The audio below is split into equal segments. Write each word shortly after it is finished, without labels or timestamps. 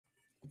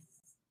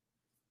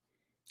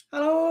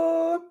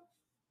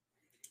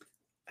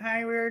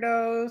Hi,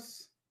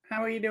 weirdos.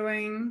 How are you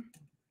doing?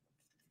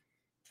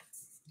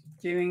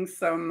 Doing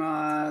some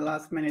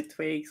last minute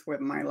tweaks with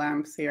my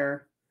lamps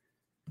here.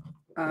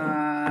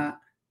 Today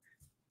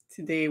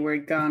we're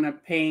gonna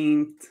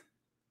paint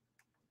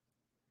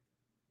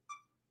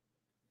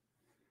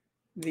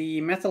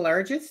the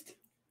Metallurgist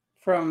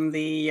from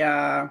the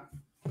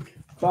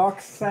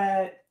box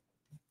set,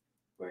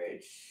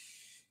 which,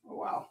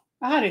 well,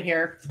 I had it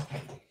here.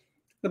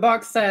 The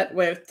box set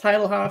with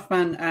Tile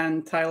Hoffman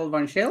and Tile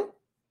von Schill.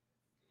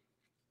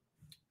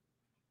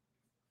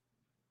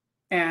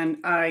 And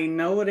I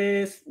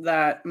noticed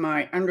that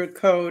my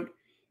undercoat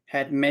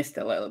had missed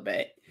a little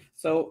bit.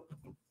 So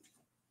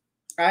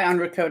I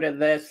undercoated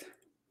this.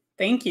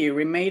 Thank you,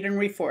 remade and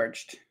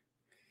reforged.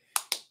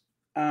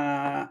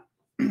 I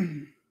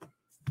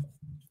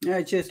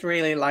just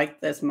really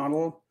like this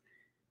model.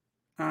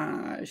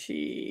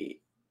 She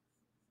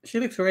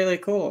looks really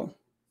cool.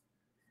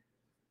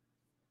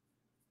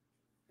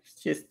 It's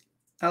just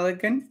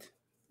elegant,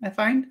 I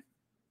find.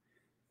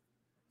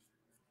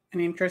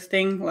 And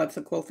interesting. Lots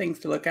of cool things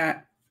to look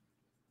at.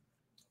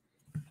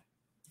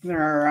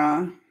 There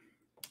are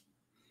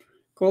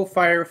cool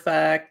fire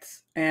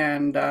effects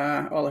and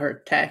all her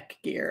tech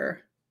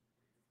gear.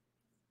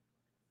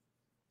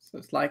 So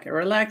it's like a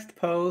relaxed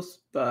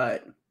pose,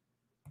 but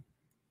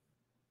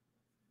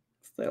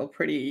still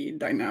pretty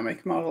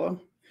dynamic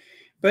model.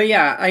 But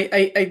yeah,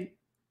 I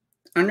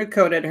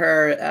undercoated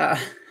her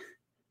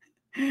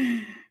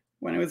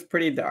when it was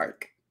pretty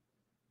dark.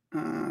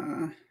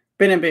 Been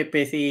a bit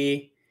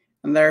busy,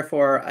 and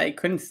therefore I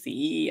couldn't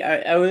see.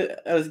 I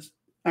was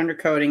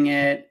undercoating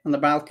it on the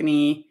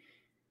balcony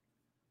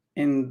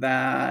in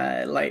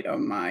the light of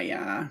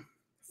my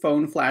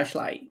phone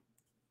flashlight.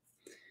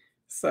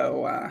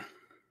 So,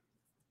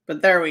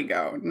 but there we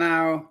go.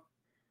 Now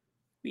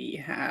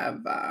we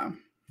have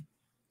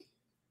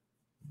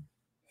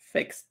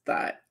fixed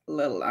that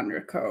little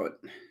undercoat.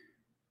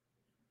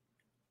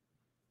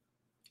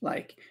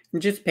 Like, I'm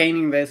just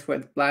painting this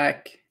with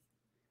black,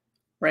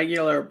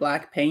 regular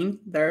black paint.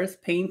 There's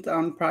paint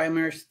on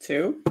primers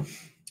too,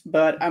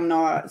 but I'm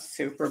not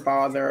super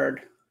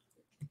bothered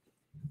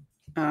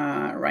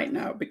right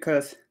now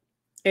because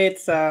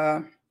it's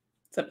a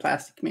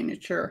plastic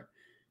miniature.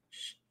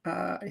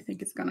 I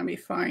think it's gonna be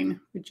fine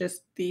with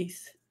just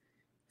these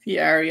few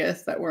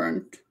areas that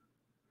weren't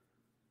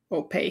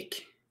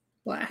opaque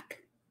black.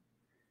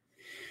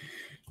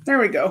 There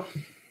we go.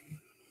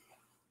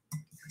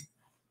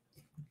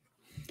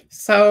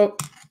 So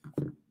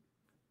I'm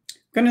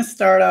gonna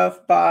start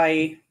off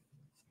by,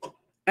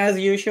 as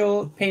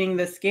usual, painting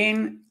the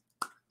skin,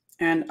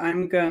 and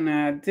I'm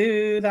gonna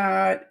do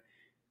that.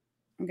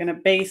 I'm gonna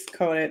base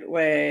coat it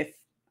with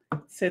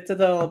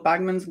Citadel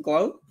Bagman's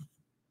Glow.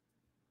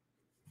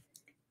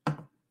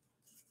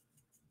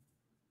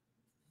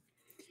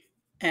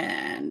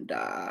 And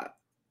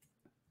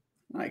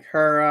like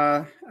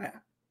her,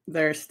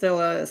 there's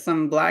still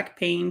some black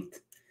paint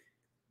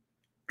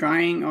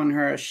drying on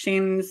her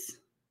shins,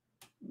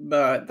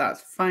 but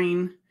that's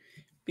fine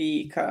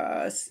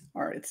because,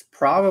 or it's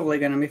probably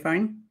gonna be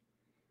fine.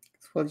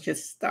 So we'll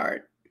just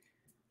start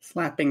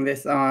slapping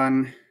this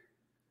on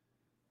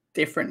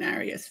different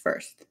areas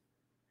first.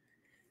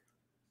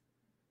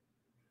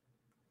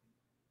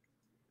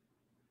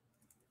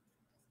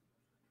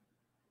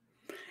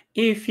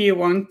 If you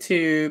want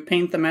to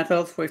paint the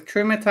metals with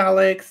true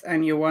metallics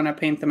and you want to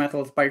paint the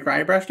metals by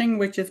dry brushing,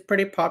 which is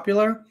pretty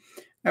popular,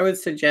 I would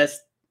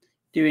suggest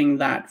doing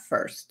that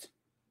first.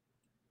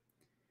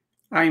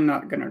 I'm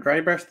not going to dry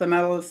brush the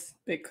metals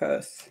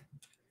because,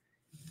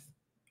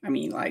 I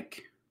mean,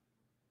 like,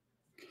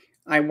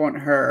 I want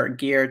her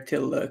gear to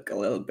look a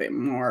little bit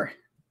more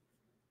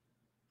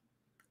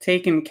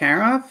taken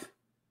care of.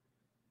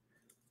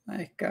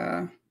 Like,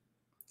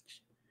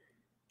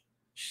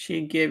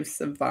 she gives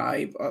a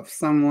vibe of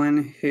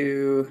someone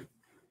who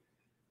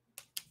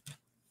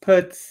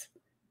puts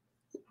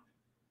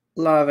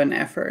love and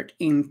effort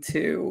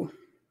into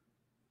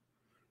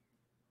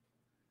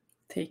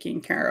taking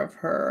care of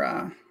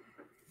her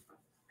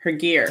her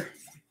gear.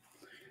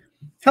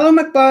 Hello,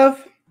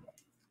 McBuff.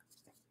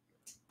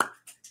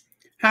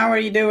 How are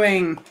you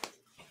doing?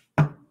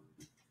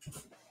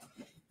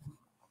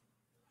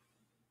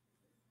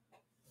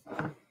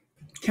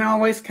 Can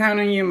always count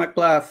on you,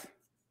 McBluff.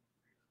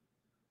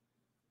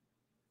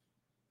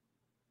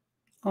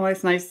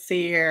 Always nice to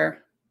see you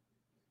here.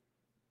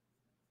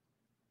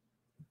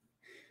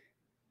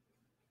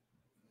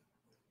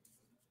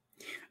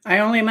 I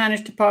only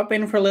managed to pop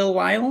in for a little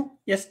while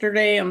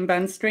yesterday on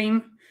Ben's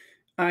stream.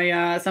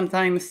 I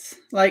sometimes,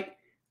 like,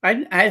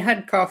 I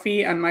had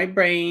coffee and my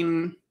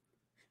brain,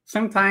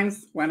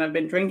 sometimes when I've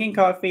been drinking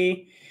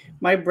coffee,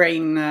 my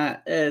brain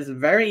is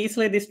very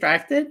easily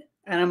distracted.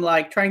 And I'm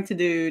like trying to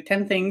do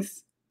 10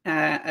 things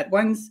at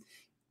once.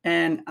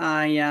 And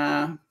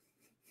I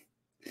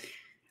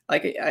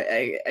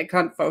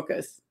can't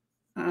focus.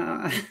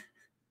 So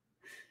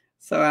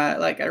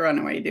like I run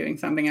away doing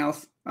something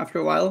else after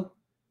a while.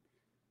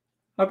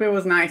 Hope it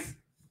was nice.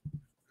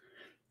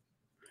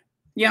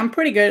 Yeah, I'm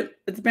pretty good.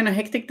 It's been a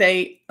hectic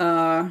day.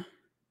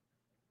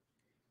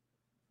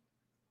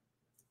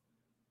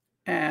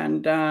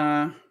 And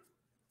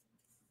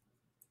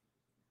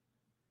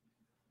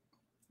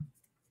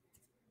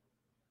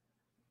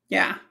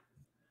yeah,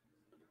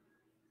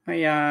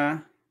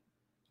 I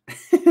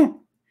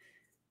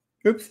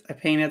oops, I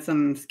painted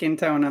some skin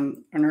tone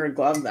on her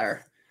glove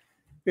there.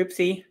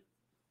 Oopsie.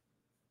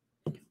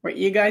 Wait,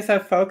 you guys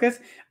have focus?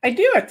 I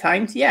do at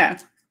times, yeah.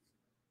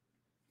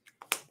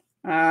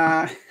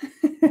 Uh,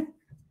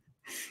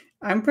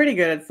 I'm pretty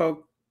good at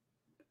or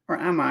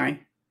am I?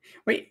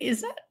 Wait,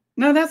 is that?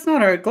 No, that's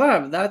not her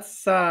glove.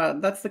 That's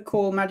the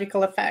cool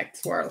magical effect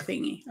swirl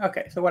thingy.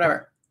 Okay, so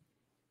whatever.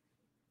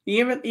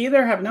 You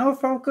either have no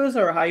focus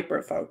or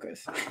hyper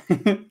focus.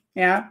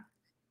 Yeah.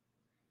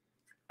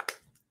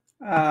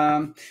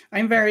 I'm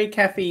very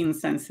caffeine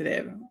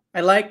sensitive.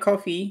 I like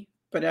coffee,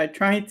 but I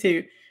try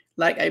to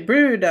I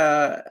brewed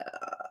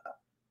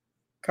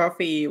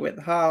coffee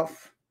with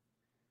half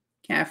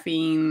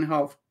caffeine,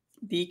 half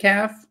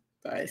decaf,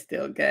 but I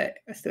still get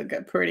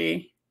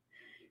pretty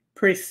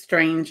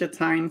strange at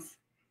times.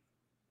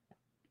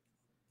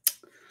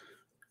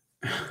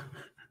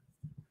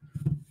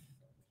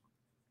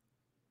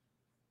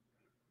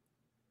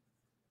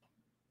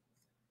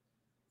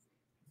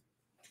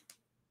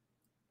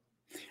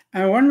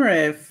 I wonder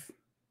if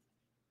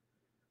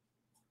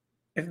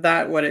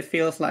that what it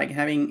feels like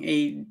having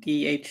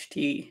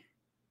ADHD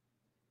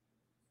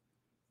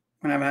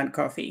when I've had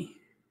coffee.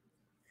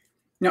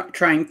 Not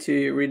trying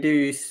to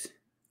reduce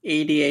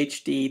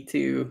ADHD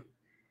to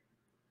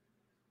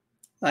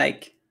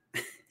like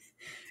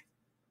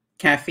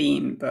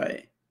caffeine,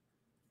 but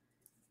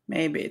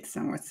maybe it's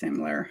somewhat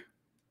similar.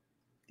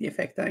 The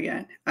effect I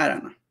get. I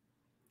don't know.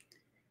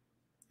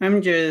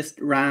 I'm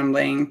just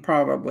rambling,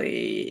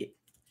 probably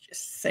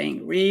just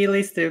saying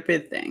really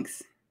stupid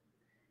things.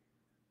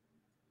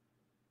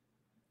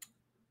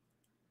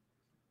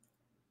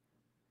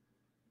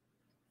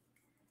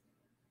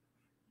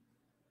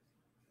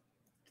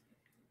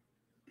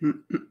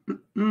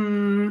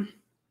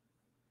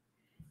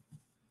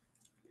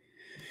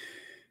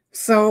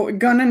 So we're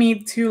gonna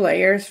need 2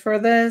 layers for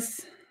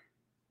this.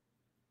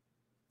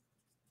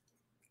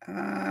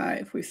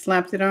 If we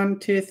slapped it on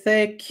too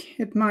thick,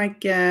 we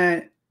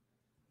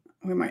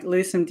might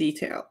lose some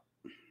detail.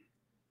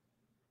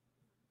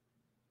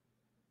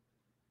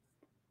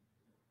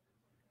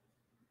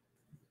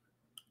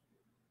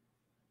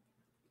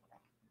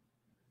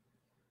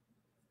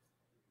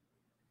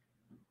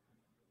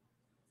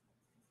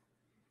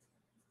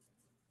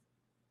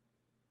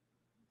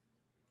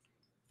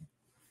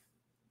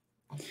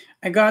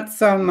 I got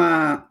some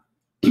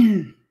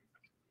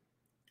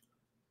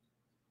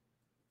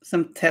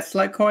some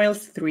Tesla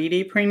coils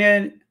 3D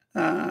printed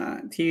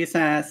to use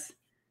as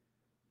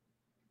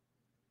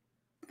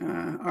what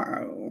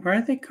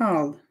are they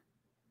called?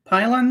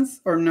 Pylons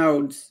or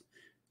nodes?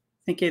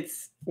 I think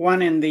it's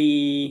one in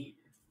the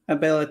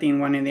ability and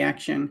one in the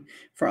action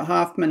for a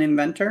Hoffman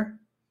inventor.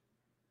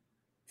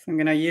 So I'm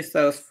going to use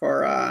those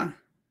for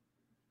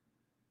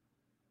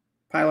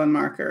pylon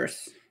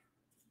markers.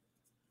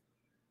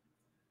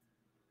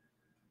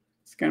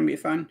 It's going to be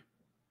fun.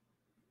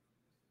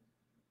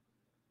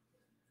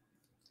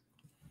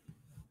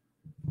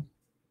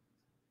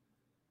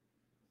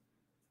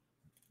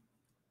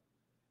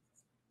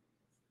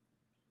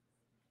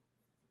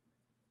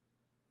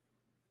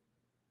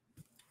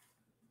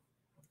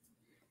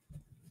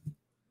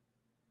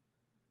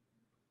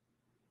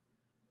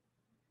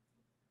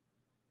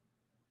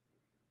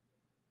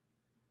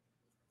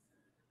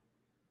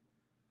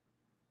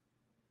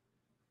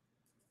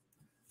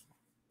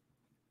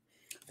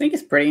 I think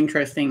it's pretty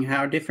interesting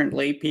how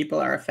differently people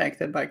are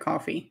affected by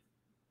coffee.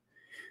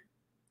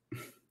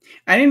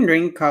 I didn't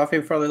drink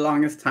coffee for the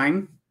longest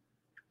time.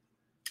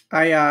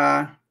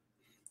 I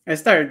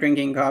started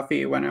drinking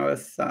coffee when I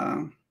was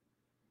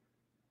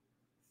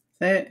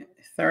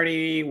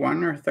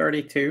 31 or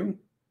 32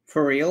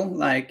 for real,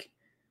 like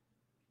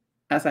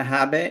as a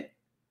habit.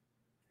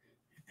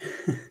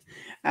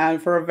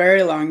 And for a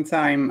very long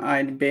time,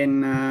 I'd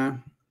been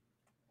a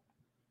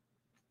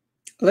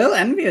little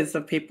envious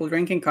of people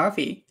drinking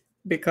coffee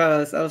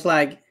because I was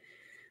like,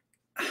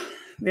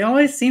 they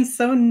always seem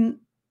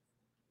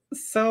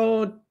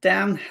so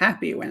damn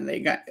happy when they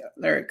got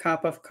their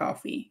cup of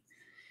coffee.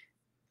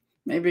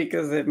 Maybe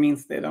because it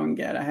means they don't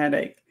get a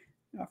headache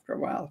after a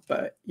while,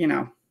 but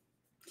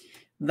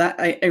that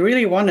I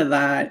really wanted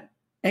that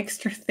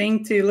extra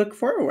thing to look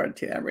forward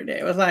to every day.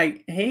 It was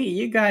like, hey,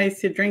 you guys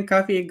who drink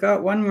coffee, you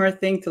got one more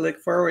thing to look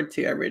forward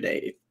to every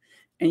day.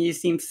 And you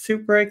seem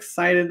super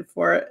excited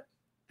for it.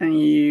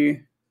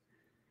 And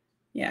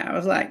I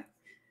was like,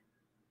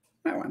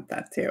 I want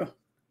that too.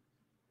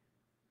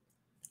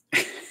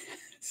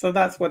 So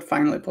that's what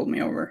finally pulled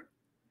me over.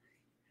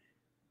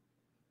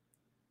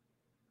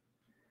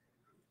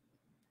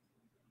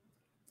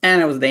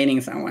 And I was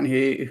dating someone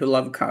who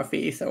loved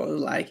coffee. So it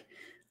was like,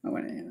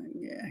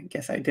 I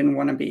guess I didn't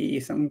want to be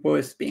some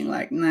wuss being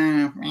like,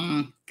 nah,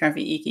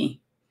 coffee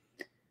icky.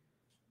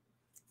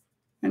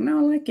 And now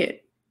I like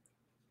it.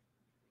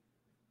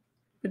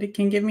 but it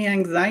can give me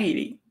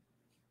anxiety.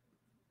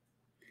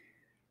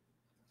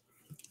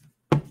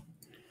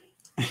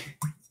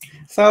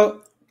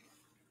 So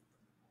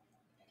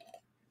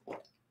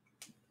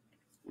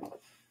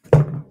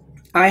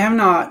I have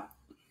not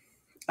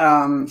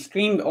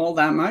streamed all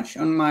that much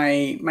on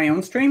my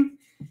own stream,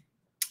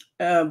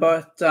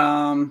 but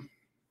the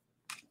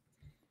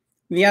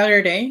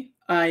other day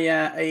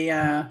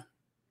I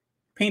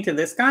painted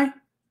this guy,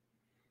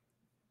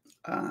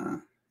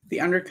 the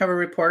undercover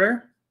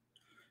reporter.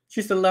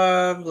 She's a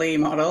lovely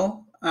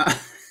model. I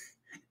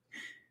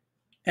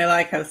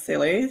like how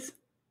silly it is.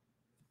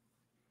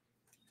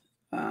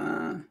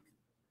 I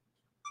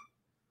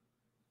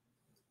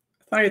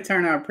thought it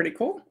turned out pretty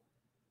cool.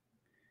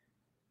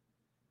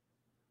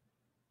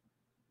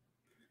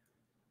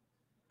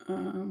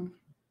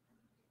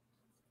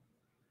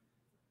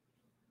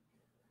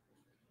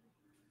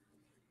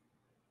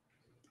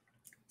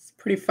 It's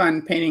pretty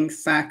fun painting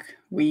sack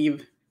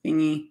weave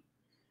thingy.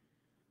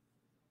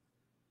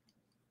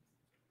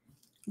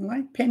 I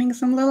like painting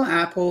some little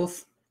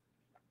apples.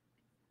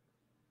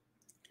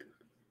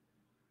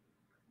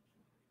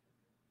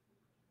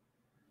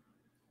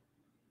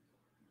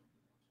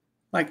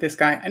 Like this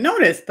guy. I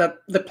noticed that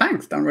the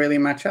planks don't really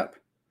match up.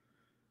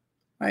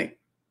 Like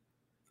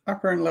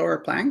upper and lower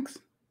planks.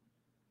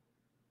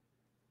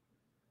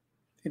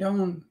 They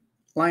don't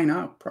line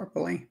up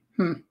properly.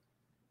 Oh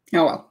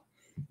well,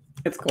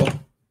 it's cool.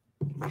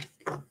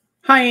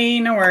 Hi,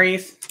 no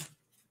worries.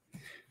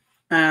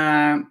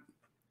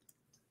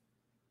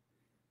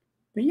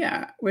 But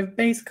yeah, with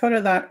base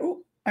coated that,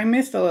 oh, I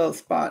missed a little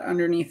spot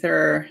underneath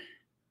her.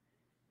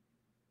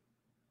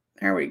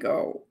 There we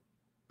go.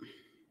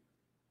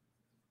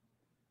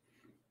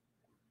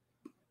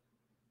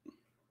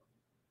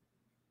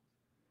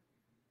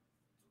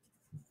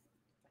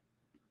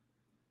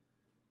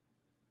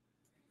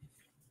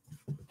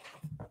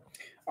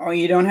 Oh,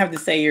 you don't have to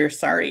say you're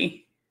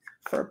sorry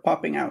for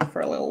popping out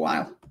for a little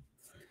while.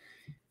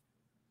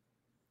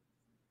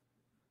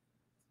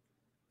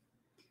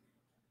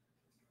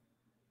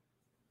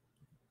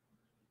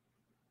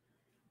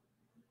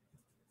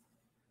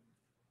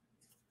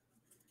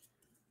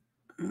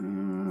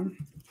 I'm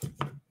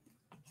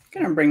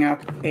going to bring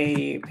up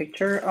a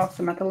picture of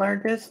the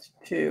Metallurgist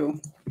to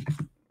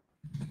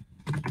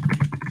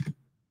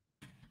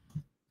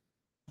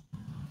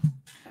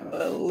have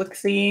a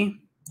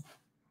look-see.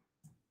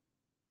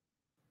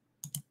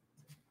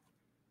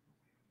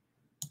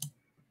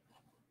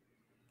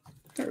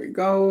 There we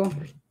go.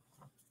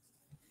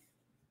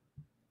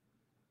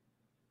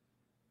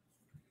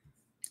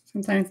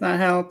 Sometimes that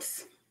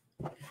helps.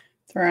 If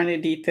there are any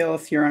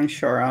details you're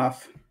unsure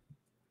of.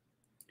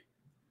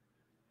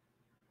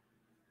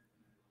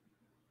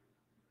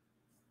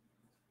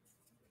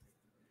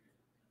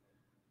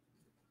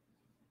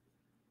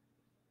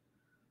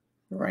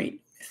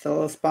 Right, it's a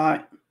little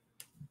spot.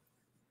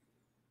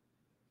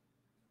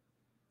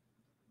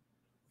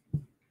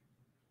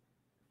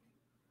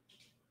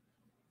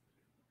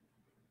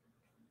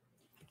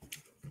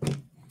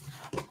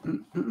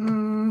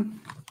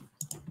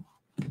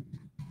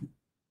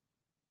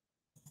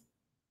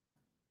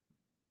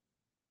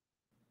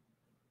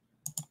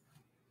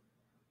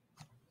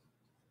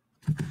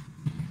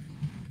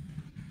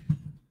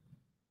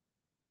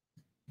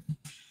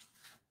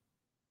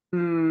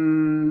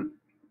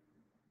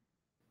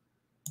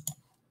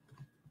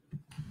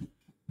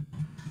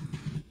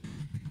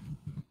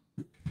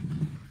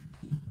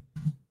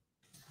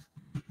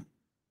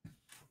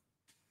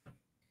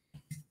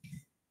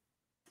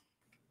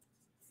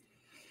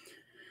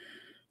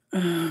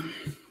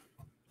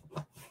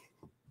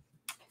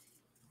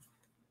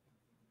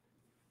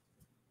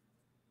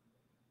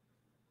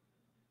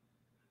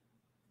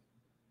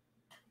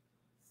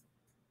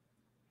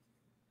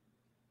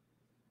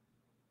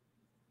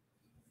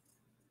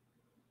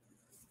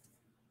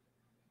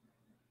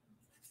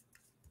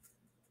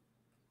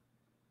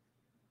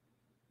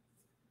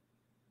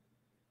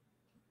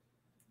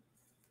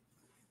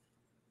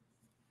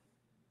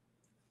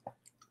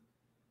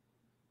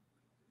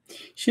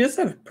 She does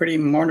have a pretty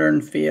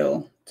modern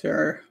feel to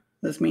her,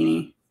 this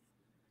Meanie.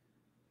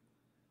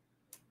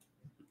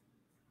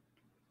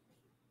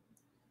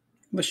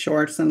 The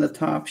shorts and the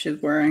top she's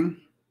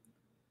wearing.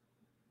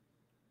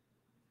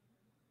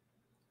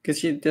 Because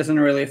she doesn't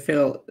really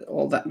feel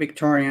all that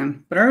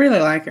Victorian, but I really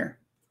like her.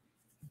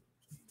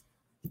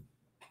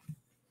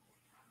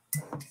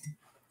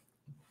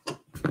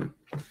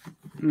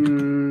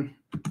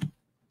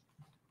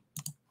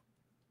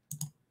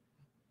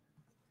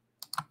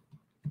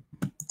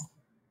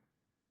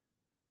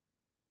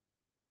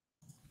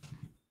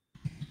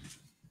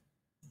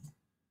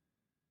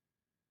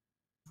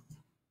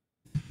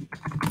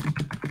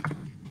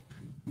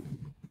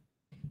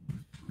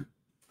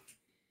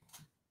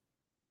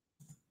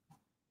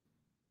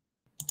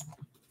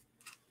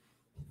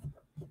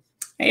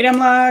 Hey,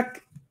 Dumluck!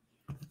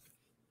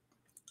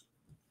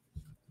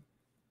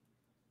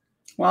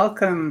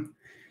 Welcome.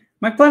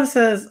 Mike Plov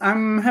says,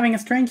 I'm having a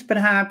strange but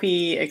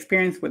happy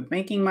experience with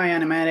making my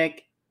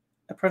animatic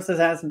the process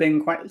has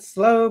been quite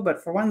slow,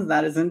 but for once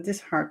that isn't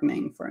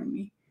disheartening for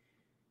me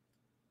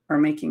or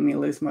making me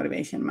lose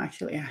motivation. I'm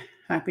actually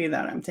happy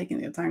that I'm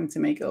taking the time to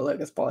make it look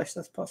as polished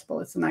as possible.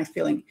 It's a nice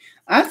feeling.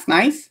 That's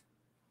nice.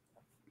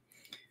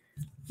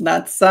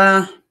 That's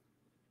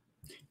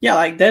yeah,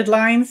 like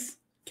deadlines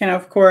can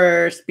of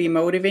course be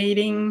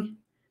motivating,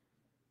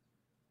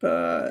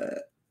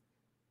 but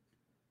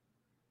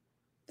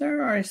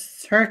there are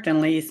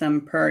certainly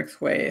some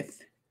perks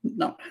with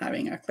not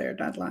having a clear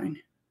deadline.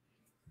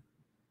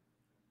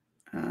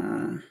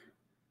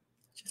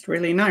 Just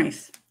really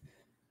nice.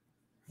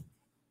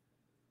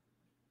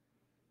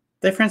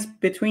 Difference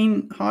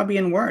between hobby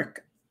and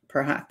work,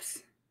 perhaps.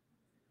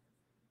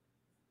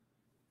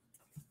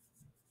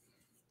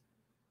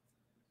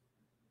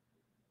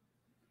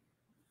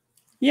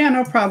 Yeah,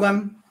 no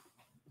problem.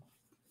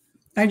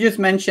 I just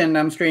mentioned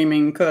I'm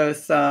streaming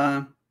because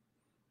I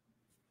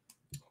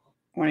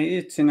wanted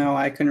you to know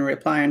I couldn't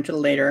reply until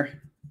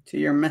later to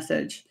your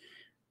message.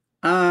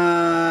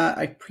 I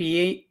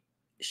appreciate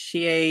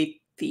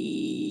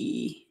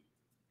the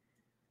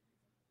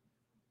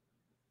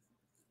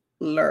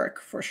lurk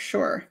for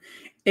sure.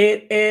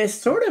 It is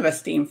sort of a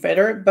steam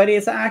fitter, but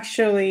it's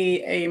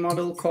actually a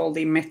model called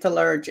the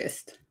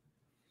Metallurgist,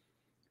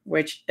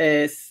 which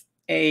is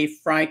a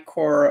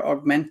Frycore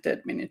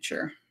augmented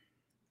miniature.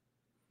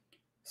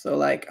 So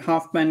like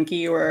Hoffman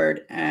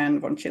keyword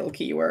and Von Schill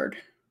keyword.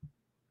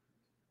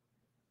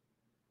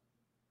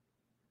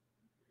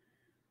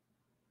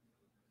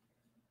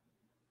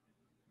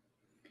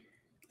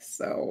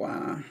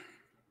 So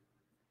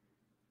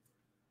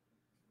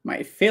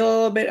might feel a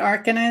little bit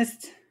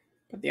Arcanist,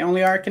 but the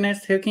only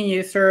Arcanist who can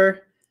use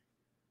her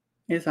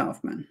is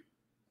Hoffman.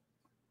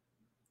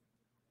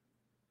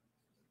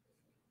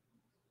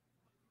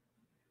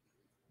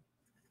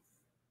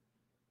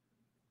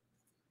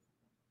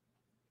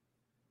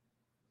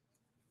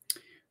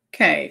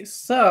 Okay,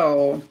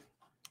 so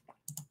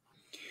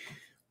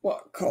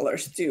what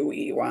colors do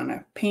we want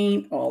to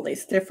paint? All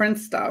this different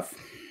stuff.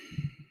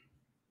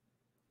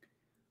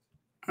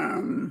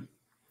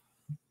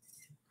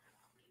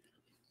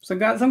 So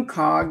got some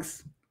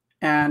cogs,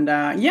 and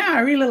yeah,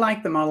 I really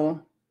like the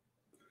model.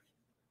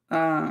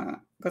 Got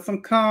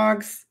some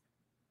cogs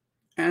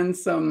and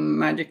some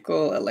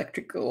magical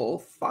electrical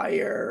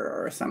fire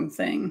or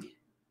something.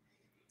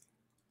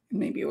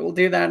 Maybe we'll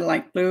do that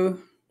light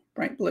blue,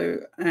 bright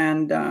blue,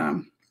 and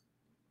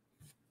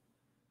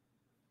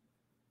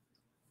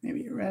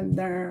maybe red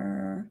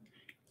there.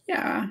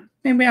 Yeah,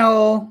 maybe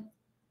I'll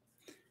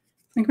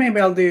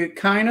do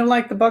kind of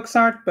like the box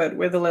art, but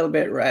with a little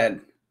bit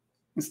red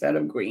instead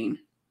of green.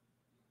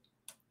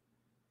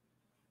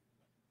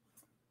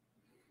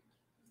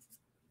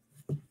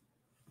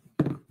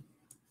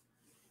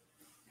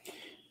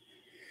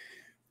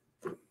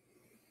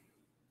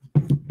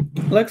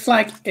 Looks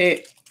like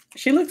it.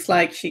 She looks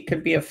like she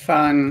could be a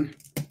fun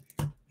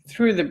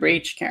Through the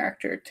Breach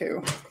character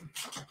too.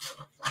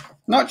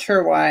 Not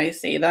sure why I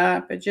say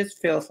that, but it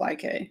just feels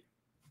like a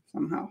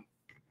somehow.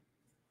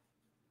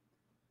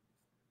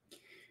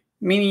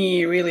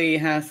 Minnie really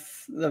has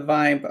the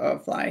vibe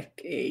of like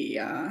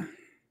a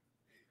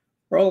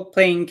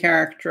role-playing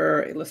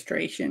character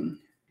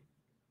illustration,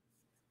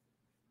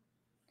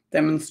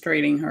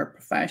 demonstrating her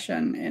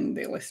profession in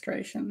the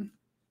illustration.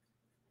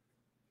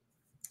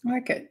 I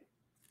like it.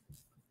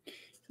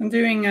 I'm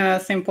doing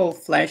a simple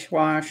flesh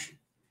wash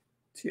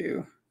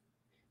to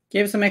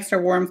give some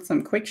extra warmth,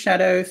 some quick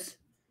shadows,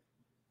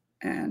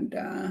 and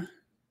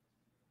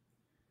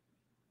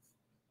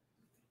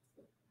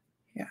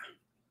yeah.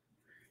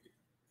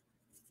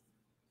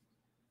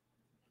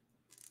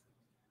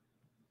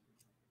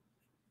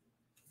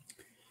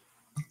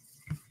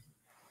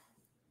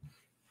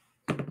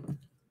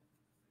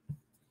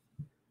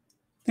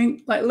 I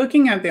think, like,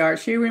 looking at the art,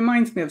 she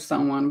reminds me of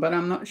someone, but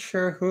I'm not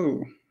sure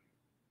who.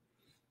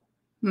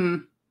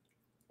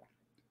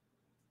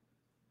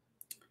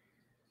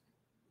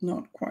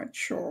 Not quite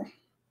sure.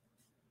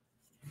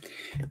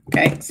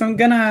 Okay, so I'm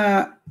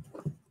gonna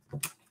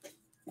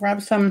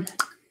grab some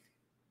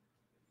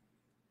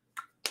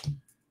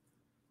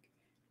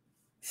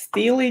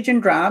Steel Legion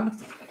Drab.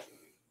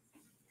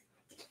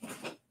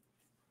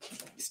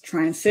 Just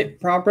try and sit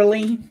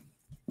properly.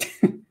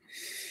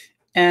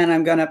 And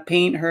I'm gonna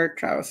paint her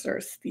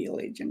trousers Steel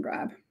Legion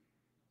Drab.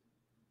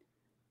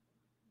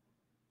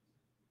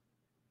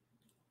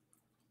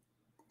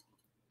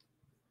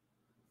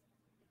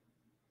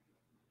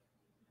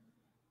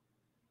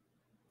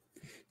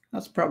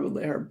 That's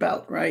probably her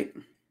belt, right?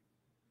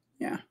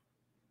 Yeah.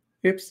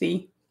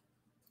 Oopsie.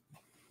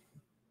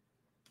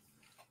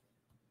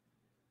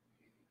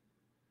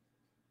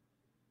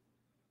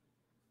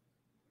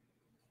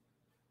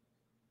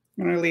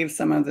 I'm going to leave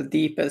some of the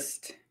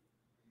deepest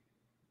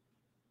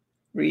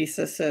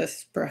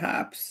recesses,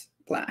 perhaps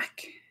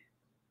black.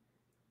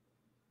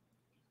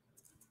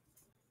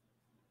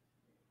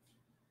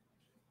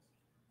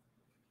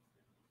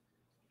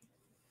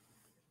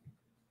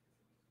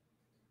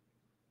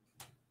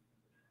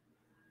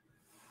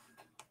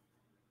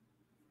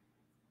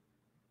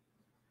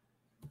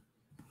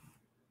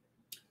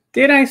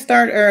 Did I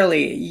start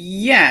early?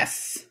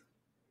 Yes.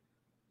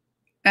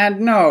 And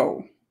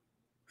no.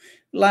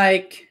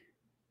 Like,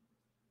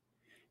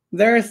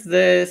 there's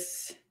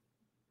this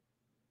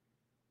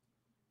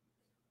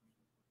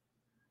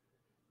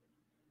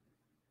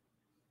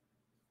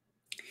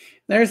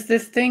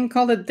thing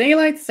called a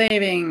daylight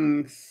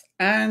savings,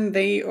 and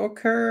they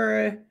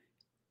occur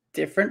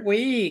different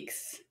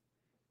weeks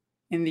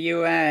in the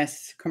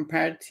US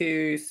compared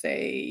to,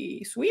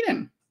 say,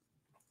 Sweden.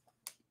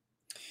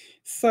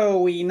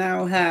 So we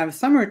now have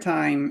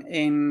summertime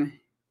in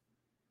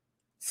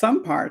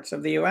some parts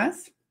of the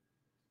US.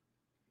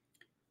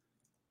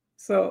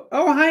 So,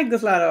 oh, hi,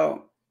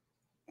 Guslado.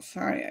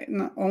 Sorry, I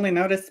only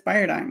noticed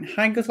Spiredine.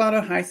 Hi,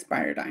 Guslado. Hi,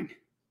 Spiredine.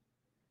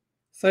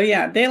 So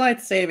yeah,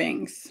 daylight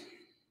savings.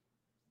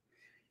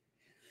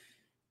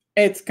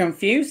 It's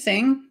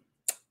confusing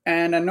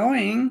and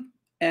annoying,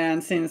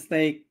 and since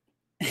they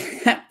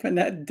happen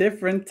at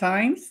different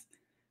times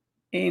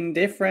in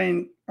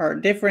different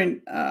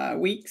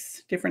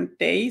weeks, different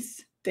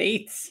days,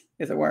 dates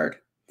is a word,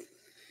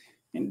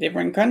 in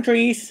different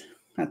countries,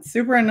 that's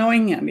super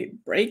annoying and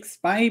it breaks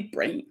my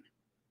brain.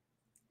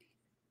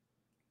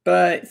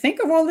 But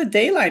think of all the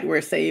daylight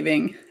we're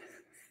saving,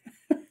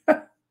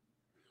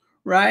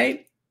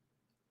 right?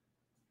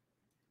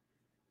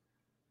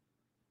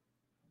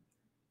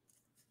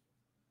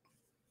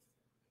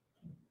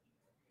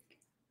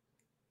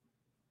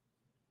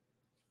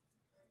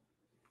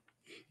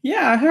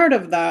 Yeah, I heard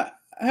of that.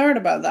 I heard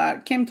about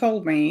that. Kim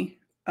told me.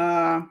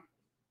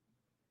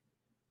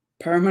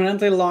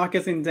 Permanently lock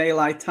us in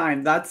daylight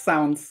time. That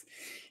sounds,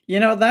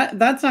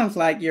 that sounds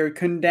like you're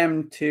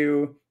condemned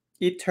to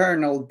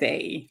eternal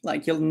day.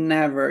 Like you'll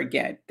never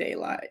get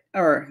daylight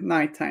or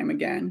nighttime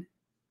again.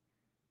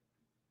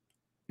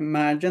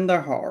 Imagine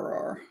the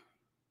horror.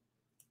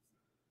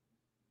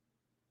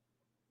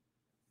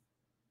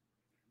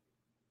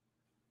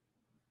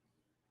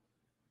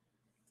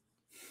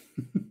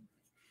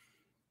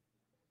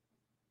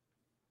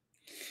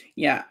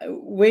 Yeah,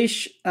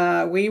 wish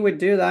we would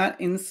do that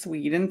in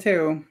Sweden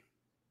too.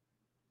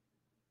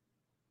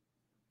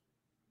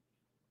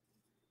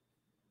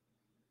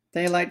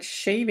 Daylight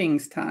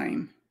shavings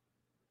time.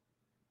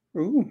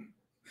 Ooh.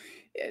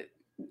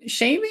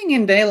 Shaving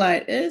in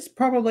daylight is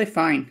probably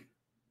fine.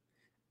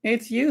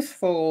 It's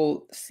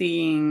useful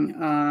seeing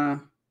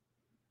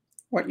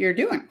what you're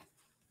doing,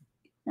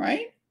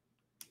 right?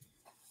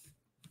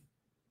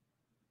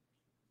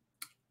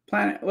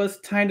 Planet was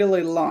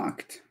tidally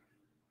locked.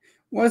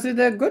 Was it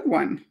a good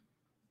one?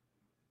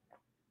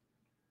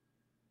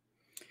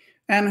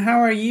 And how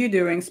are you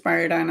doing,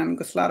 Spiridine and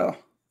Guslado?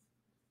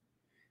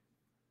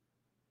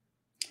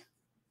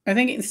 I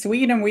think in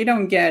Sweden we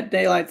don't get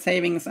daylight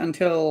savings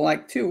until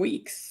like 2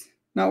 weeks.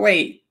 No,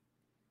 wait.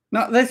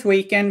 Not this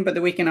weekend, but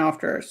the weekend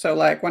after. So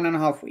like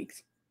 1.5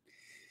 weeks.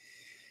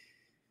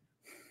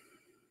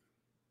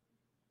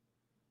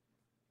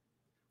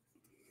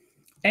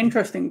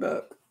 Interesting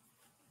book.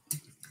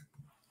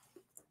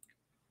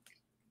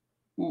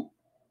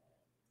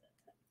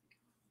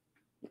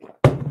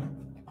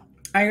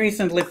 I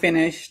recently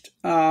finished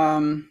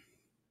Ballad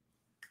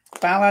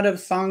of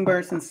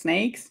Songbirds and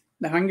Snakes,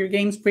 the Hunger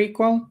Games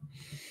prequel,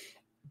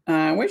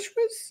 which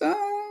was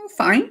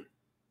fine.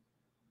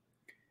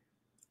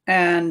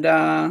 And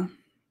I've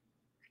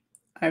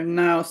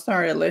now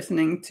started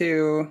listening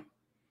to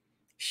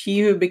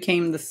She Who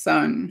Became the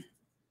Sun,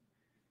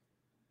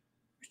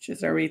 which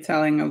is a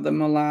retelling of the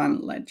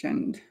Mulan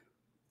legend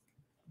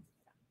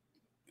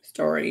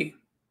story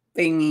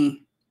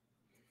thingy.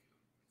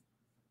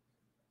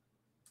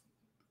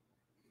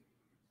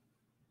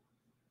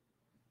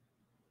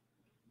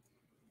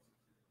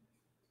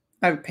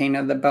 I've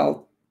painted the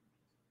belt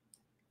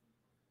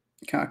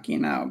cocky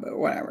now, but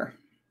whatever.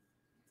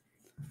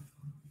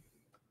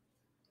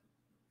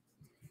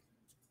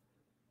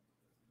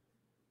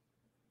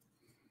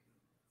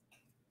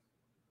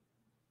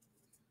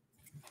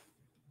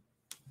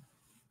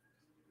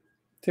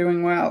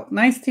 Doing well.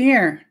 Nice to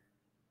hear.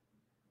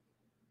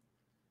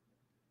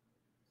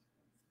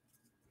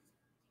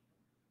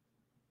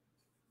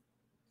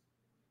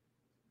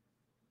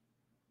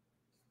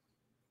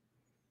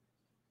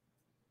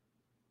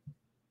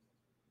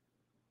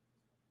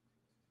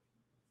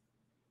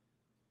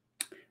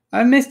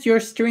 I've missed your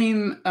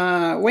stream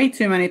way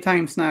too many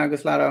times now,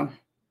 Guslado.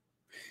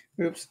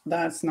 Oops,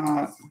 that's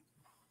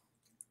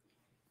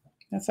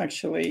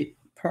actually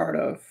part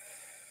of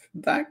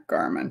that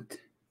garment.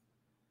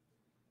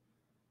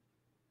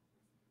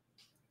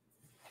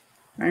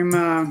 I'm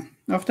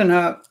often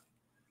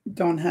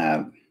don't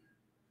have,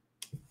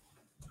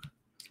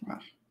 well,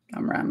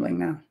 I'm rambling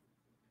now.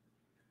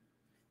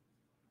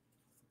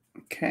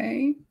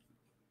 Okay.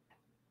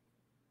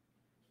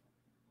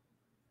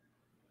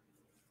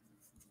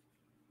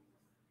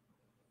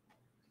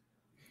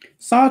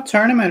 Saw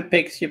tournament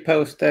pics you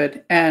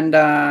posted and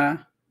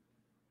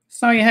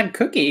saw you had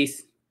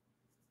cookies.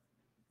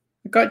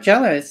 I got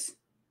jealous.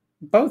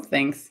 Both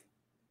things.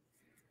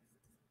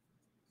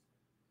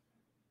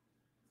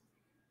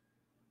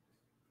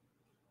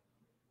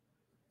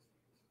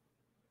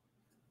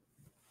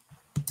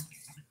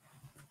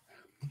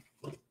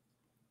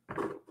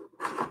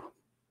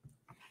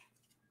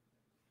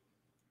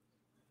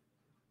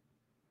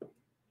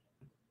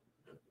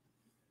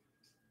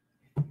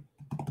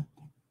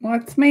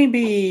 Let's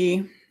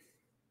maybe...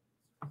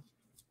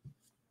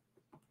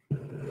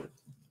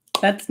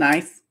 That's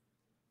nice.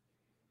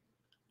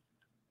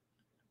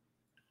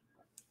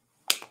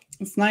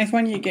 It's nice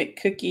when you get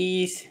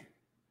cookies.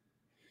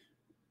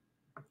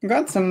 I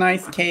got some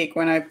nice cake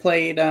when I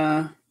played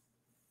Malifaux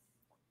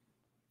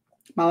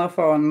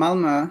and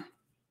Malmö.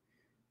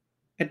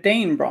 A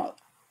Dane brought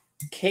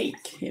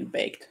cake he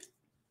baked.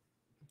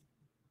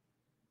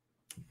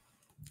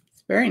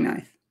 It's very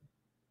nice.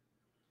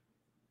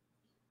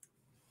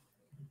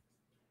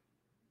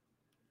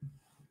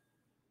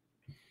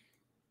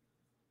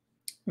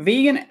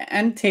 Vegan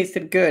and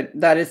tasted good.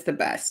 That is the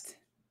best.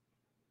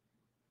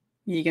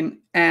 Vegan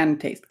and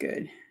taste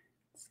good.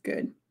 It's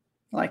good.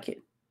 I like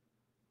it.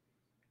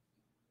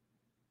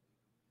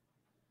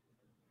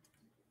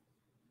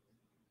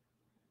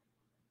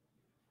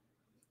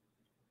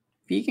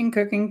 Vegan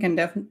cooking can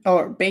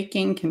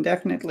baking can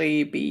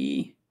definitely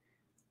be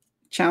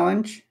a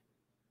challenge.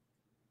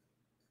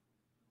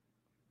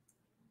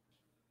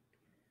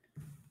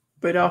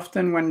 But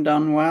often when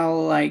done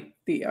well, I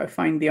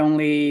find the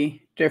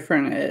only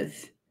difference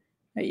is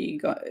that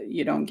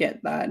you don't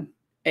get that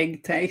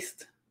egg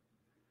taste.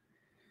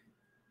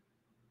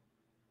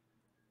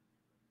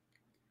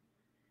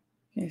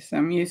 Okay, so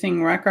I'm using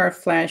Rackar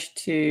Flash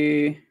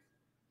to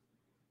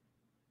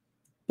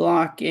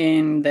block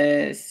in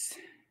this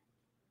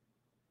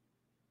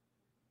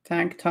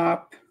tank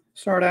top,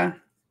 sorta.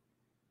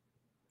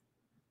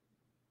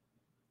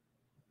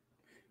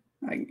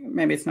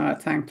 Maybe it's not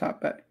a tank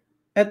top, but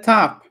a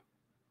top.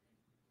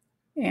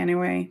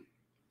 Anyway.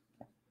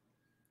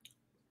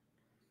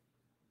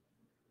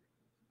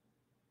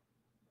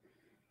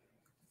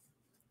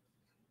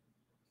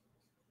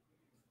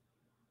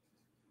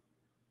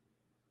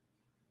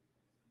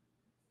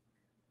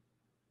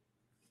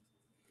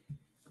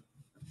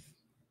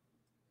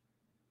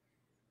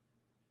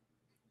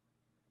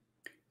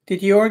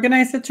 Did you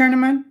organize the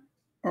tournament?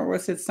 Or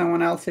was it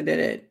someone else who did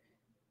it?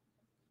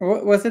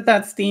 Or was it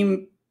that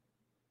Steam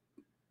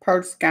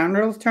Part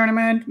Scoundrels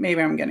tournament?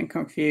 Maybe I'm getting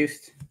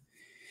confused.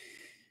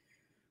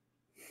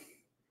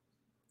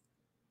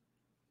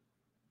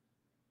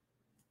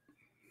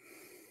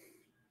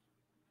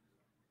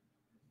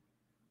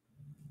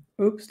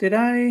 Oops, did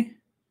I?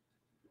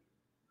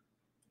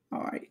 Oh,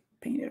 I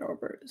painted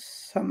over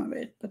some of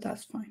it, but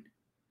that's fine.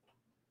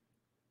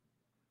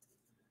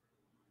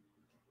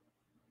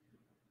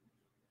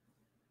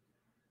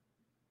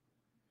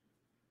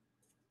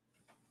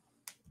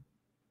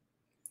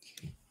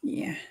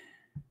 Yeah.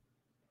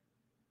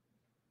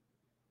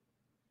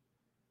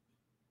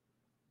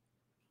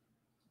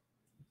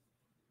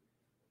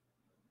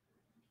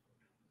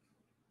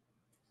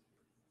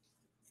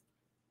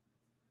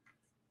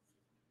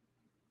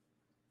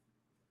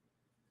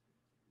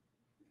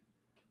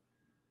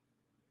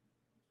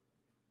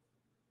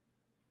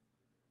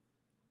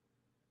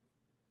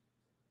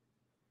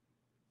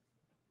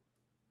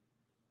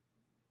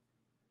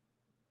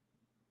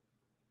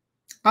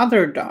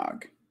 Other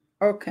dog.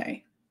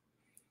 Okay.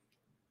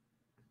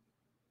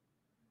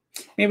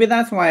 Maybe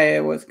that's why I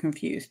was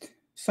confused.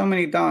 So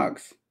many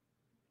dogs.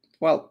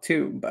 Well,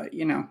 two, but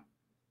you know.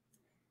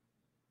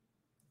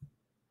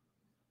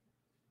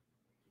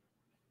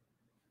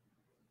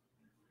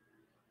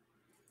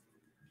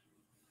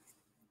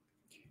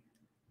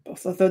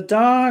 Both of the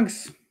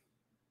dogs.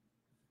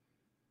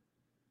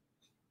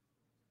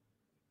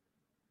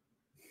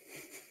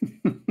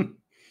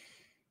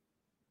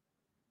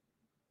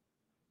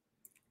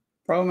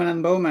 Broman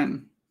and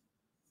Bowman.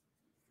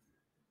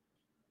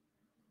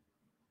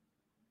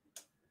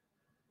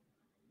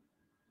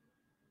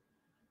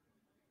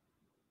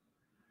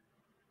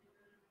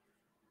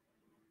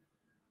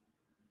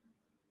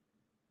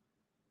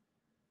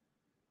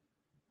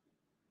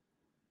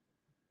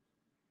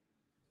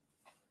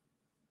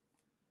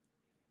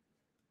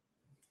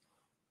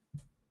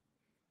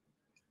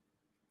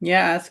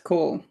 Yeah, that's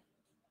cool.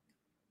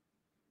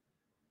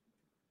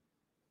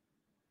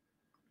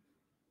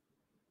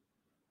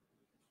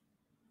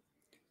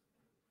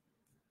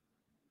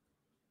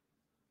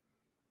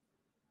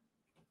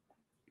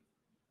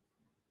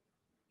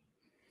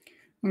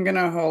 I'm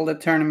gonna hold a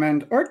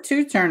tournament or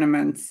two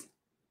tournaments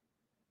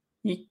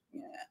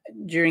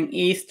during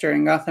Easter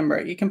in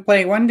Gothenburg. You can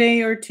play 1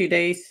 day or 2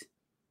 days.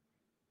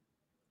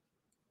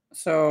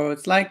 So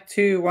it's like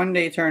 2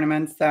 one-day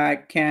tournaments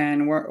that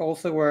can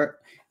also work.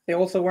 They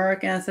also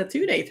work as a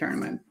 2-day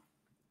tournament.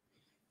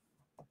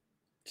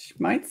 Which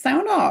might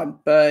sound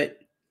odd, but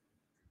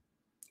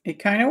it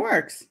kind of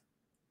works.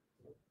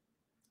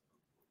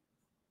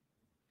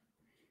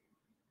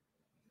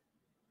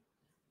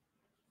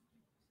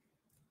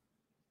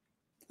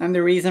 And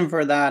the reason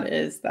for that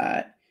is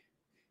that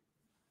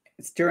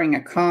it's during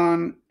a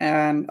con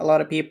and a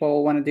lot of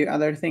people want to do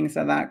other things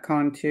at that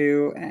con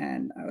too.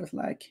 And I was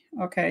like,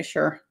 okay,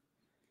 sure.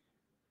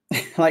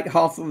 Like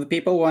half of the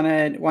people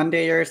wanted 1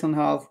 dayers and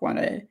half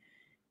wanted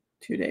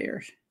 2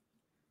 dayers.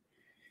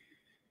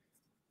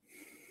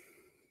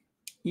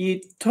 You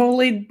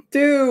totally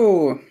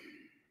do.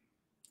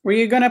 Were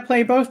you gonna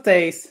play both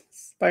days,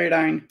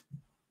 Spiridine?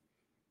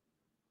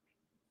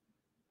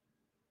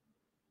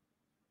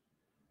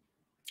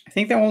 I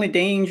think the only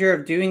danger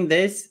of doing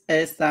this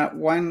is that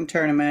one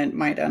tournament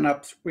might end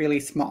up really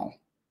small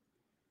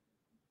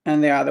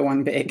and the other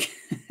one big.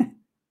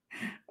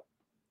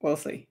 We'll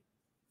see.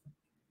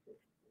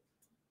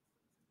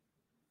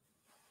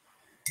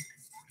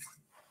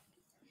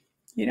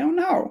 You don't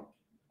know.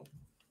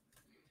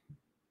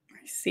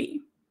 I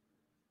see.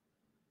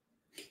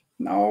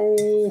 No.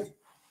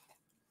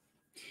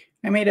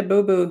 I made a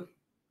boo-boo.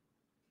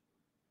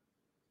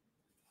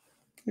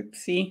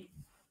 Oopsie.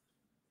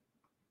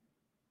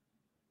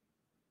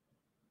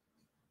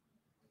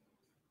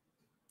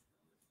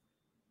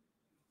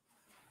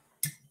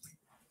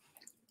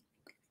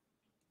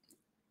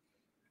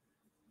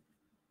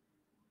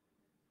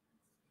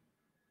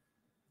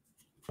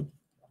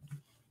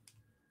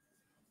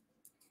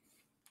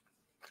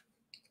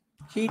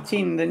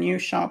 Heating the new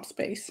shop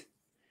space.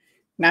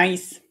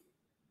 Nice.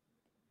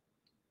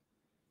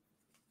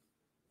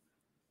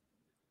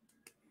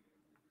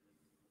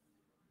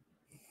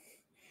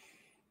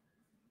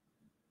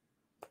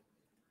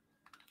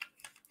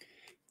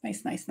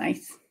 Nice, nice,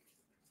 nice.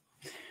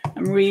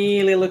 I'm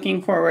really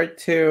looking forward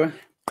to,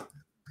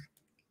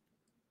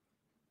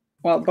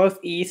 well, both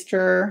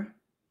Easter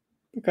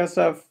because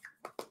of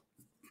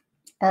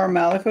our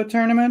Malifaux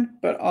tournament,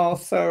 but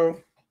also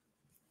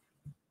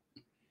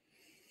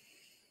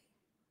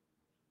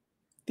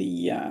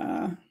the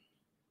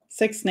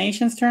Six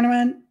Nations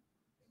tournament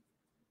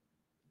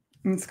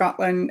in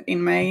Scotland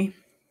in May.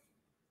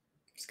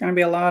 It's going to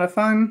be a lot of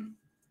fun.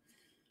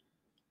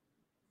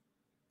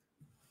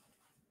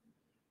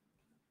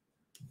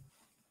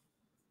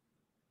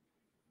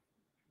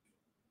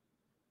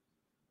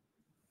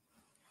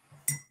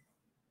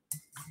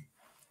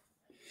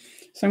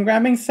 So I'm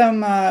grabbing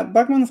some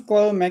Bugman's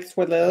Glow mixed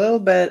with a little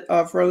bit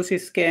of Rosy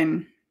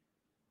Skin.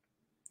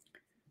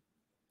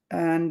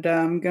 And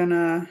I'm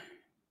gonna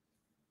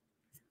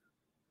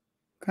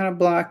kind of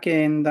block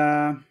in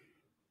the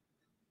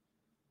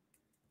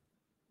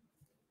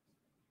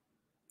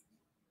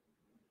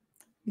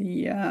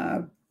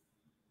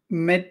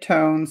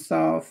midtones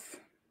of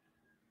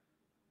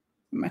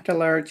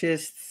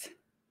Metallurgist's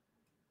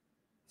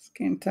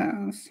skin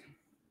tones.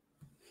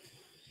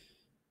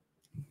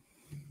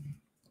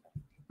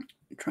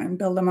 Try and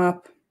build them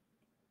up.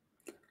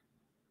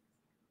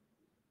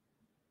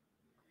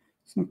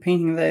 So I'm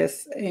painting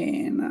this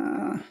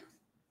in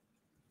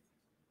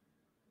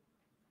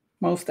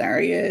most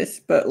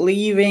areas, but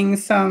leaving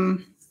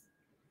some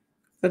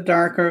the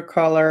darker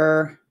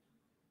color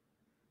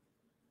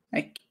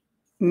like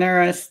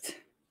nearest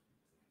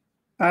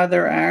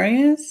other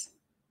areas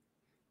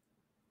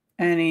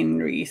and in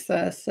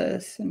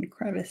recesses and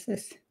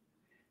crevices.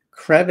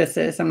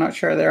 Crevices, I'm not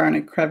sure there are any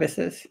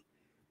crevices.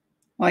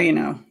 Well, you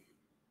know.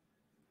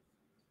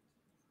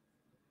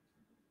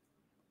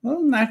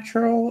 Little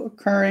natural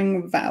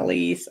occurring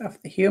valleys of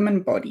the human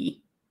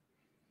body.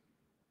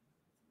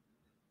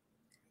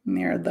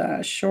 Near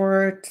the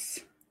shorts.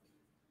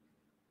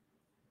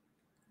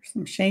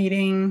 Some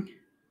shading.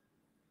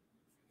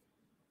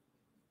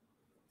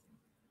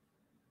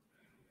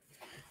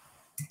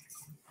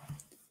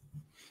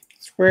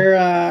 So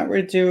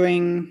we're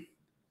doing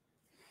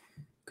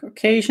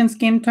Caucasian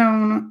skin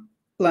tone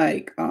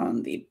like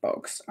on the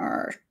box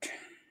art.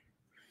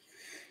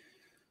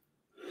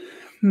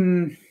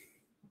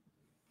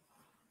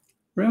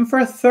 Room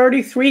for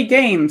 33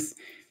 games.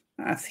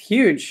 That's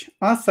huge.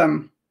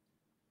 Awesome.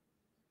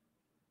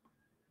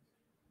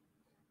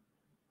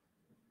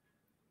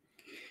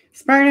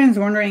 Spartan's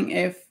wondering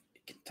if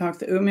you can talk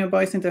the Umio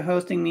boys into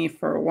hosting me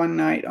for one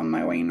night on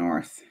my way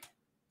north.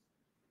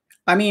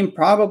 I mean,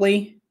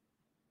 probably.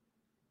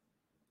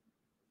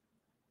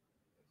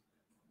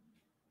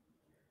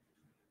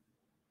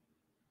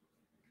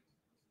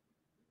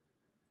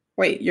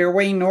 Wait, your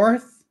way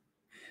north?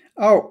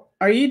 Oh,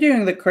 are you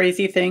doing the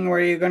crazy thing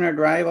where you're going to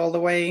drive all the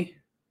way?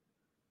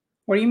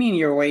 What do you mean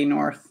your way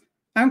north?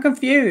 I'm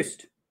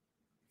confused.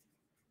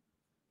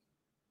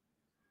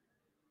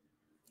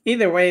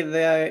 Either way,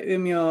 the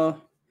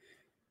Umio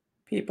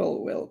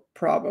people will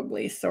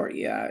probably sort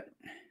you out.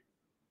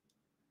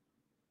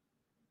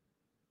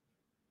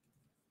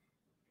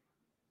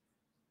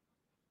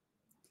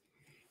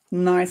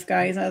 Nice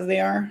guys as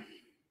they are.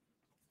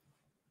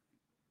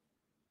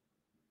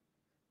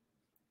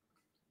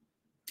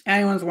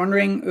 Anyone's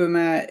wondering, Ume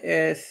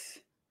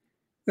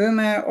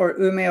or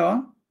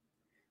Umeå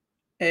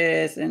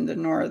is in the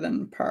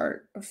northern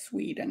part of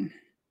Sweden.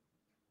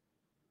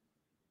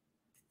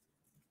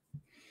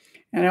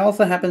 And it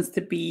also happens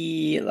to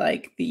be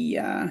like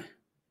the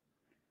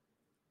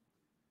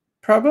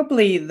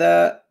probably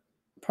the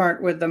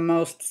part with the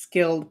most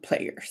skilled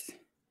players.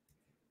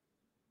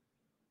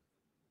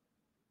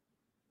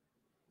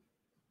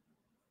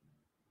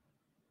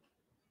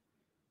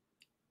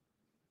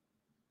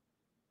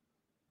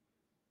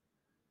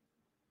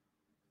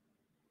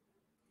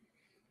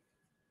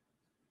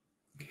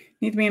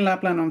 Need to be in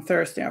Lapland on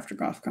Thursday after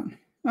GothCon.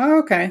 Oh,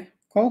 okay,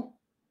 cool.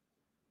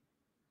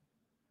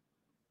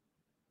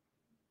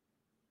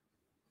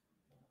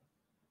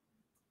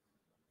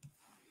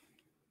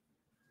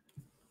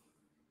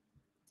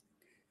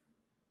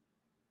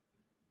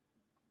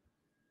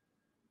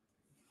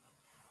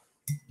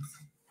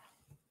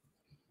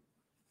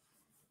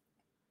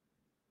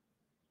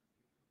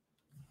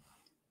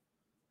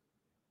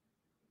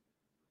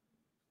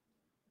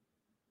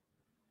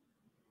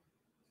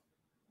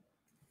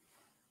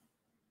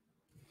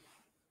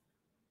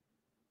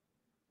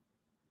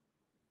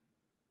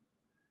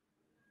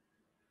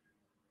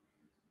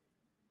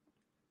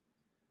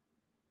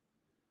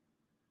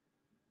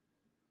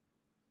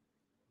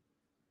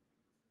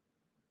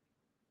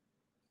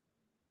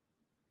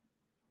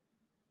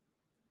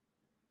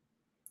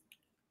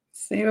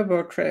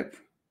 Savable trip.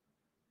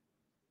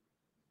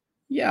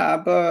 Yeah,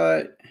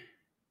 but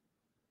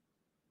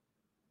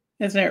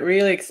isn't it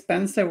really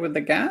expensive with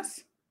the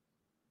gas?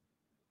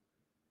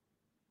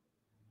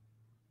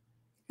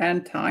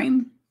 And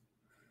time?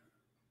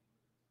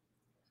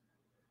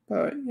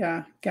 But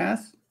yeah,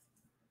 gas.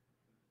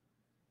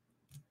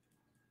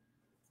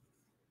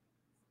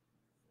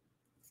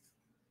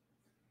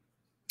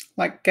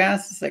 Like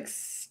gas is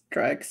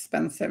extra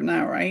expensive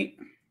now, right?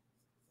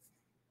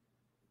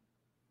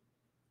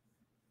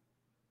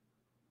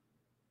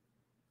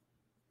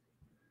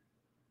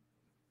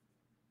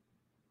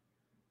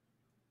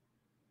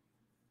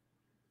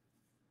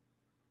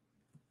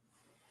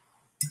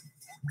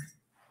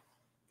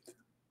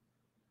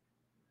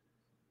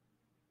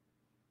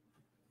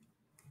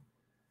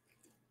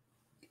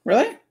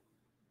 Really?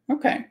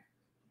 Okay.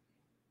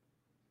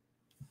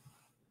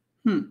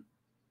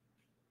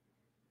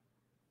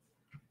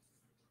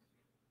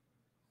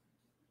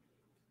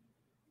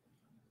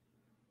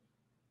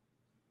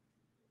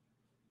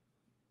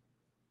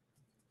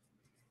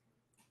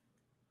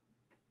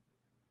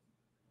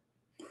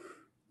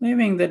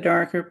 Leaving the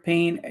darker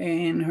paint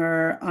in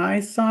her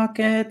eye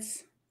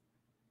sockets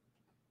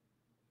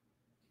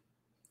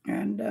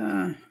and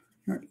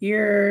her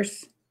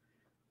ears,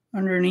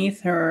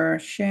 underneath her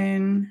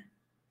chin.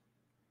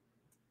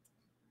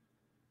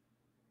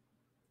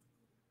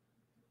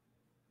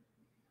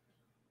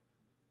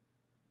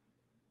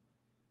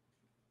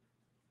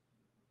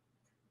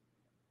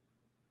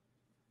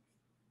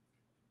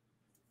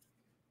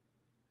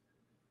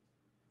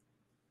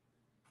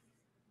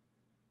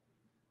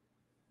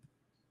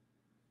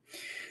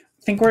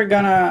 I think we're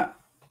gonna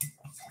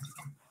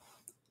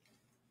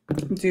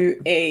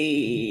do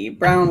a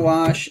brown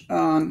wash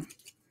on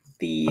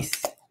these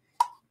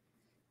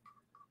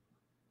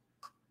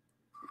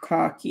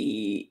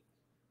khaki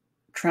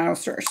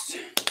trousers.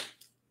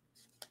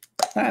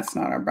 That's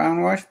not a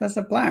brown wash, that's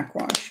a black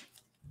wash.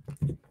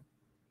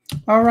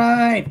 All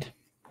right,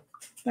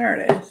 there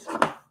it is.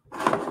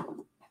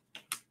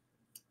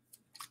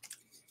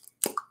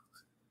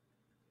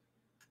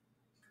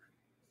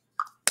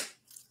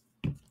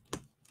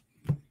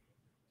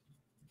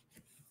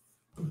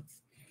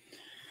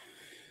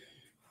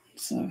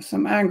 So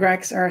some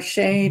Agrax are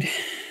shade.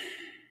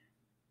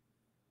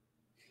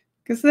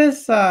 Because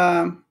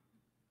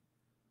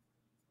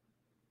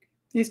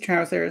these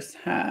trousers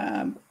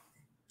have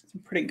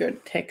some pretty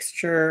good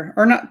texture,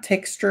 or not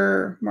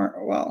texture,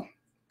 more, well,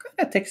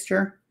 kind of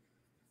texture.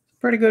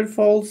 Pretty good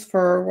folds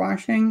for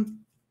washing.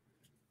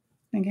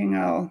 Thinking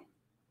I'll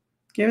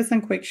give it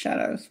some quick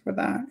shadows for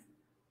that.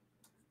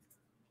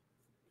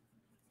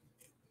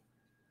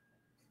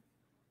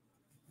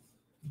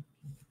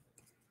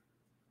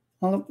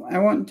 I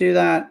won't do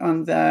that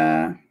on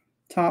the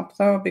top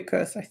though,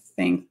 because I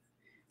think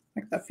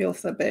like that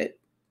feels a bit,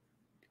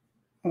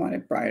 I want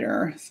it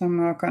brighter. So I'm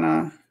not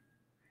gonna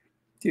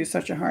do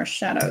such a harsh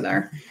shadow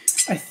there.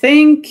 I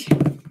think,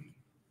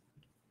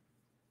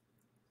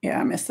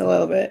 yeah, I missed a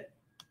little bit.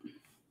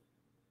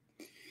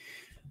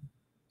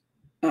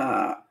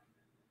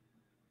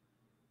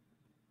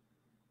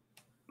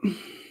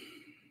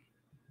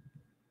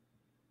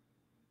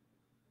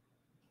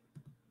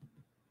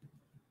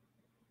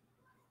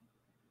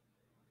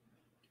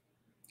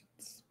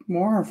 It's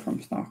more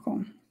from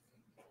Stockholm.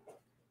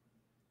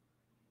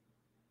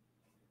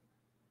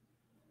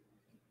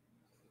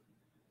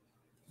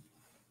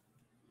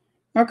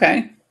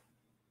 Okay.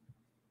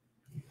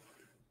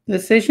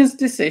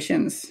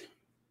 Decisions.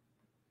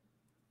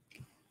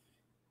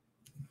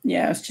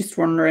 Yeah, I was just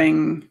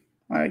wondering,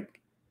 like,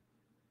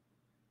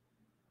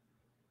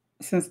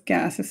 since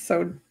gas is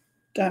so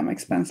damn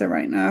expensive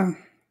right now.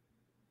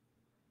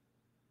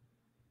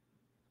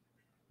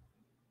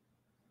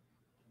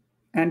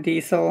 And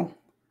diesel.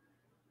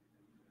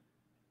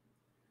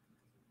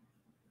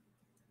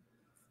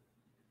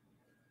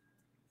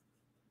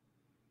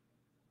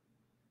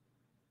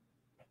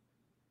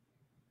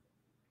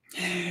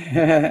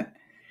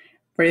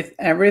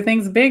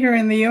 Everything's bigger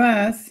in the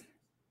US.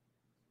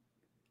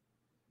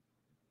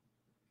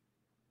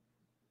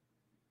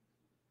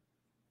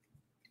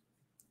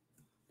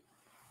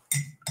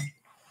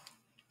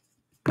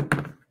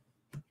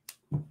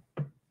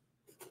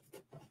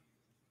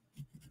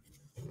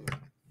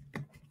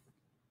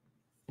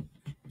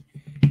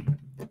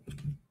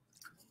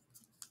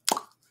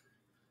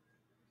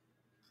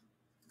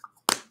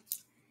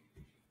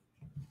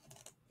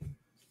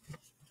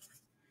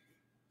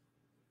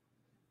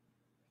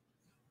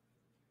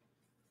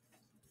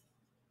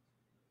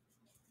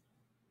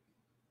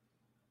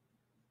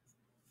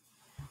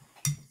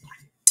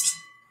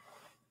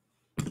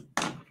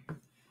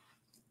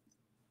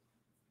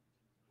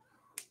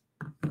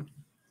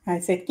 Hi,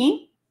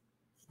 Sitki.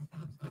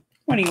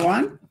 What do you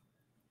want?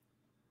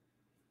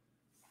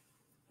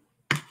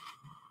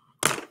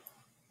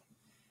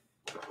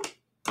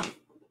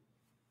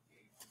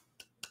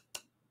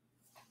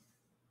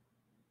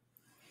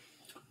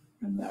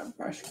 Where'd that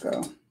brush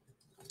go?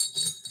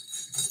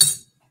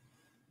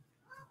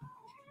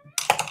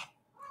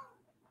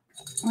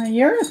 Well,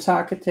 you're a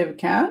talkative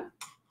cat.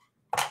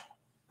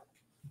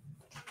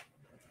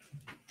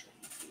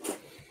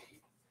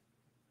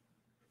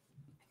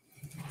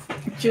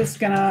 Just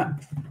gonna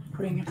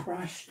bring a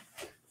brush.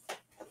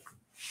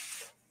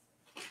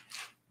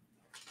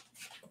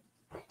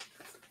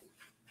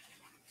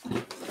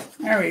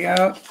 There we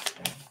go.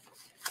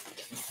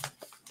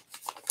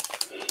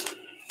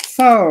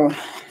 So,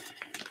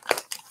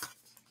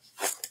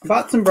 I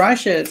bought some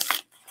brushes.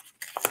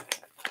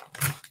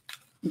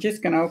 I'm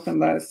just gonna open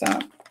those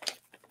up.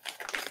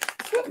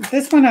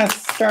 This one has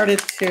started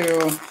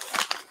to,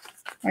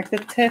 like the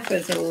tip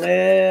is a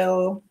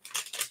little,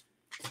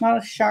 it's not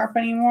as sharp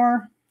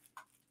anymore.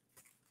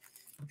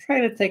 I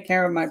try to take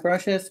care of my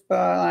brushes,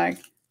 but like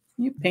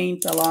you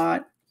paint a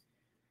lot.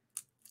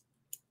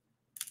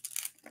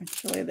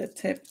 Actually, the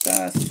tip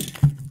does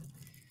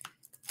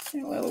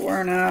get a little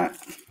worn out.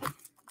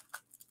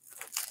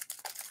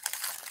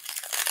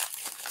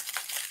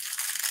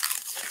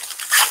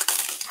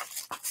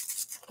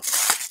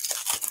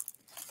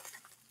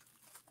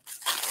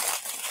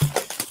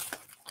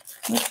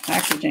 This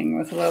packaging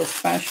was a little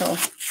special.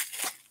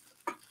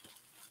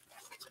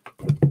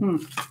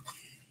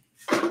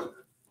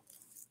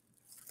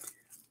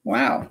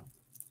 Wow.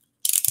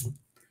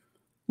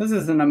 This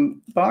is an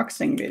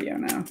unboxing video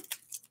now.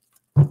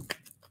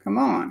 Come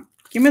on,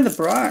 give me the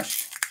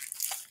brush.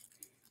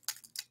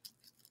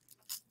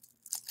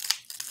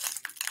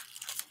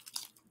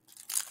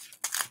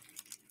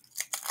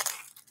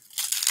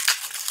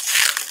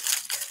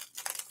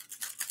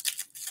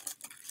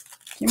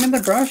 Give me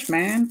the brush,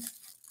 man.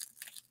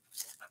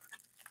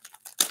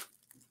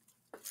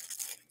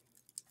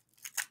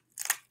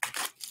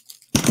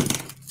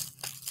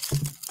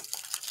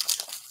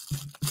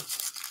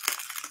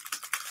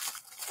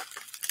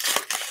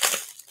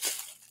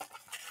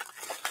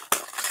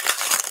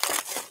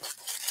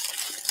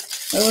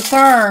 Those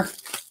are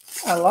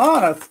a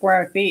lot of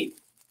square feet.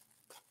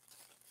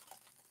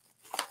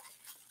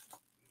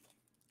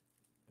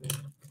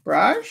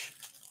 Brush.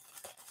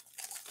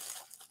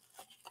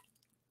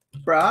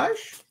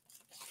 Brush.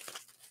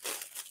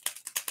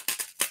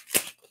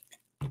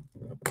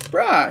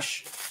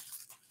 Brush.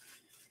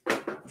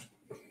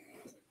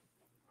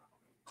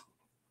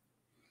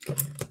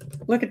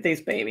 Look at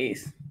these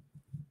babies.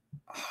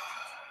 Oh,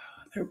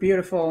 they're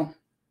beautiful.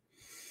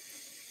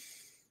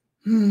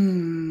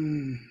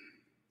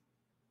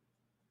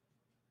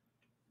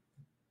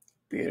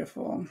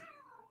 Beautiful.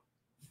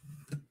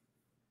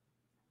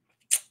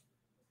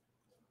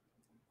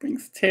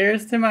 Brings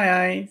tears to my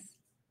eyes.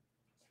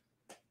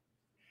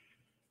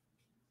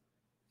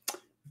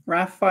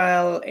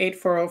 Raphael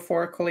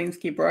 8404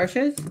 Kolinsky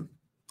brushes.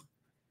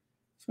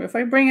 So if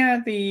I bring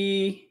out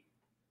the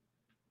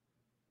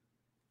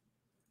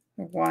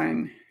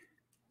one,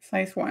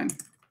 size 1.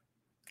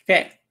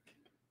 Okay.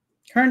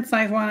 Current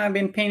size 1 I've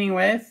been painting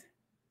with.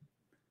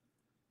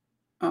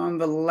 On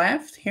the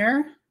left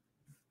here.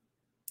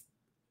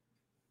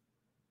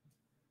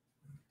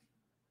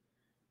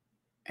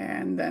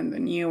 And then the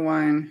new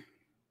one.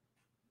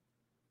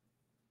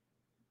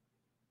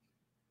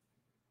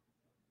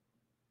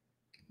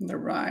 The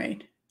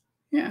right.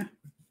 Yeah.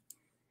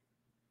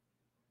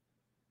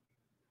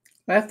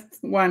 Left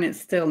one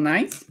is still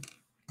nice.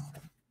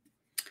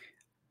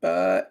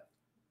 But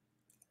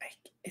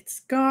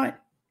it's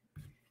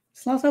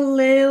lost a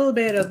little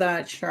bit of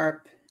that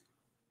sharp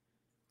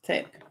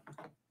tip.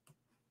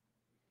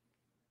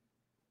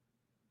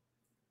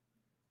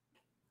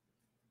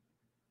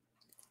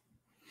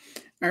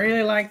 I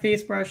really like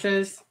these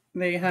brushes.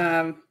 They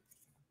have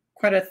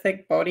quite a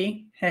thick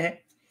body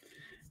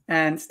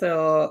and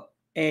still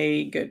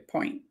a good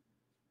point,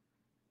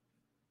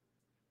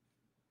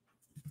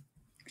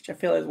 which I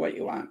feel is what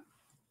you want.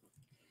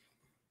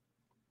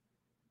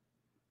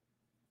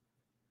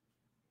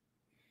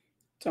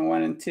 Don't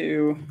want it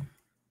to,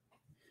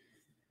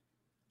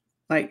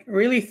 like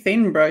really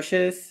thin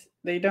brushes,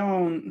 they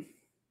don't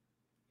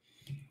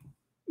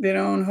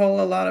hold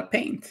a lot of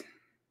paint.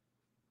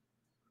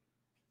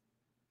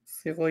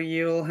 So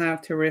you'll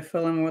have to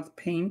refill them with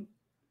paint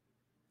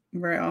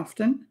very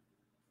often,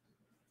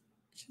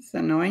 which is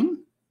annoying.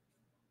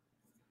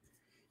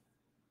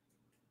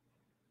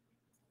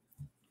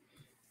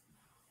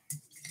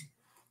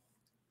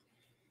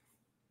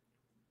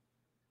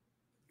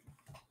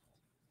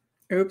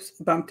 Oops,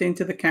 bumped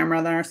into the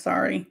camera there,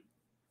 sorry.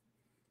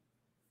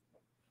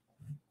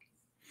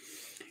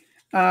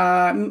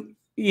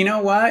 You know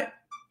what?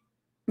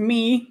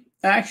 I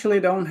actually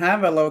don't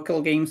have a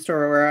local game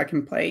store where I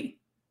can play.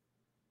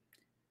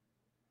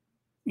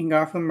 In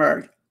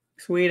Gothenburg,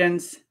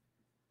 Sweden's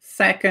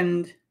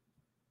second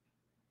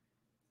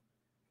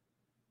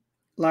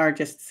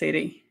largest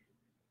city.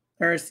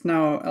 There's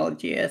no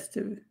LGS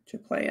to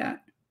play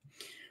at.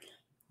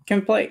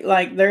 Can play,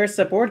 like, there's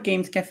a board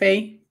games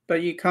cafe,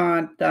 but you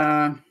can't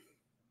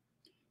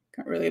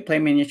really play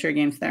miniature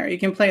games there. You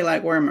can play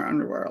like Warhammer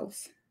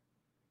Underworlds.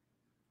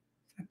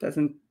 That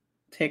doesn't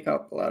take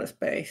up a lot of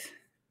space.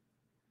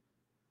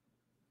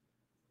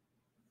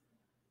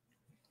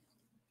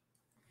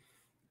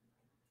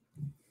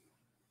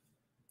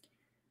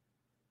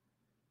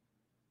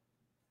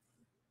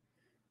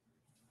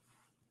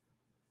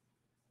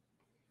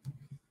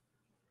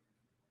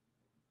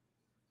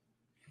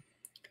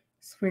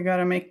 we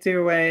gotta make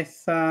do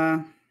with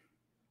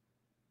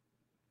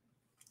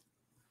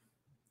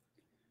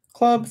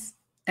clubs,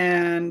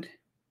 and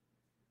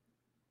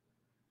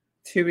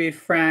to be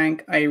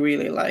frank, I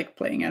really like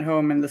playing at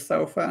home in the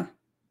sofa.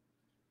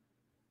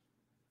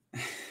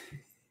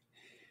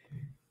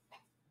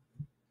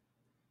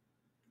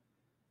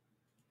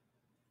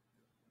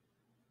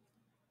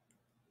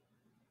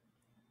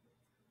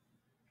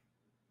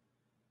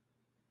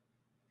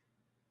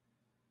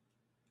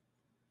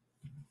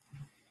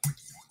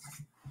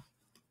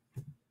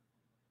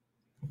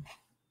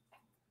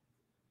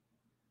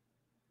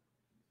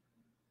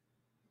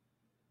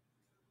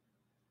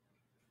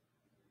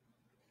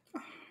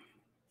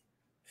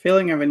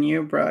 Feeling of a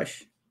new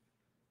brush.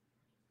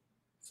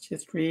 It's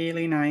just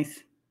really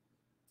nice.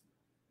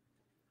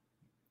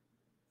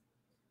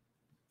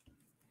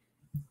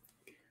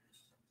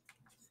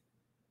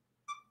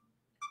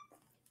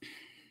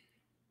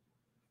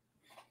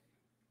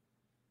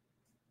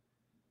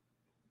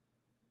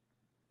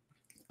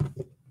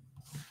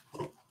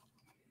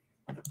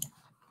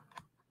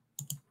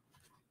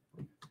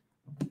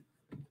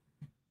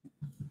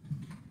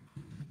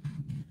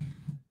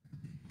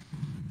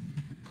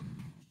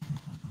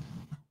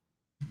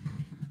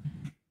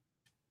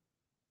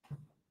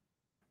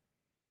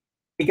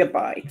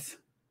 Gigabyte. It's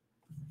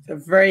a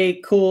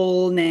very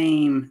cool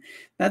name.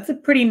 That's a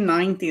pretty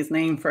 90s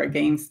name for a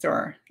game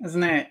store,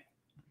 isn't it?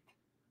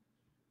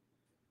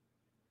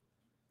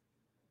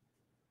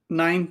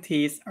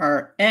 90s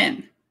are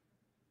in.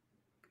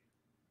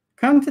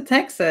 Come to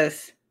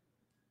Texas.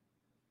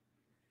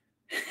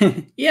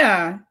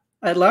 Yeah,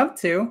 I'd love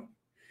to.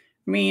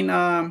 I mean,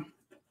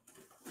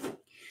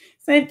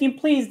 Safety,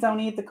 please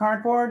don't eat the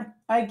cardboard.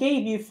 I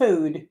gave you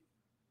food.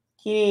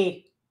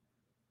 Kitty.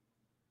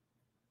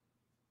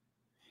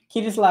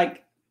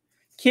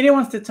 Kitty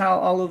wants to tell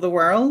all of the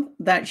world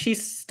that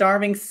she's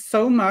starving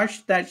so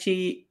much that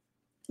she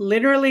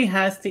literally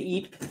has to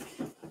eat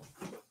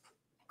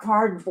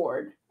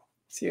cardboard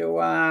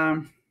to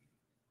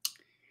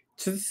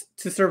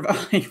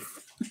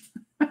survive.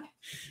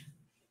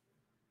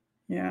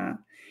 Yeah.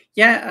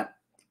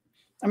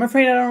 I'm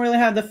afraid I don't really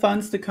have the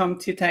funds to come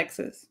to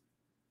Texas.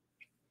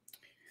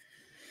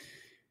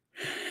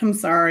 I'm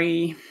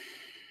sorry.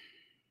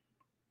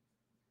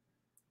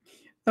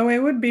 Though it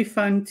would be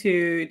fun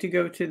to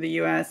go to the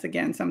US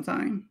again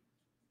sometime.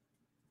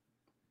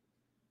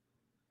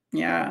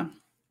 Yeah.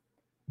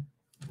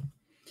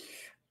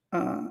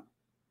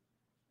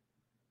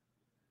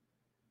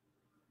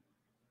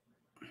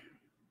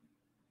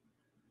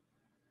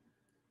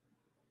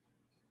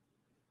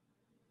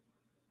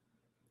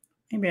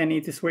 Maybe I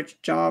need to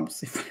switch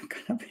jobs if I'm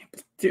gonna be able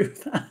to do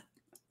that.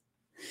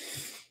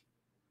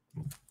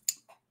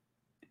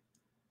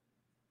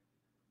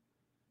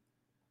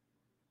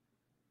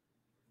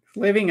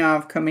 Living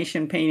off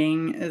commission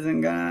painting isn't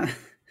gonna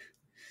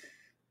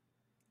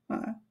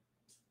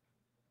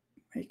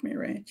make me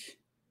rich.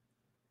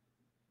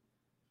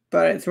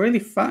 But it's really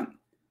fun.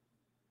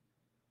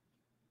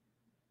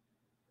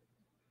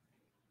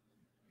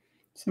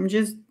 So I'm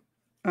just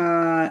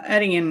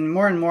adding in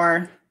more and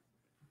more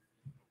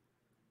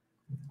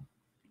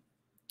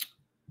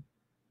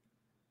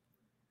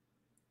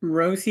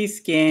rosy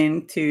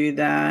skin to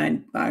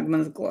that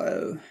Bagman's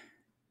glow.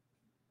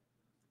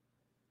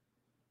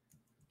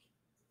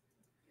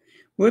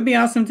 Would be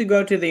awesome to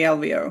go to the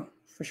LVO,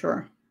 for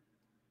sure.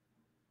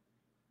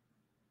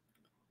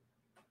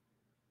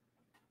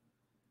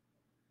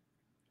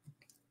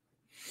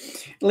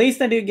 At least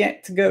I do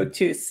get to go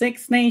to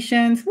 6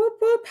 nations. Whoop,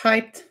 whoop,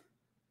 hyped.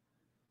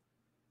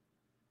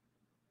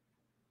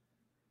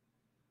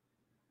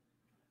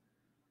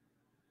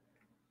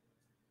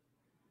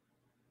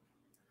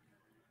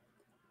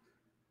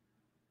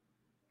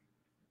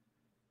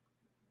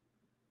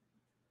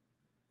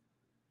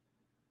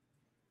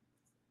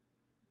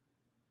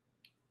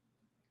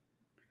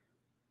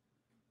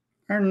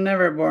 Our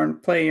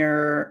Neverborn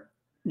player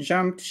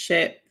jumped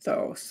ship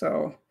though,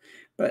 so,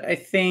 but I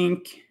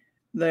think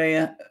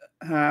they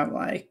have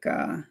like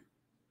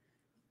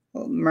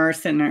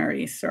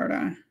mercenaries sort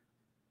of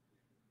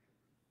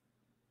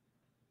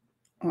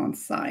on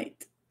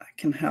site that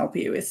can help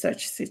you with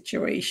such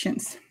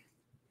situations.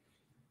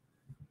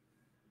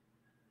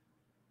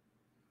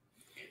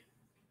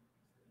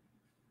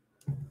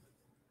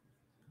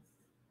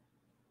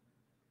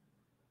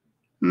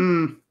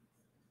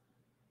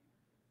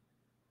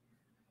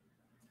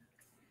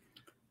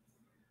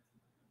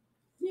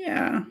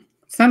 Yeah.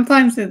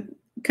 Sometimes it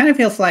kind of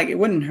feels like it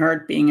wouldn't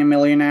hurt being a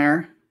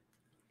millionaire.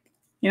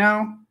 You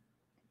know?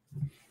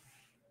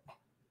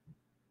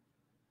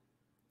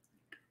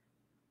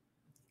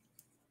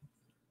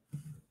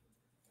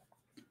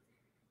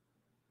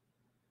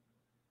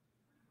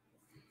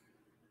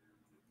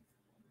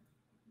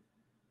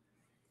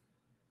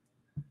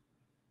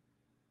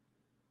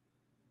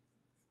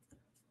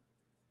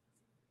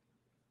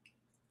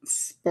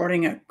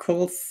 Sporting a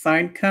cool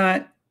side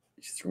cut.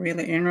 Just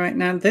really in right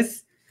now.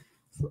 This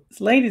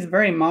lady's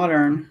very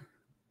modern.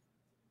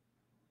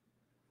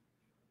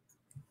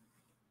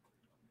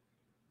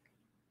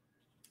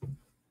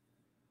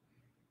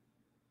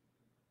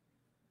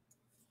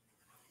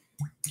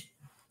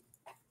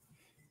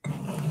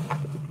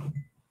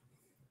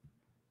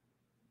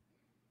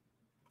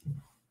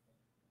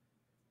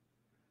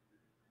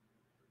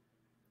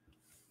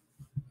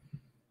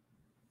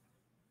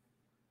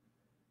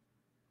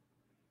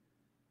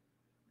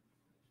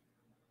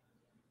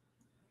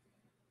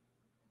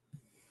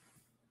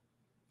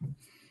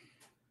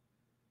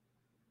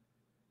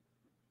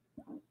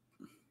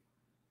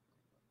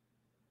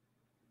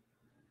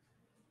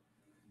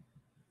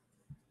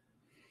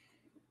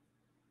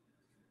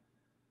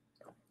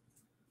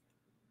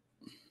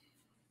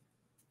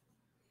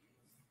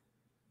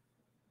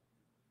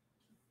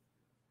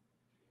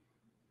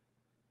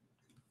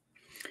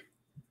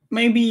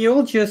 maybe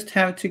you'll just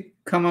have to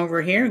come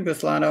over here,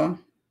 Guslado.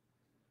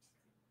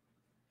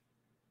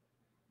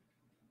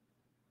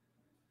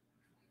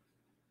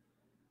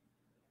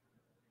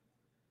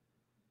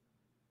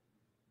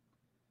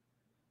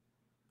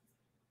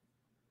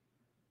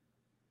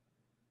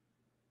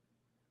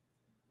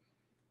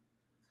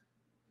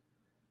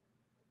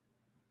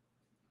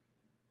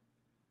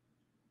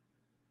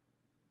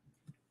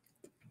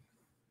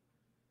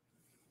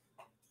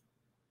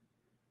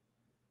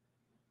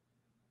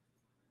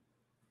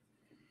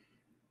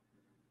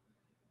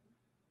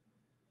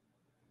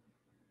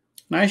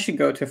 I should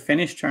go to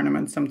Finnish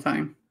tournament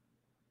sometime.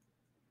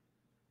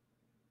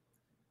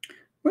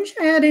 Wish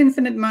I had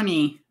infinite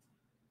money.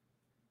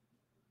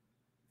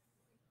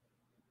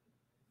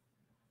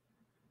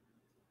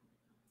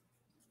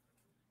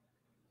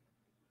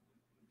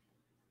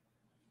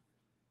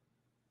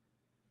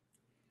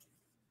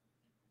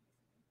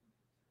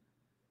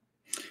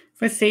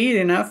 If I see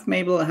it enough,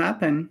 maybe it'll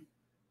happen.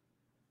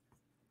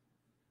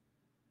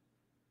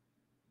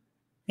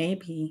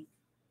 Maybe.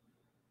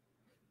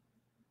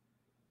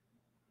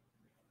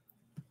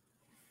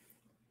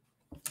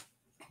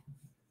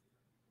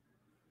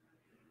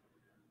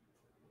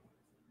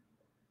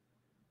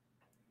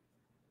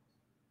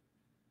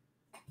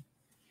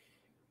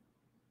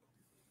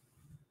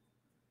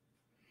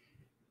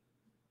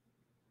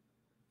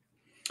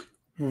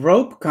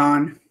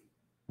 RopeCon.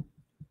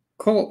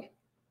 Cool.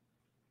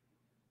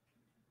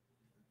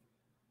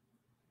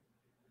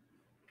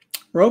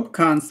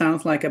 RopeCon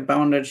sounds like a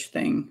bondage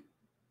thing.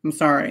 I'm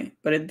sorry,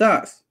 but it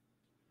does.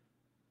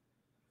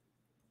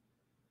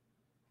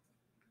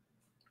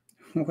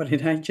 What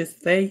did I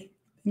just say?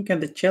 Think of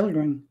the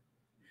children.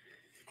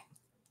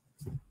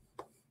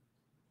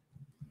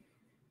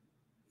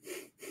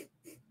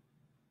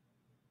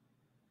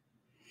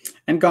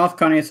 And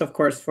GothCon is, of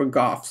course, for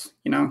goths,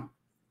 you know.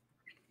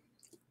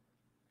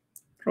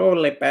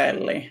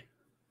 Roolipelli.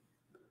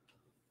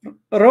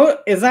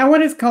 Is that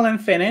what it's called in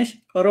Finnish?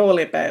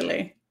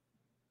 Roolipelli.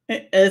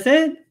 Is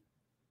it?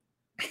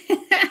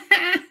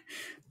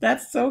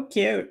 That's so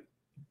cute.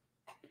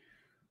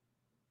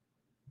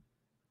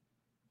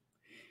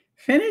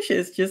 Finnish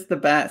is just the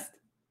best.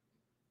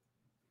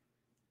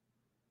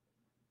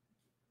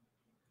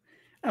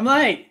 I'm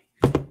like,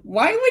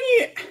 why would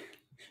you?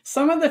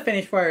 Some of the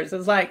Finnish words,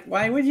 it's like,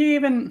 why would you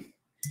even?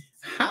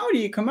 How do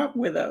you come up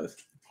with those?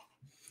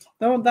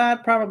 Though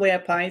that probably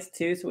applies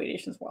to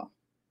Swedish as well.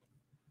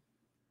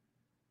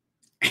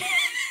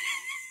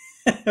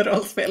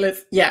 Rollspel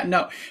is, yeah,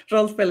 no,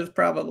 rollspel is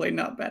probably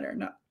not better,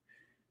 no.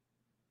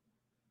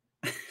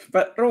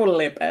 But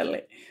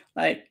roolipelli,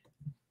 like,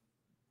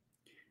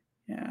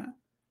 yeah.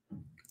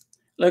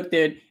 Look,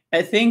 dude,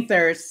 I think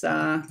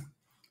I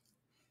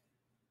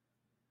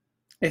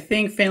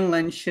think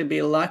Finland should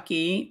be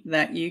lucky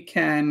that you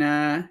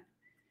can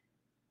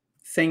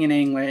sing in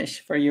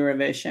English for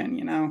Eurovision,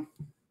 you know?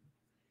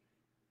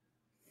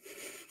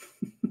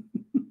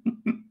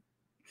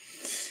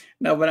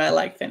 No, but I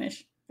like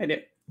Finnish. I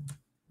do.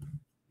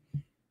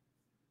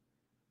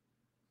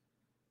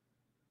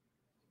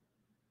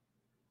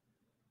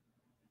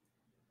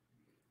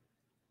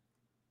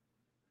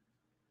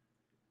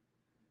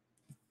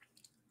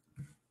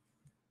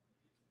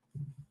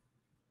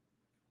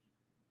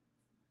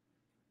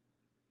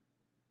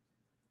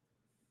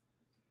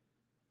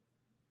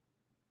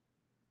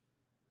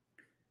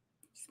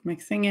 Just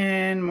mixing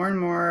in more and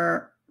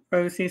more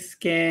rosy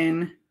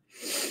skin.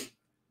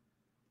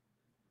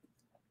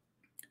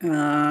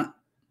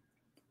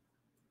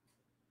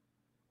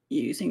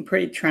 Using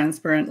pretty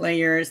transparent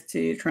layers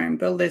to try and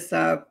build this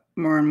up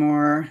more and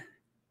more.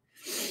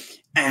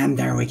 And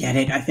there we get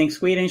it. I think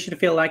Sweden should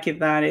feel lucky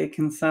that it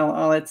can sell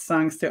all its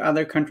songs to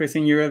other countries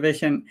in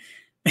Eurovision.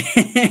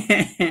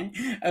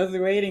 I was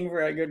waiting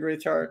for a good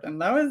retort, and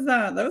that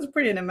was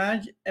pretty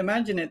an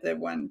imaginative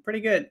one. Pretty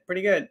good,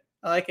 pretty good.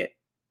 I like it.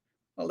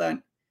 Well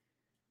done.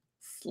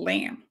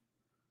 Slam.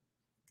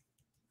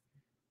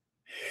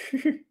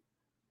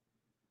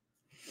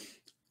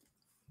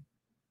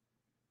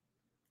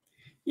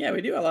 Yeah,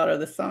 we do a lot of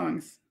the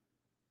songs.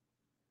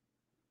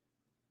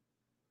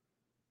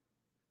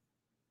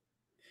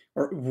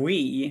 Or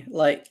we,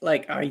 like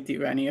I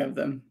do any of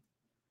them.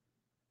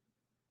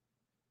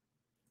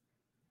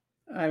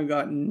 I've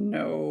got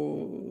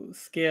no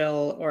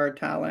skill or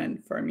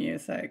talent for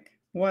music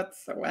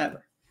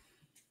whatsoever.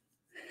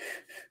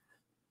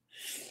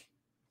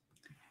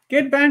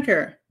 Good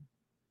banter.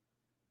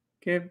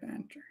 Good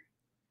banter.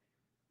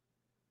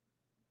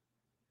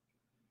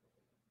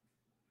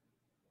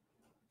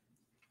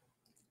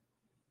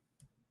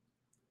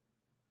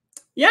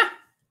 Yeah.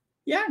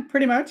 Yeah,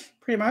 pretty much.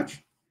 Pretty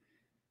much.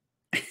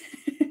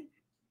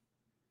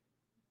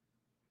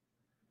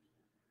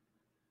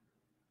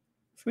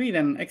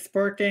 Sweden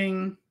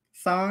exporting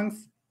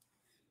songs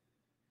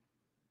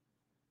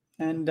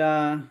and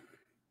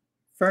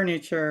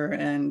furniture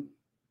and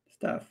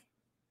stuff.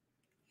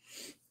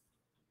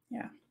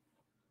 Yeah.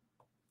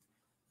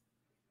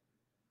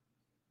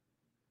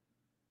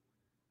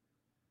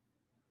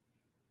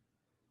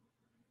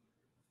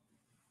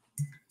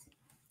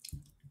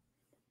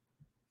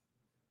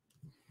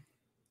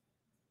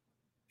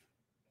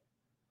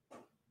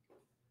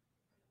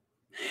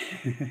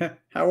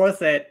 How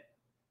was it?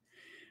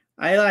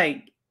 I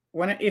like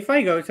if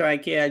I go to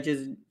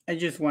IKEA, I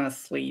just want to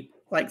sleep.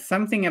 Like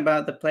something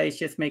about the place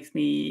just makes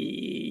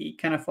me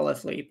kind of fall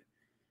asleep.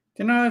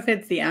 Don't know if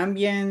it's the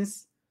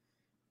ambience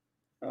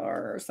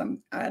or some.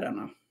 I don't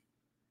know.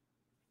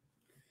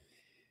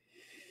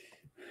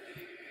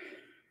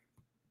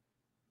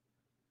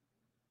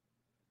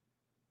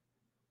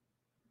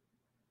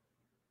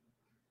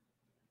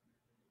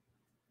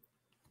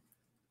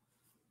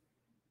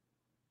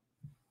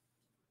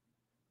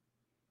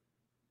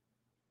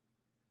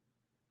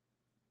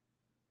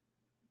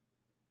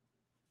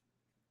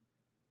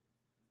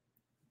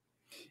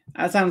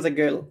 That sounds like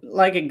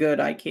a good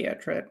IKEA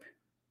trip.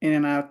 In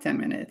and out 10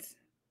 minutes.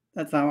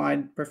 That's how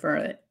I'd prefer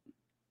it.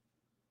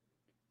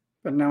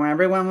 But now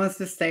everyone wants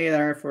to stay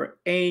there for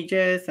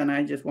ages, and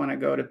I just want to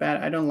go to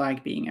bed. I don't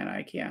like being at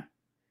IKEA.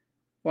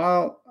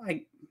 Well,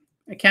 I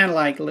kind of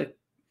like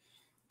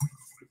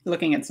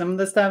looking at some of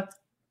the stuff,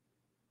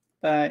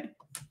 but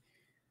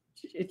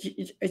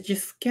it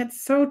just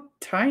gets so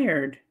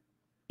tired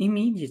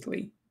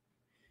immediately.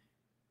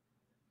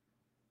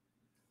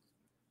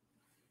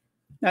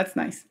 That's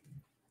nice.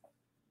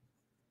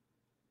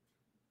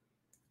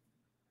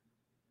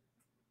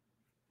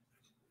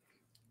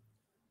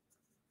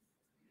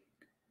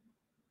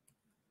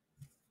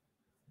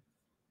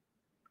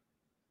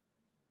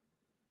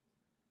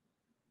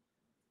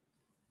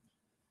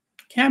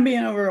 Can be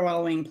an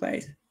overwhelming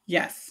place.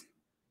 Yes,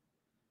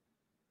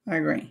 I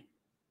agree.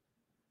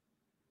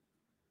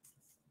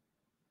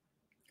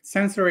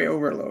 Sensory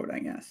overload, I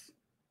guess.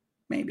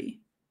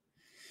 Maybe.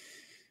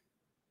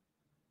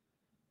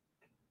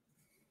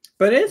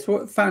 But it's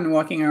fun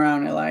walking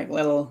around in like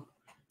little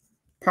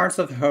parts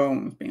of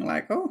homes, being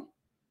like, oh,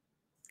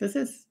 this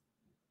is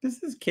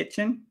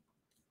kitchen.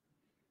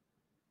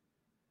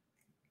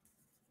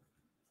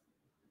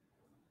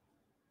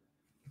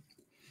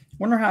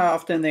 Wonder how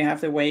often they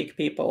have to wake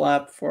people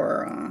up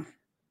for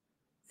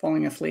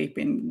falling asleep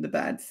in the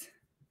beds.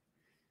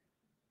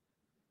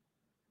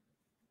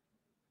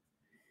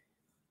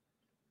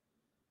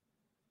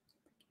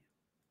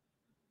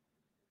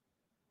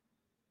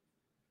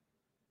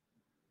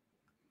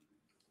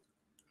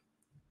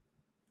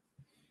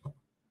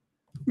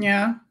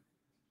 Yeah.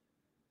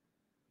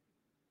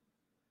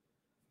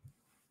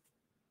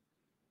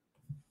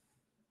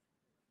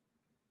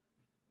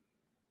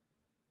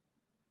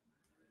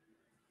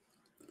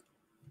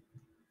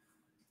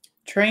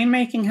 Train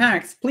making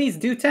hacks. Please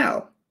do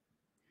tell.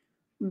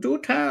 Do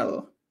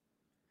tell.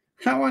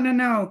 I want to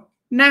know.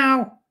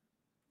 Now.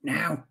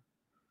 Now.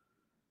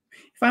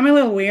 If I'm a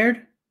little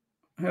weird,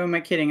 who am I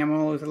kidding? I'm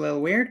always a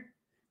little weird.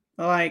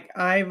 Like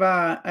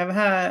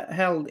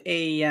held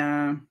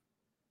a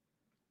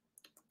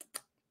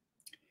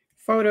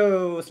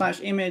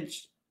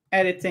photo/image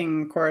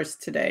editing course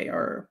today,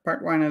 or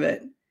part one of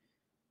it,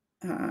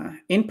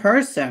 in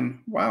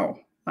person. Wow,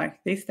 like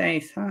these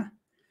days, huh?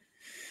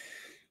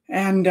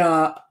 And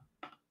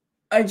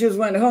I just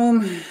went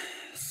home,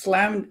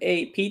 slammed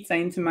a pizza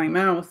into my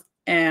mouth,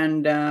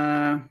 and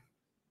kind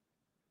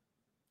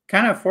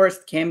of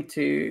forced Kim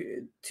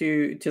to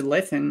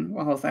listen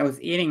whilst I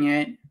was eating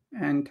it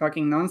and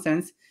talking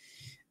nonsense.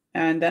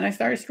 And then I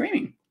started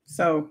screaming.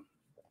 So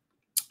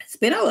it's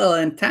been a little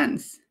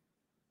intense.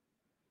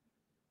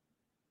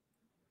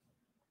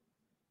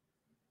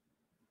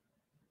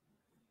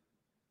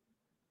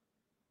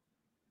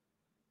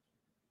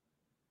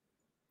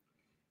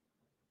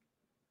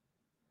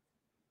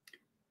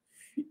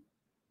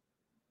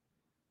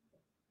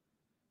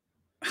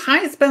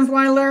 Hi,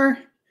 Spencerweiler.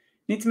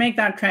 Need to make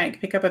that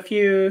trek. Pick up a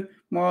few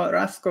more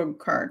Raskog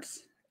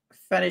cards.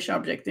 Fetish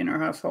object in our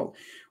household.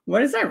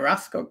 What is a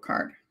Raskog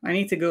card? I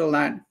need to Google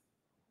that.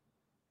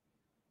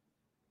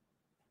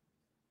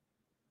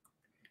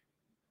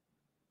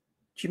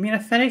 Do you mean a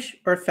fetish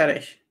or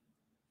fetish?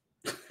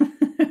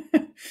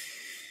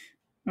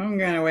 I'm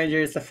gonna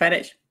wager it's a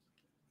fetish.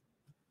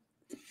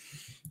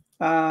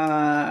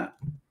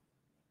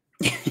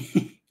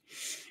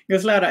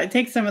 Goes louder. I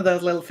take some of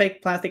those little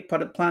fake plastic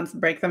potted plants,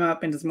 break them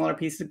up into smaller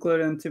pieces, glue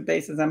them to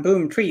bases, and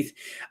boom, trees.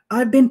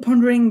 I've been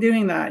pondering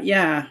doing that.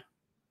 Yeah.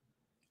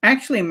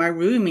 Actually, my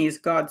roomie's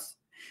got,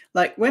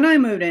 like, when I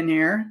moved in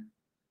here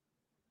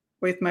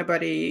with my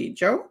buddy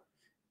Joe,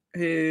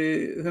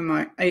 whom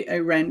I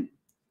rent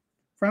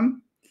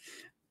from,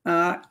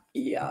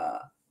 yeah,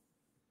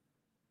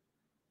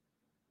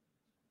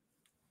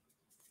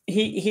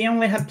 he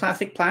only had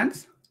plastic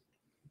plants,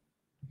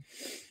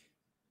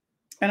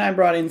 and I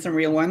brought in some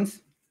real ones.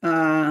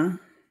 I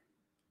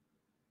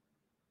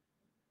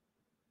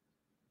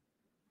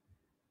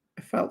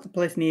felt the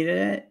place needed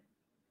it,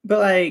 but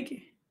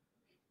like,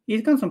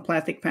 he's got some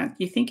plastic plants.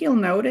 You think he'll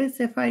notice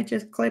if I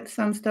just clip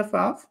some stuff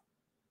off?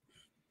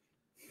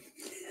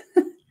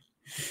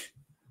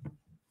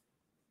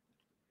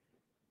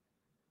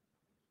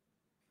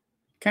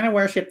 Kind of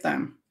worship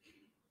them.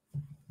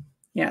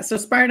 Yeah, so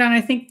Spartan, I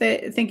think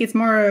it's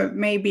more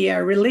maybe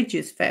a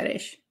religious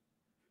fetish,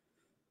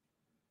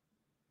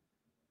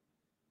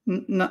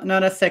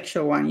 not a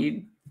sexual one.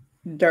 You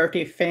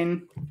dirty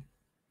Finn.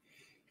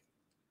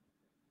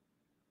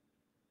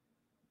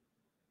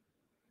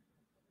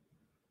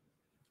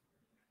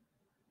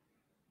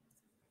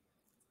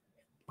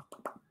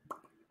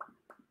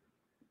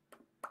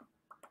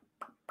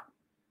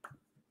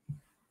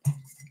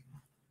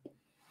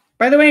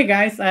 By the way,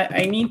 guys,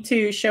 I need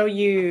to show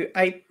you.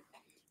 I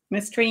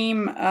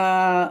stream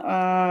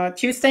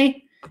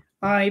Tuesday.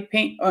 I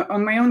paint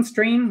on my own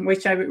stream,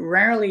 which I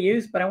rarely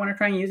use, but I want to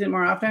try and use it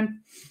more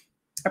often.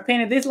 I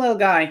painted this little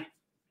guy.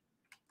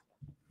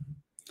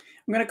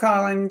 I'm gonna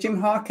call him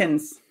Jim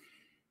Hawkins.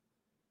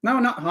 No,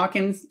 not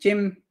Hawkins.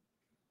 Jim.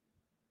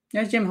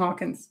 Yeah, Jim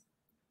Hawkins.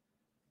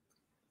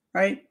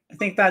 Right? I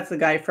think that's the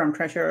guy from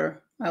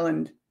Treasure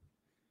Island.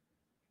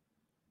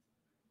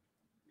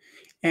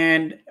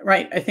 And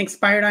right, I think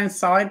Spiredine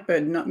saw it,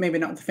 but maybe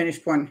not the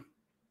finished one.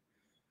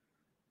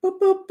 Boop,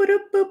 boop,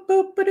 ba-doop, boop,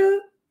 boop, ba-doop.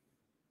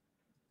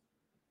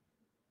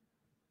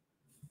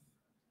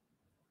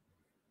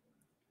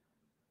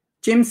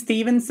 Jim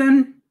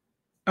Stevenson?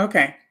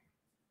 Okay.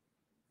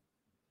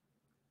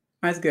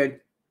 That's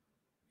good.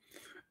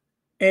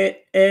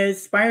 It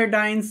is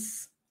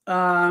Spiredine's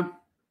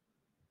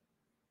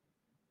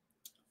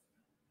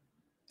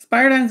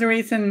Spiredine's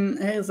reason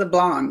is a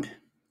blonde.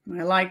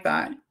 I like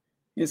that.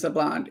 It's a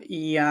blonde.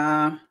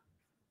 Yeah. I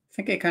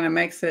think it kind of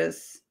makes it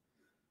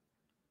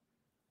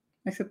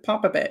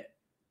pop a bit.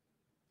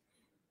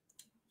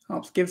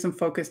 Helps give some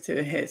focus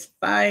to his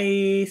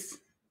face.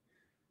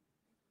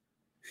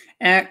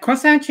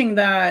 Cross-hatching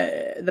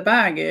the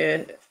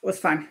bag was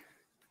fun.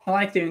 I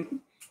like doing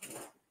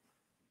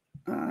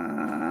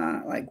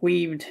like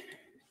weaved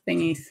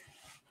thingies.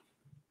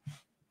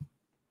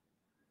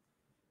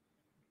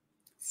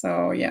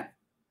 So yeah.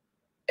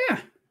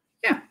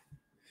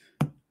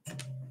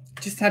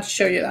 Just had to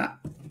show you that.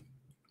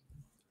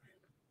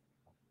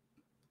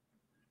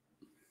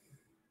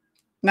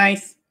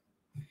 Nice.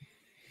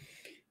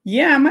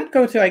 Yeah, I might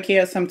go to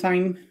IKEA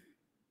sometime.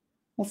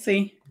 We'll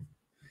see.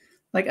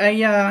 Like I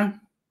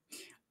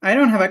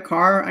don't have a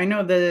car. I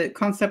know the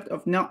concept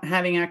of not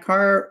having a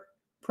car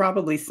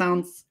probably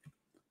sounds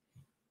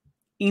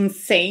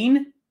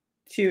insane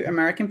to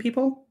American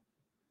people.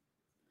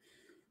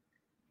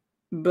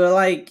 But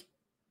like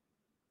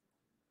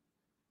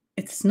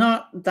it's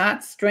not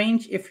that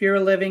strange if you're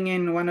living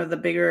in one of the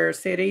bigger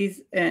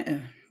cities,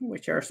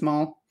 which are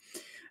small,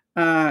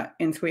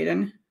 in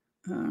Sweden.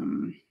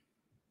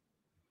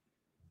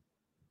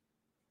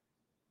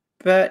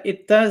 But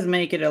it does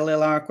make it a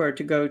little awkward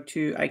to go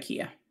to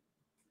IKEA.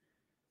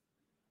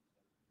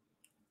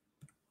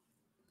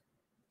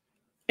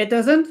 It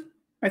doesn't?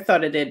 I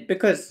thought it did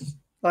because,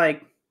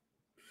 like,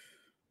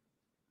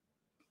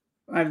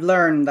 I've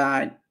learned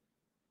that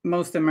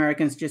most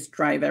Americans just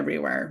drive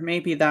everywhere.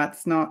 Maybe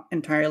that's not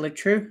entirely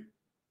true.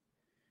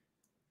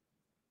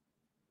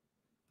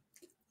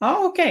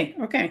 Oh, okay.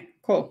 Okay,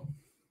 cool.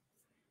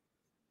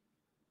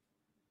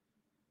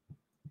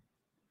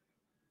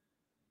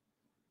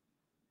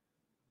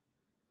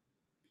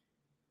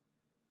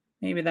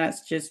 Maybe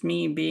that's just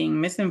me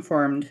being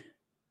misinformed.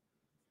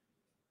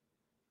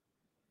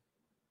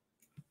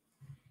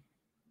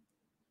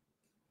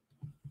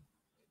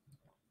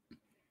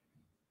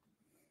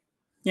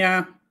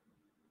 Yeah.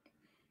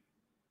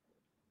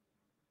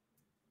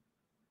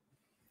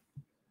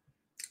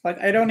 Like,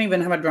 I don't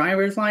even have a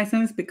driver's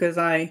license because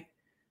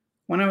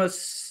when I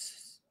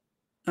was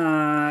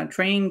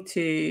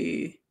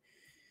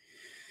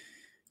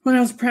when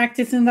I was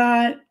practicing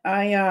that,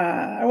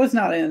 I was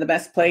not in the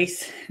best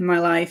place in my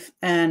life,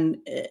 and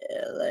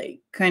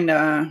like kind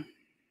of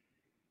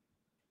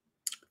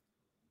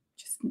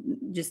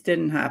just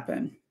didn't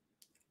happen,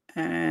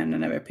 and I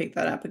never picked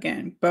that up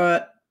again.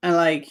 But I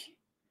think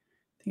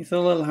it's a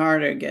little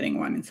harder getting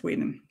one in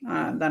Sweden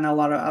than a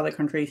lot of other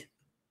countries.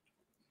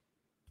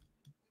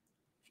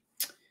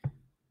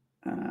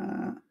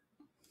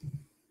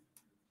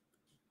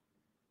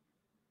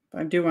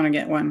 I do want to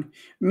get one.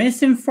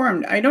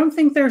 Misinformed. I don't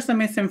think there's a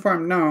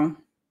misinformed. No.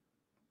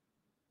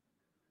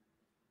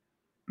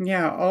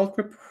 Yeah, alt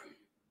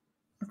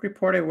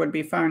reported would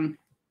be fun.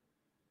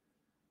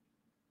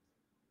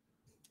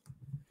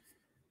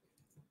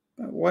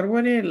 But what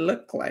would it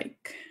look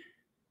like?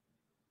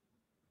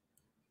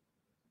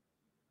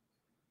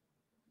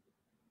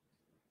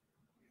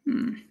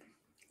 I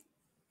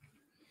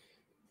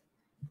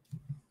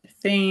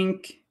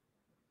think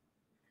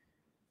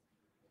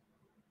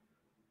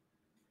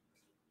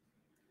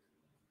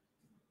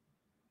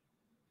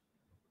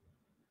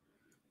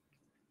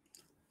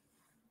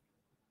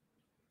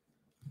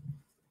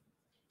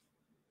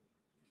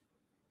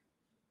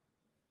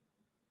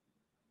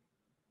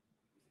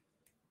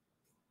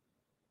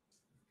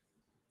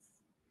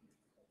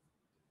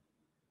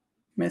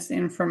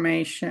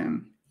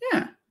misinformation.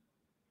 Yeah.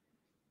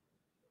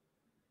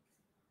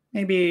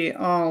 Maybe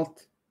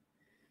alt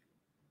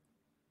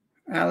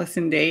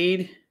Allison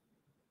Dade.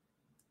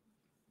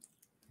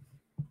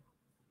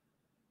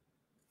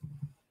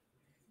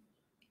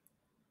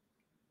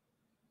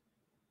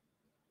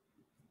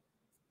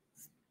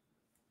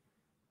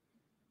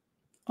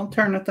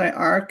 Alternate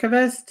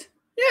archivist.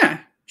 Yeah,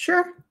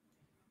 sure.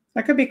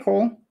 That could be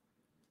cool.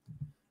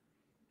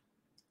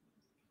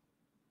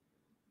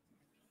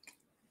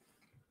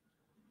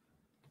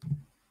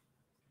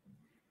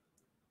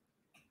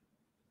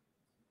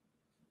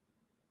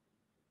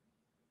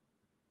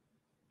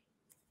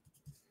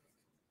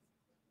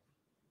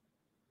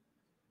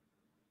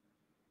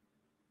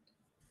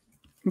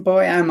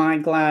 Boy, am I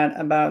glad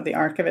about the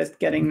Archivist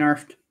getting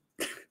nerfed.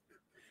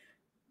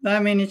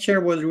 That miniature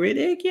was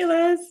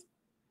ridiculous.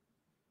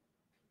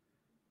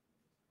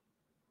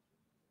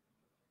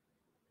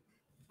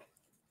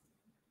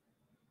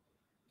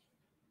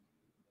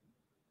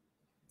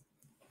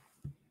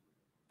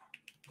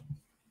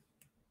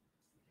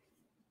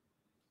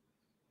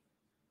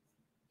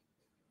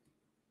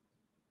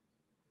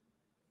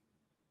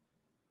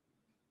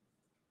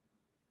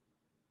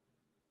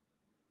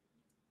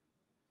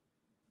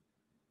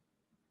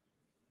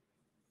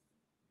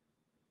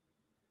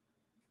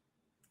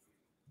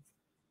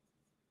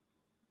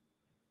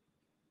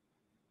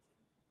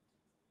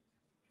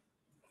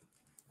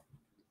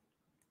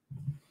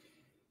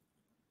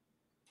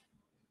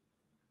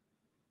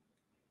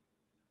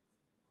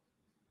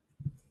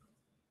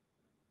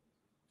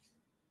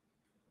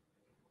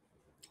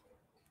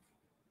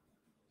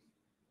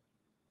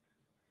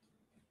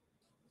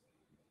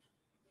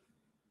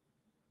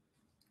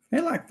 I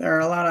feel like there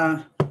are a lot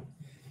of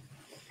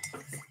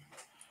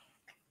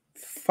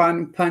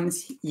fun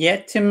puns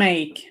yet to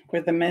make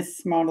with the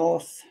Miss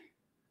models.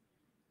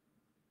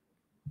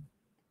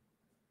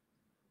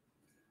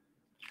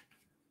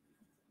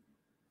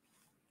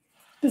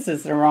 This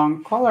is the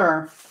wrong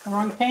color, the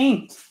wrong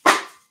paint.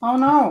 Oh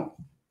no.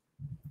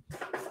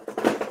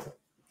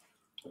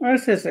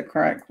 This is the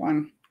correct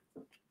one.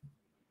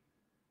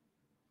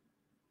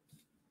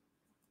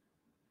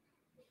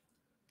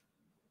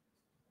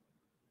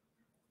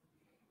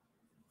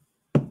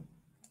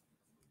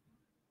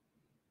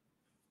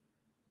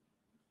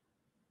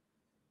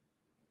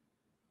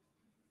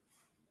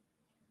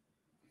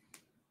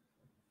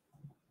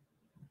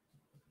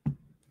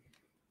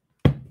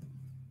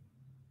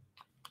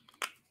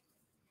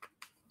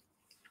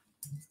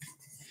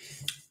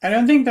 I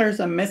don't think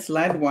there's a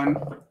misled one.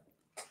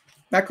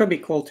 That could be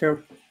cool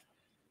too.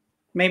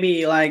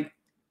 Maybe like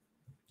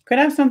could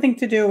have something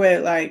to do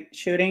with like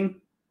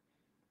shooting,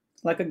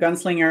 like a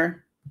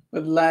gunslinger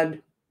with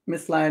lead,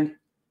 misled.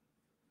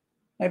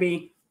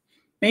 Maybe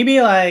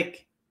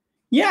like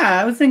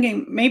yeah, I was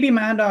thinking maybe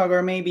Mad Dog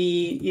or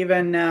maybe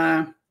even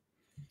the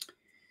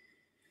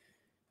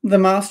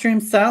master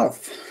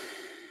himself,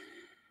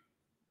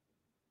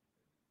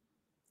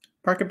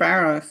 Parker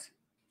Barrows.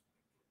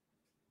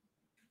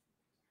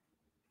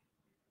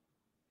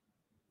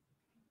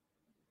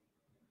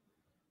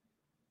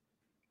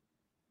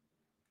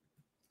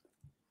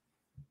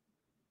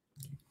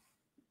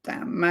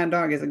 Damn, Mad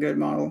Dog is a good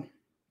model.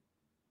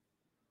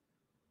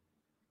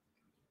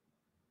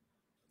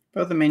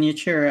 Both the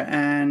miniature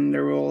and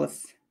the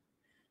rules.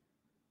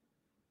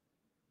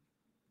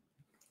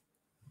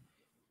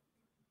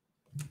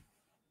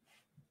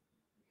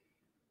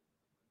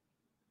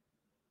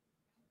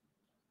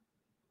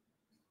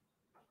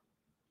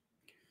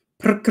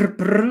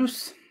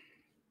 Bruce.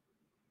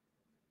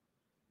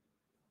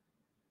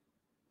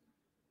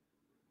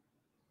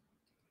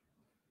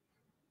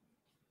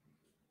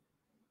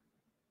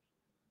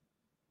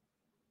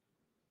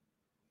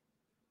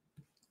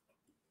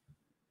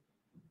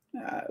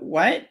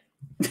 What?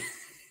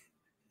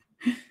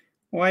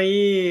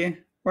 Why?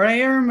 What are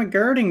you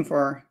McGirding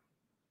for?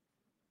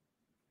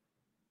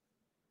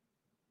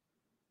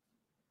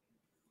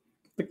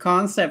 The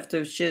concept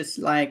of just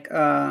like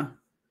Parker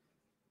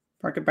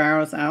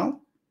Barrows out.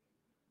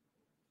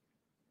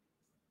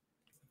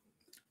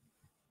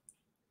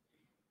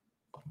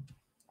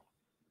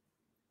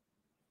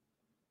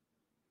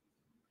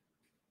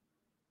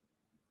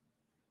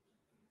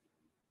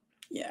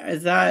 Yeah,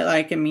 is that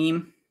like a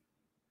meme?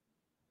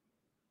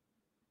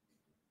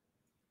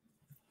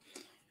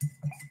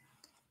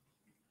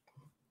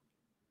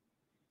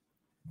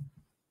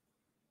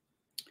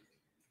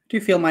 I do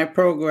feel my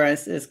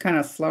progress is kind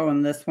of slow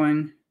in this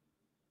one.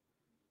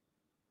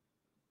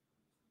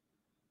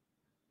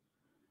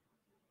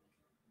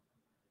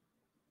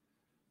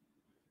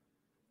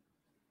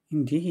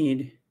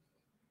 Indeed.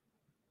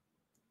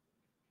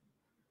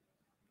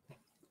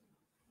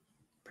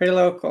 Pretty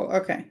local.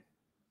 Okay.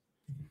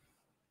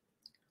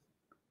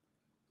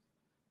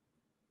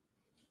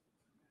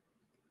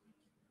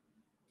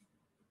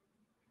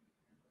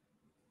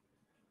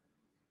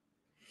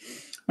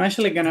 I'm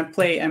actually going to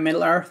play a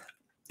Middle-earth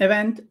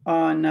event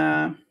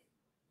on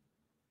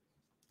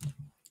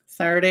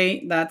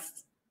Saturday.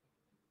 That's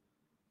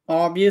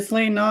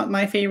obviously not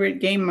my favorite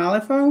game,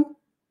 Malifaux,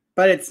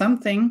 but it's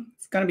something.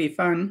 It's going to be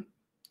fun.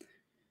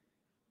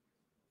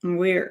 And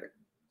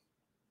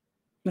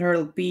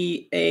there'll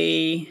be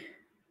a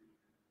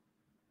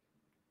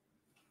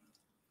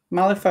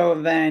Malifaux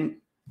event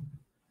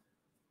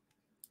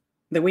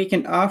the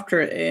weekend after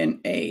in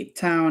a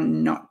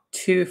town not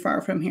too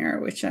far from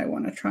here, which I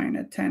want to try and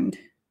attend.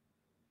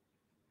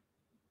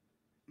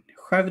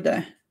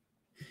 Skövde.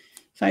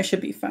 So that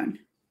should be fun.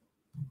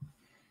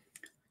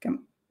 Like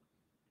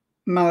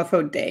a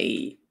Malifaux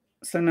day.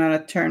 So not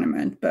a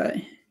tournament, but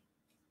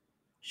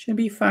should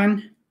be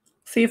fun.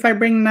 See if I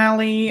bring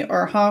Nelly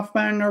or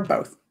Hoffman or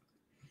both.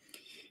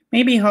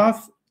 Maybe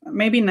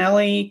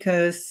Nelly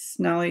because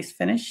Nelly's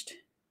finished.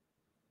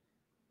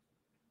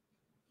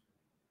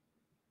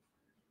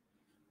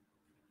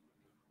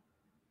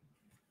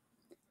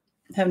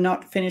 have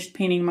not finished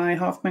painting my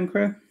Hoffman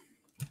crew.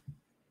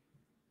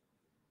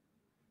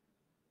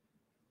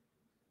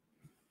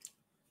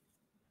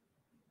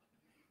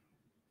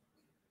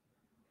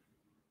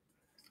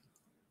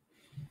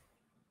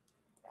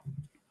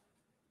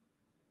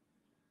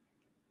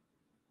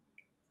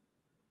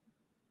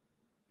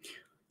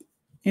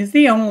 He's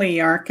the only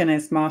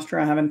Arcanist master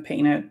I haven't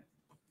painted.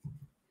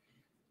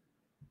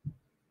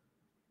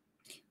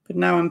 But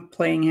now I'm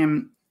playing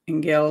him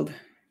in Guild.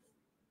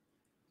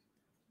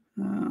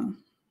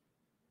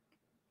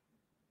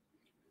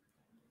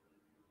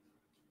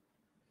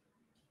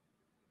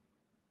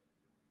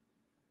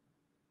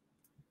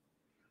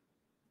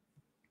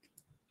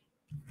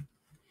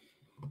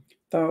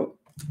 Though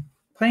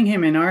playing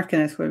him in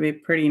Arcanist would be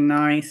pretty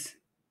nice.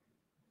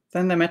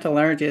 Then the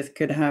Metallurgist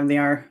could have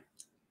the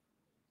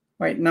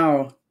Wait,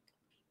 no.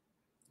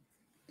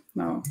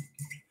 No.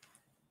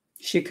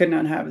 She could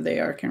not have the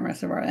Arcane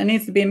Reservoir. It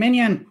needs to be a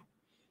minion.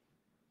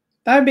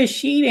 That'd be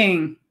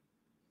cheating.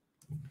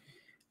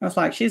 I was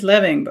like, she's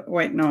living, but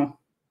wait, no.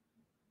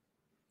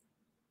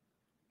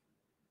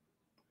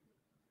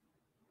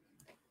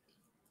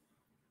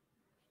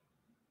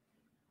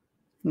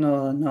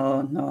 No,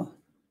 no, no.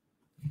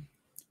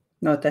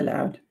 Not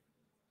allowed.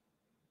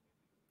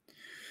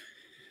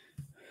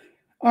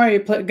 Are you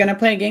gonna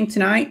play a game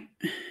tonight?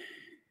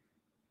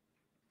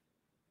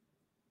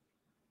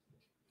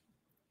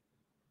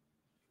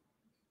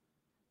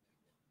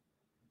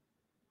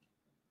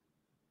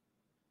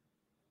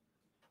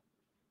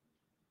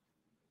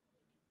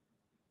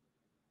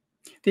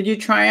 Did you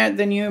try out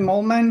the new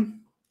Molman,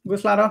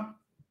 Guslado?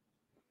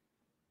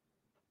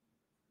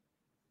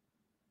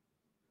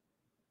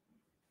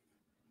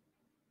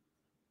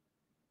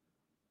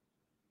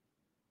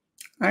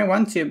 I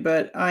want to,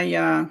 but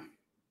I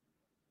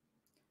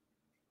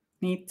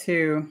need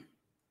to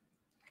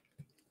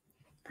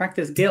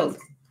practice Guild.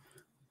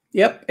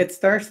 Yep, it's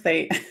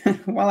Thursday.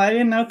 Well, I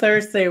didn't know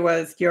Thursday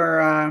was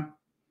your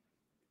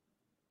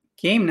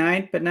game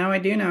night, but now I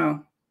do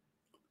know.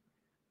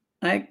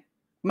 I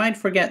might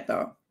forget,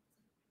 though.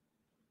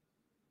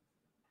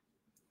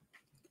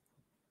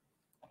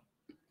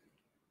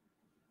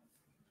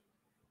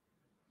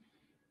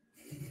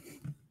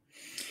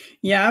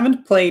 Yeah, I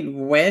haven't played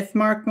with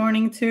Mark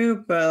Morning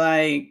too, but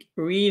like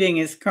reading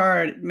his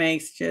card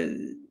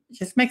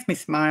just makes me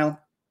smile.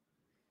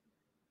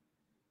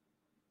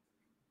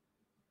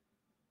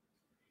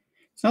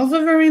 It's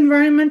also very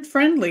environment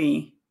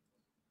friendly.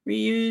 We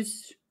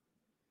use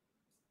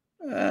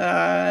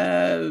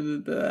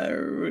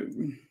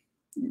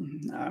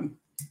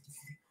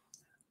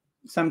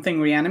something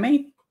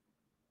reanimate.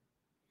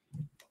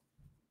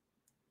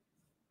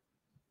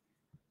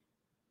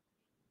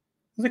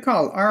 What's it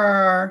called?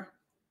 RRR.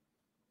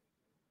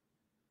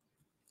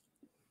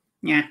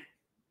 Yeah.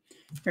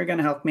 You're going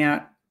to help me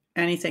out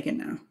any second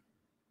now.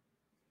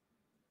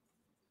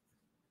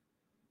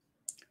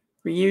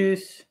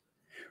 Reuse.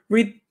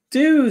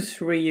 Reduce,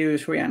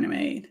 reuse,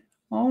 reanimate.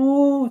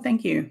 Oh,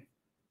 thank you.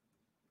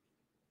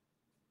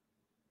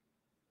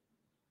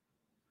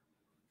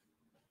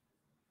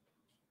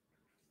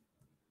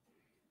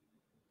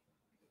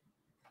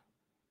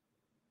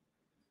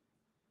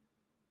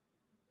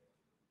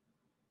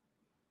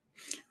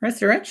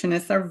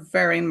 Resurrectionists are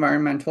very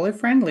environmentally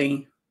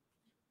friendly.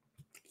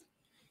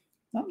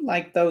 Not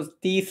like those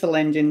diesel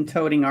engine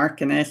toting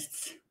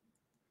Arcanists.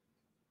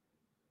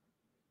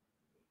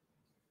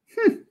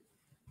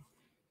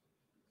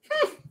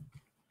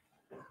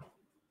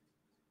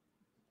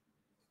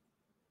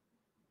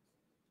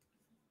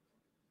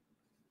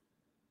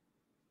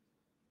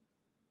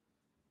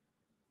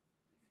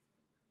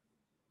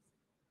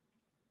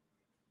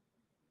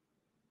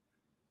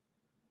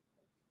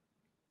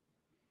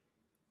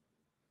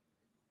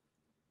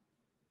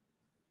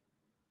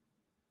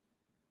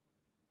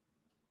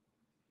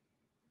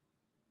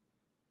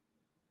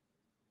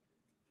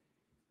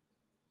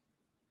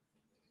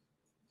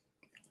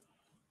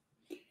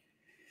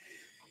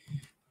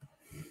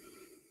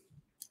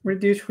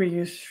 Reduce,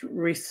 reuse,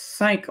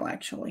 recycle,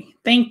 actually.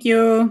 Thank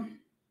you.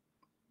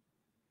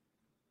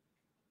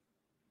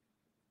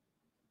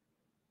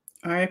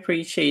 I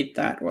appreciate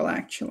that, well,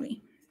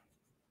 actually.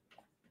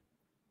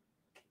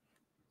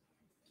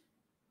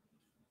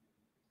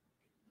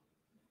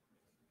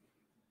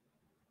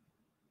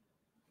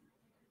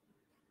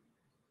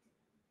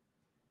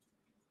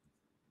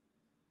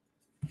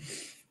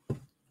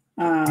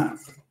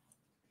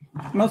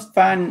 Most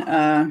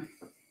fun.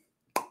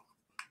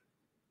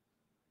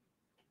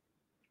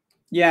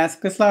 Yes,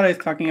 Guslaughter is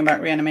talking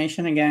about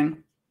reanimation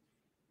again.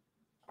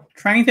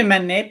 Trying to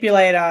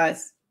manipulate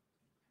us.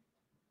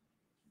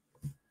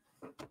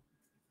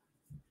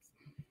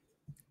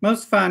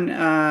 Most fun,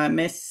 well,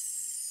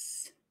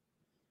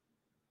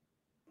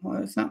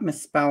 it's not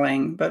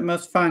misspelling, but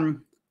most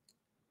fun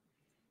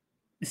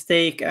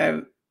mistake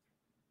I've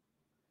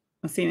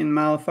seen in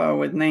Malifaux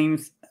with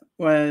names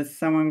was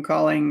someone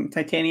calling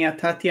Titania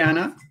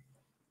Tatiana,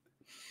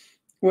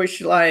 which,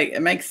 like,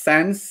 it makes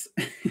sense,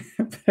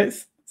 but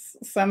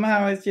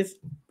somehow it's just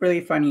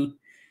really funny.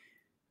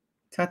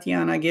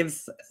 Tatiana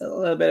gives a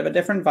little bit of a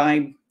different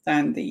vibe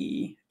than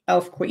the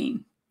Elf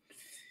Queen.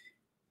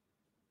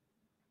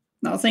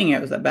 Not saying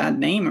it was a bad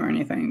name or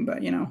anything,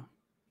 but you know,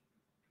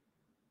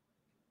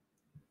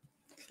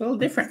 it's a little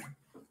different.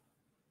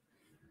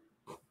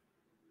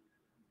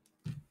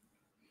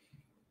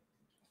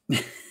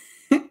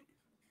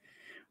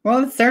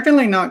 Well, it's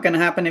certainly not going to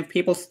happen if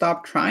people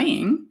stop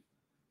trying.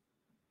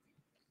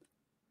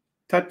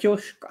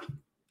 Tatyoshka.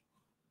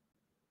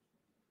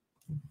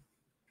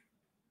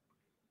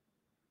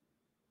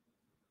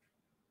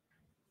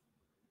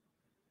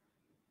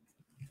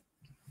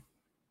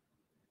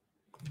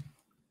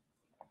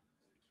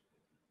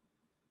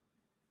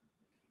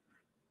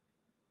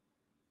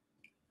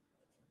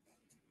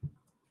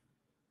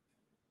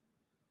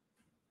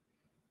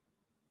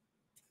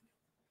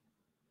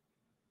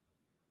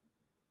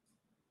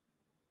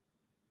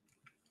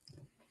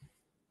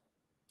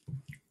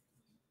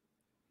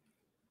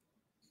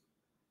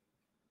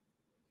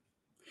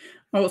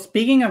 Oh,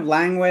 speaking of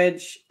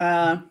language,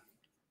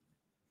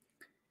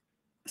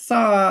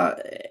 saw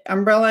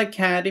Umbrella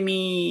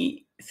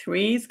Academy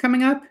 3 is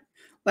coming up.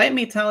 Let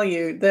me tell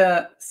you,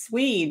 the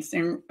Swedes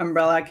in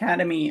Umbrella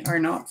Academy are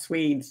not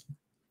Swedes.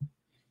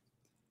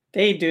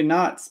 They do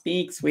not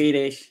speak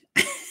Swedish.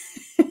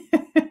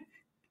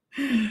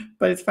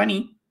 But it's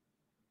funny.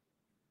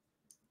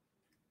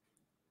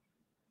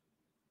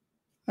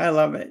 I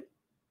love it.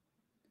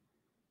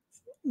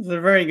 It's a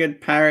very good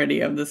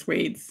parody of the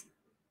Swedes.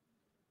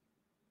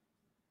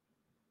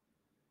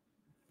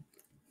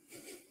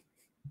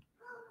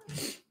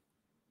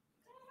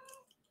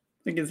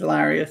 I think it's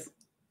hilarious.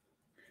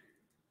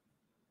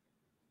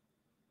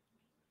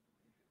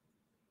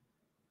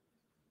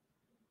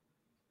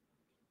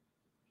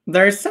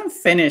 There's some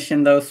Finnish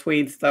in those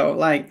Swedes, though,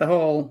 like the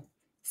whole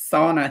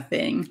sauna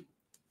thing.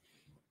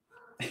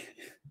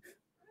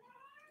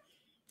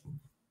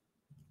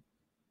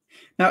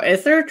 Now,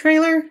 is there a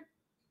trailer?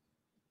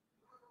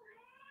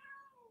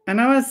 I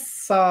know I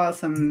saw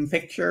some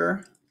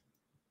picture,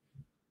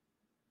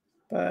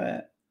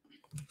 but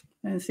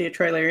I didn't see a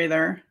trailer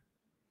either.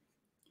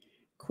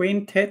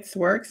 Queen Tits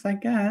works, I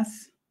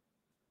guess.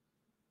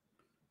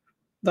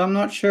 Though I'm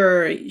not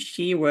sure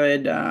she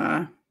would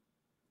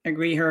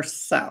agree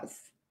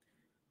herself.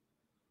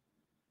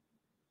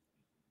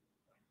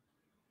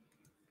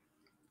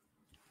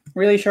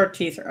 Really short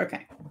teaser.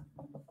 Okay.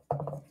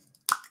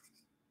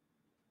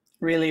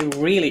 Really,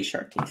 really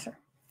short teaser.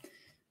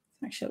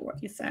 Actually,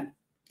 what you said.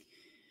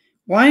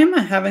 Why am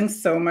I having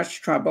so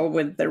much trouble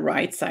with the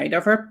right side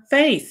of her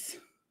face?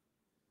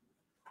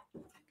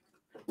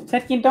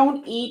 Said you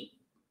don't eat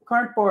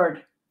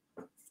cardboard.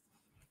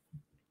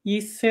 You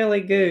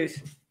silly goose.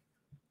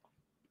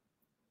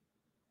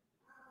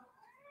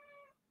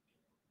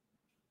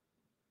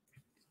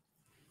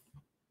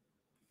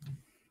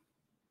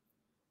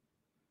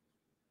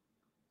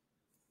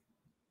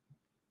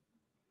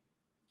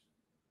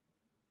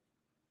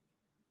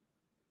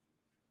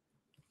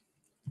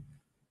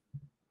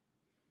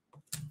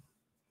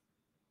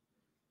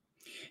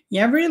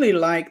 Yeah, I really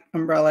like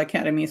Umbrella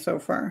Academy so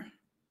far.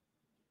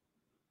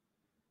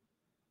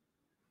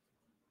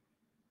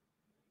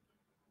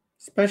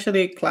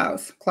 Especially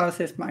Klaus.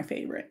 Klaus is my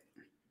favorite.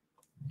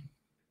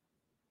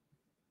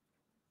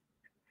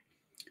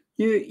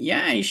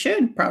 Yeah, you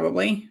should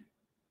probably.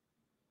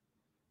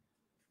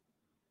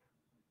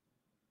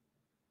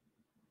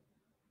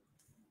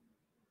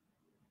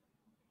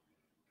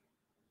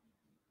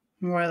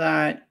 By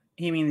that,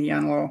 he means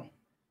Yanlo.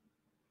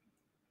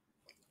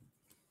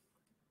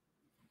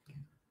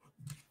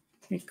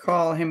 We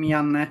call him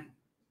Janne.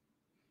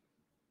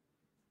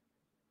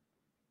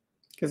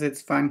 Because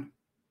it's fun.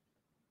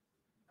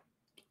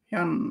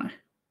 Janne.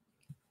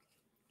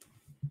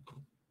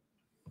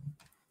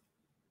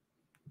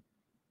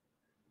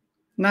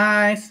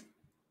 Nice.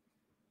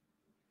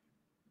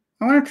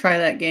 I want to try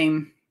that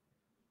game.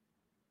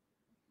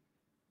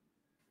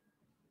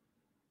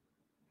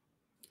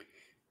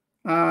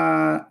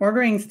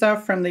 Ordering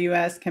stuff from the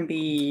US can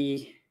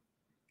be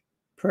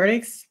pretty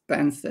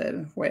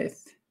expensive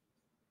with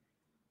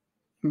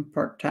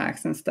import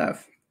tax and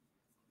stuff.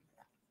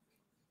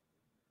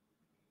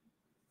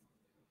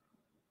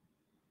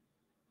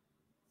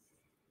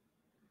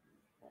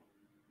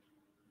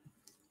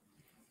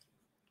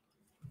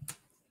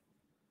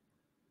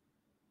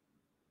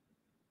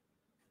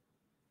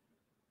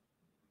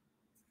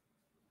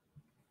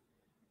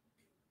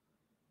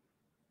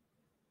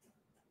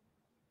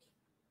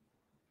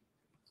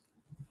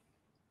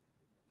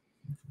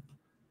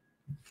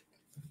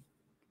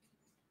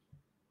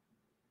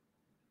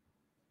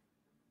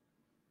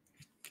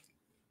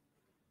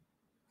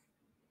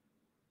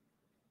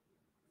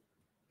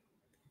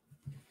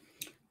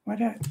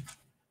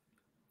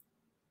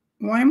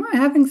 Why am I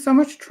having so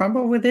much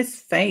trouble with this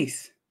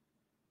face?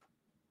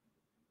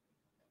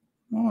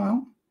 Oh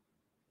well.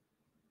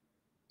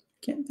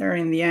 Get there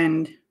in the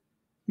end,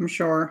 I'm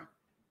sure.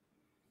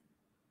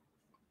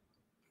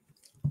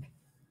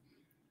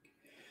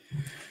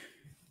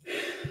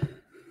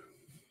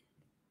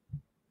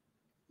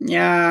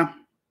 Yeah.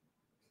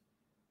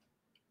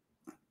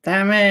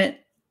 Damn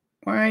it.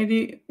 Why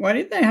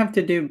did they have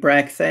to do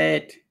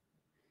Brexit?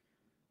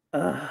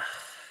 Ugh.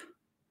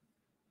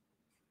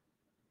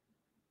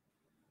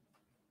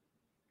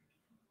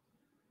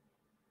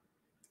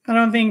 I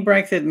don't think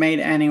Brexit made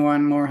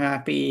anyone more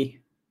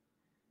happy.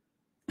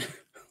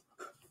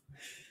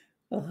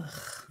 Ugh.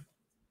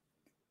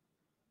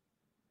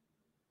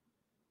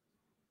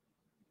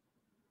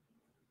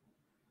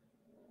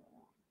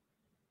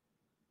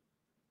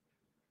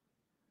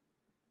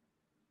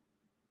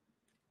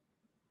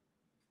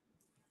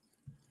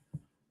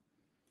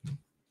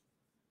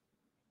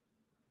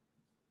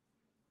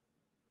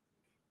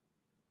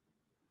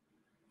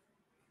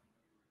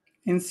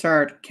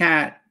 Insert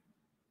cat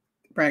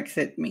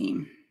Brexit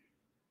meme.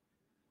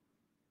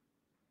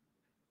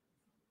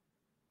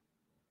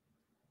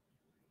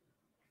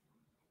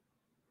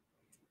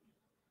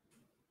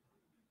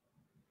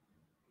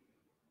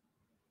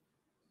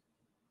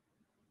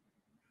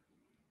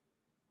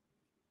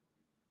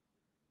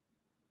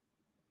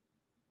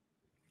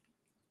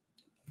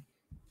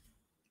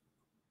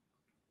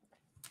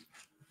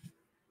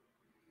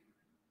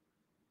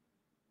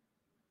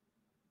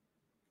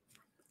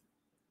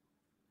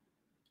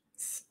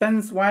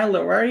 Spence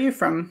Wilder, where are you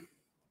from?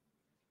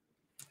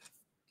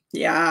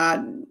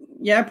 Yeah,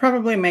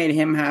 probably made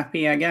him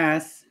happy, I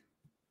guess.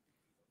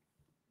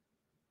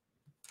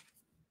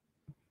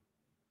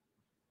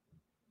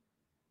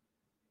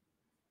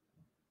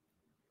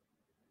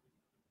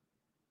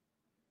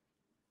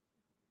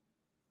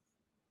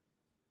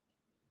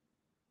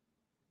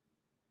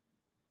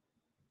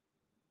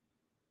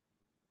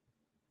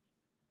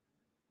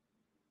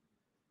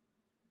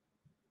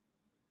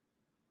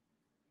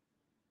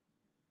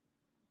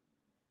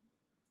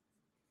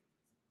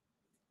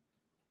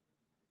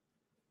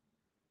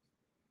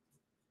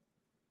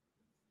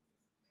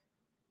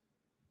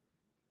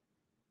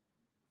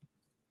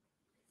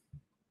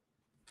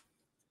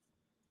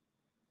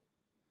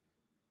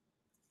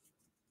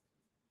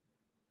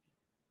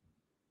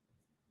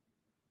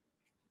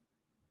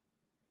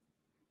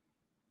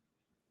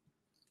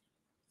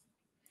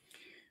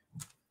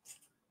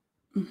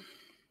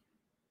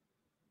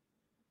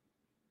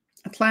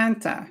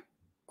 Atlanta.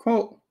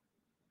 Cool.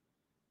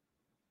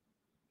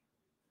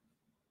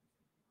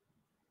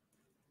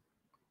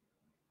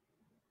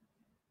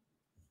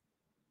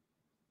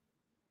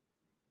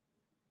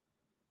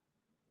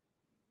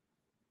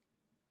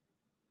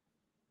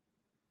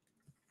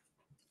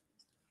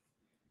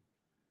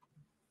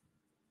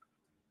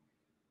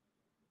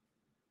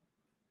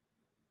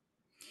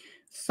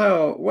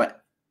 So,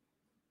 what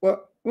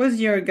was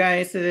your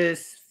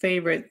guys'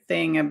 favorite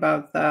thing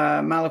about the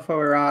Malifaux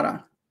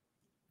errata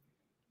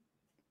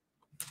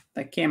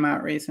that came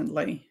out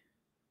recently?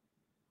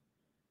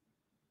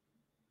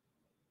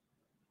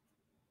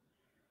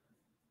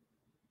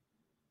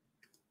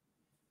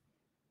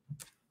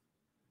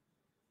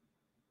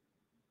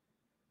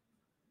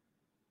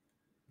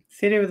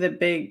 City with a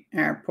big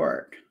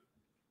airport.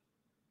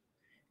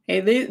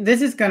 Hey,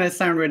 this is gonna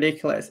sound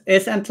ridiculous.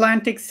 It's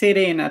Atlantic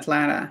City in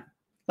Atlanta.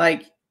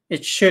 Like,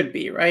 it should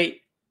be, right?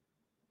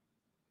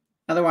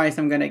 Otherwise,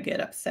 I'm gonna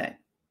get upset.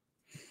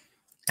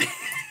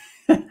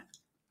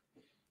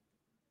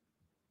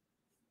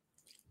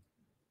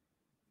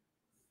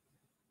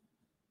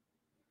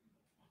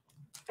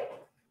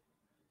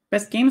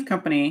 Best Games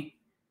Company.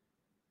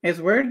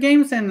 Is Weird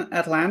Games in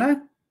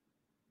Atlanta?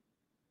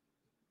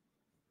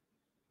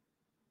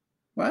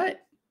 What?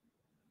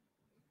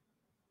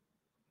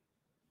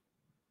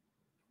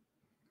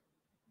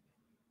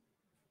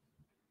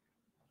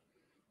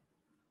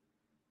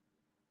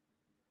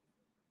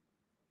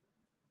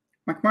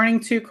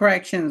 McMorning 2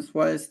 Corrections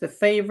was the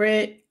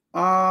favorite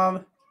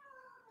of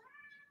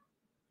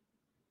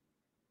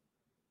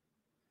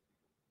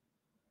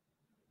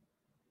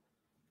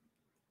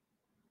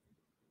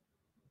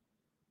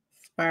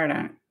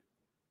Sparta.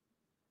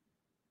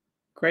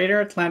 Greater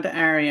Atlanta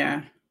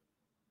area.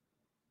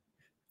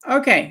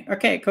 Okay,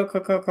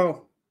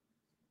 cool.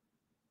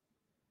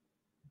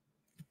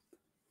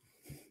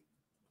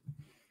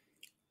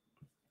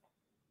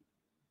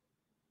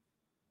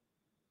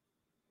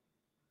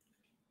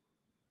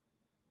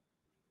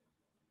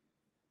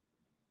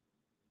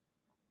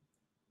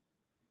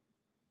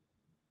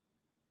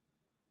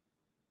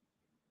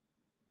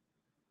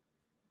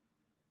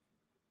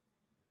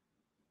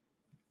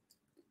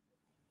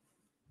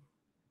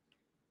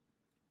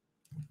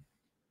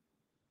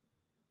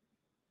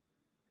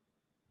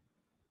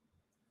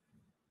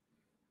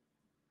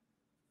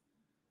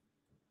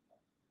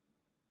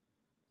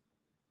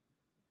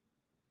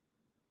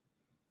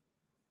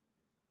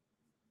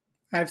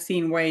 I've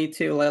seen way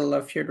too little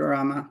of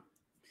Futurama.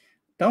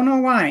 Don't know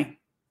why.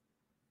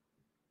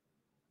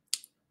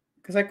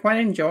 Because I quite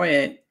enjoy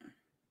it.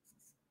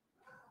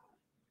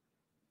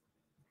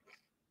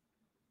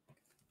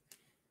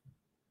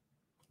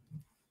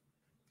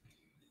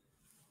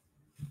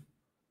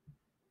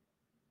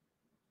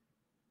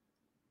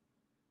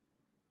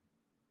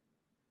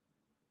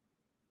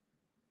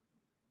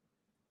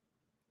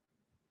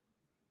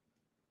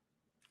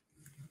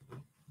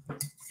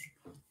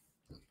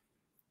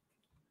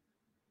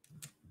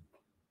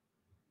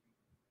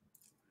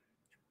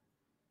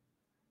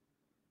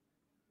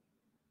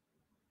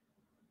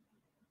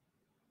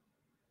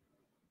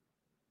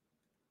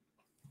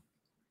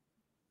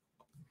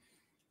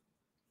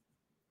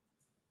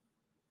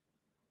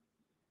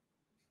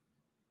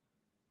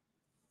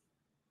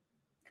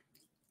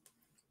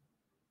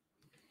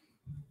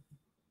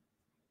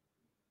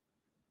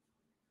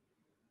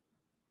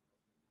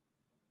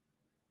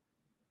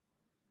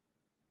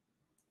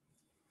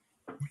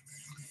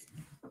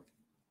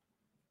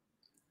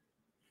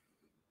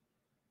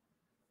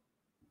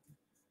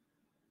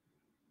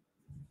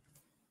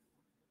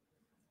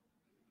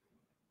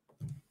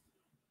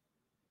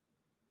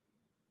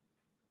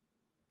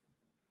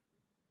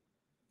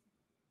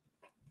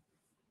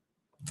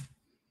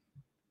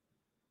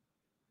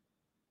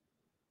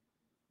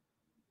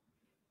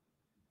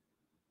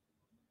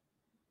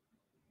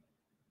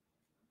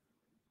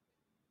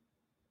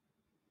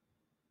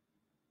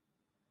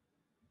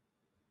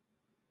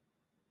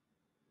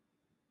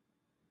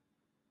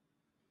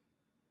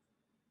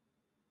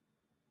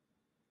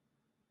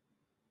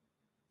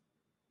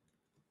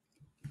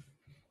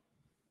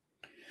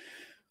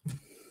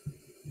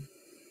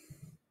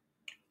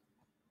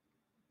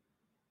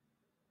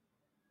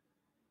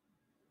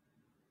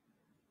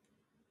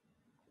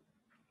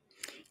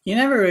 You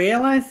never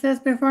realized this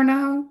before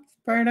now,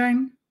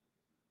 Spardine?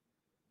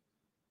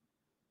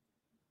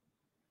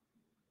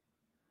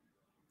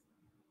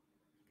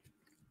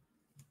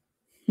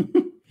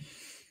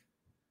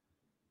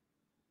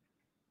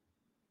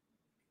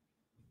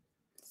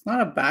 It's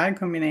not a bad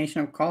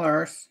combination of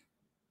colors.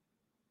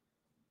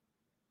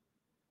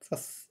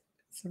 It's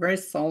a very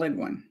solid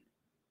one.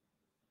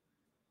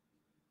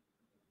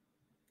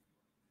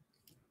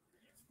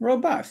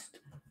 Robust.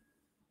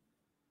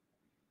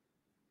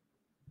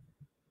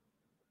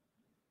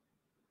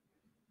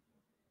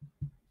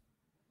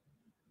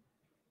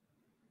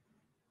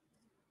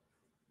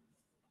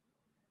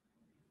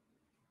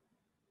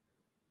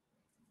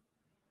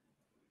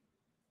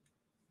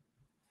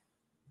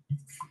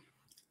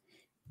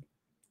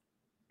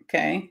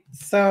 Okay,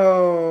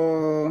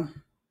 so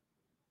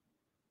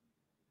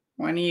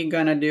when are you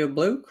gonna do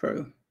Blue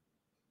Crew?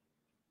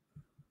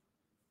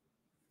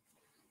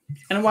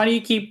 And why do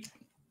you keep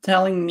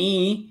telling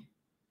me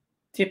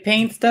to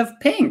paint stuff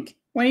pink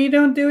when you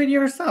don't do it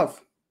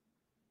yourself?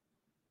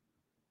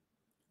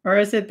 Or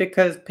is it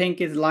because pink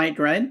is light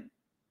red?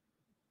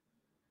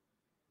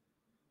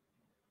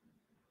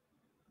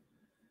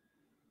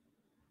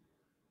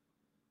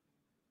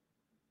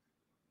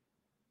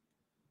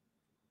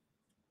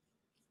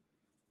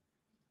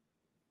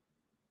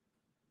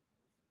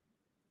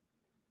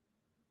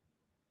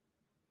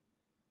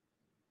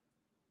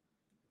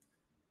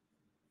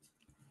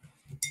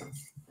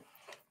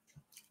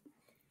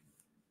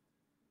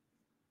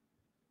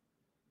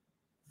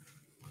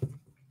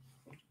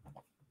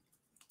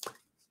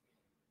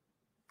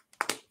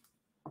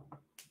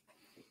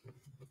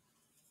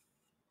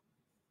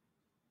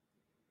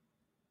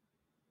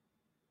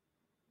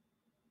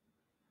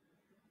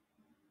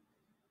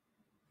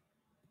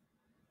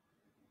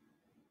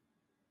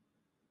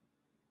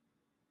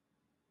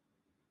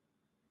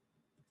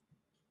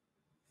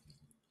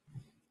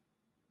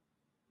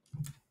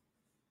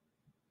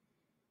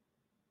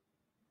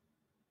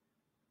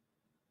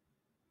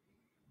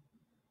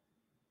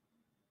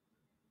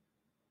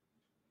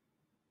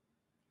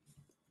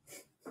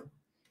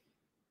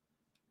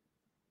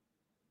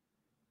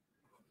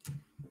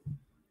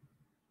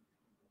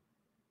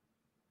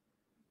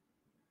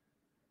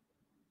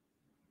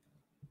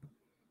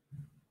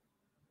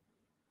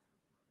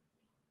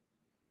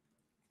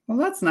 Well,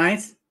 that's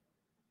nice.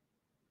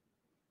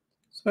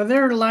 So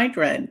they're light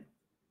red.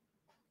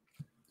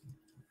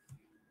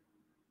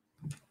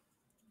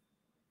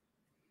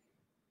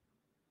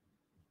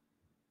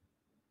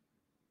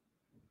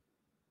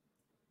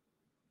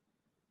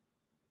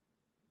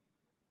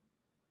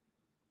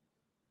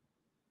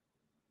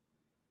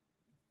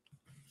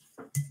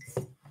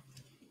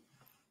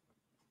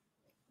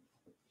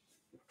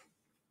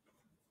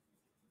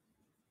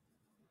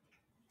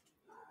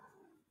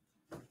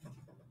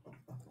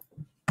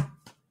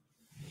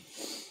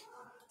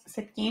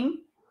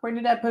 Sakin, where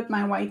did I put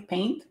my white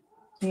paint?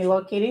 Can you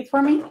locate it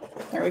for me?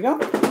 There we go.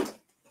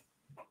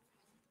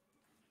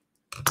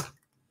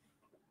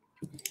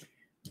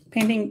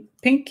 Painting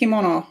pink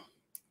kimono.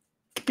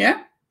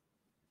 Yeah?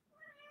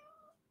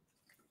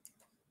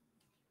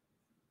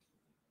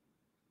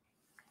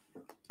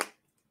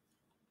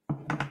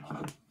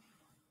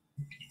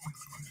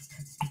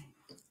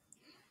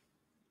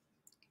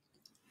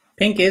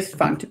 Pink is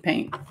fun to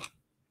paint.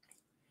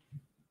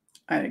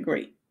 I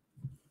agree.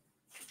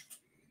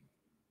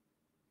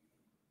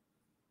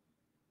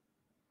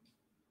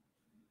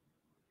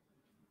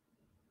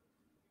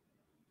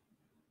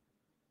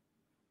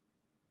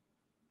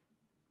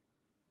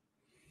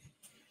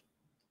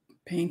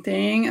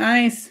 Painting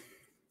ice.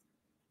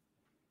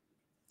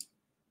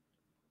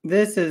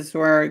 This is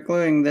where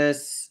gluing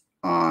this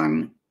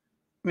on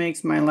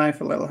makes my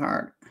life a little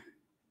hard.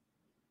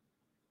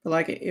 But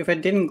like if I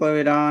didn't glue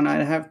it on,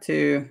 I'd have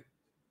to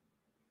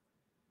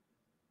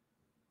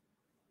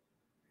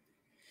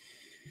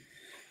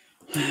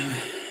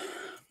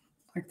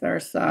like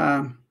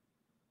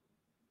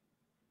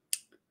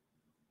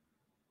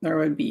there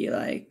would be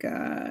like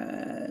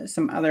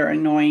some other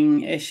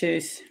annoying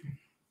issues.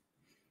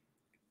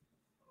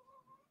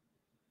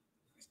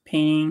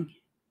 Painting.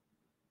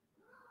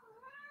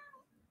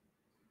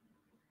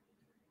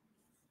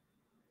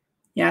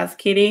 Yes,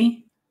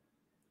 Kitty?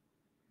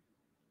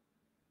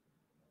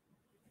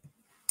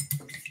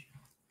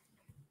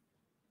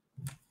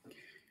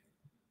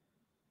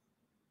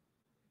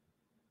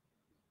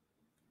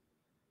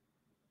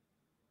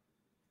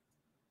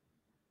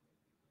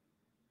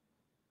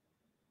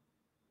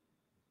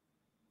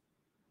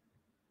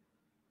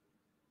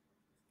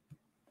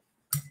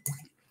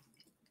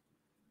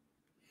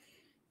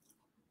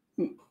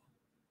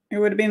 It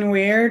would have been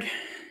weird.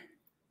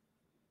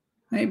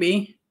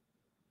 Maybe.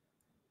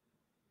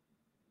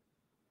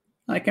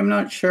 Like, I'm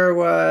not sure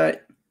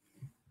what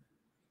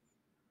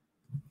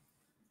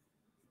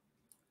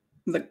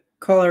the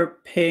color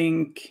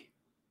pink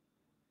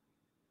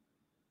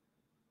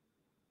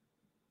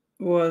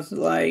was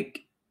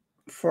like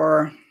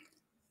for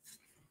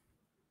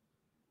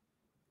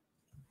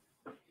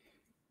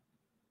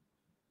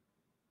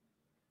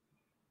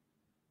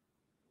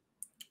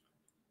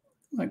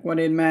like what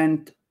it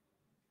meant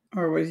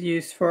or was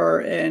used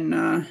for in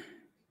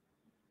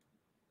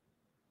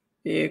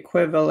the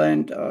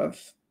equivalent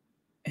of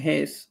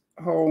his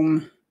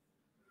home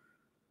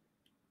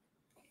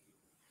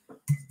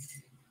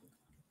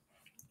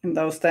in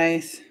those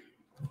days.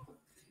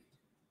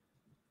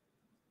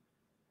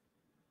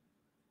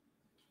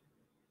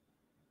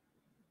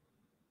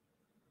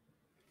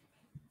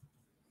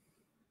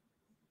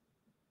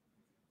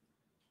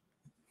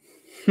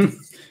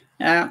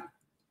 Yeah,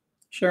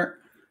 sure.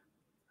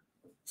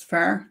 It's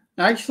fair.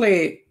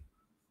 Actually,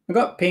 I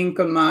got pink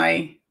on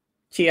my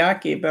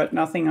Chiaki, but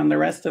nothing on the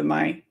rest of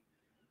my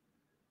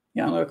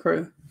Yanlu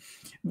crew.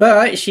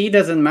 But she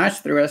doesn't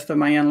match the rest of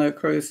my Yanlu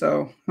crew,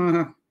 so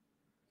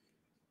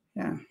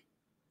yeah.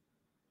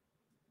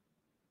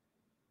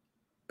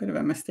 Bit of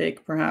a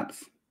mistake,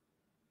 perhaps.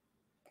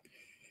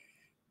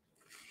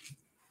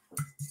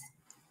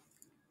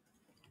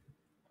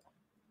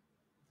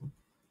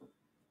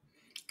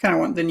 Kind of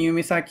want the new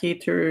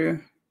Misaki to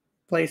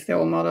replace the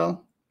old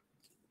model.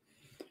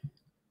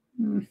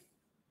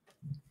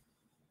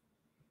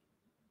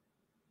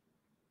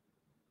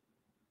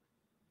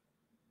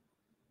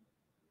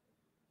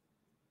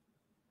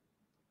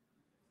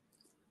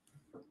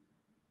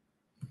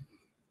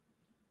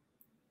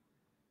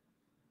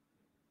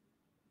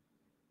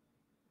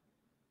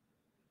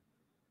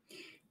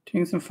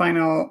 Doing some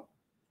final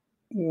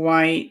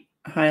white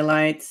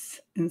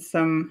highlights and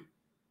some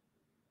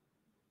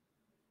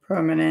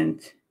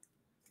prominent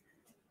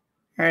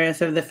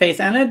areas of the face.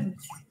 And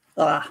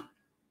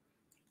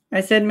I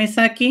said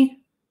Misaki,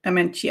 I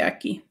meant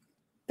Chiaki.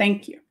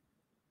 Thank you.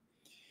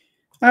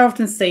 I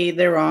often say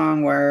the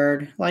wrong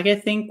word. Like I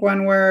think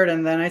one word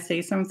and then I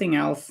say something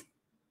else.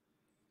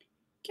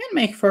 Can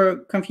make for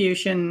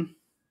confusion.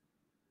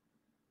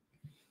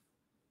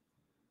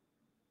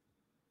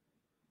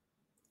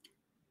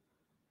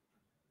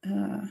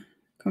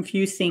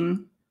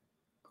 Confusing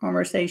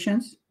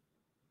conversations.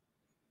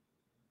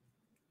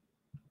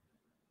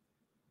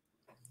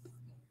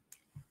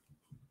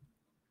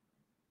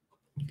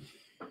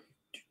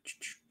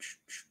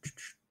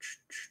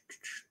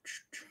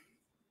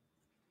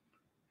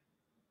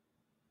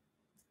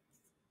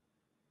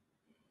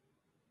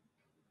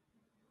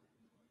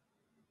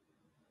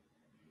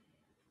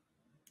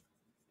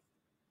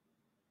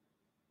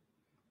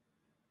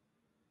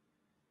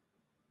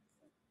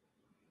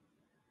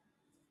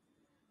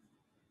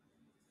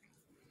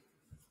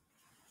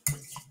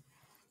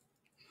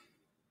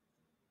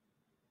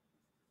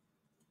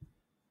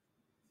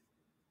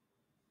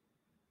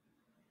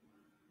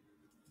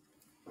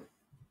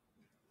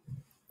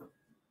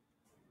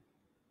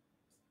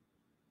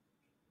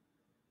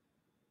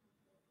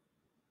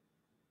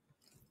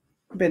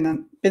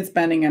 Been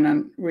spending an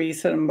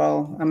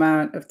unreasonable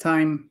amount of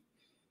time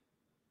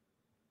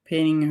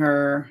painting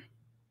her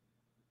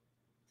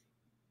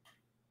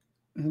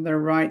the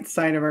right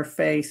side of her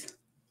face.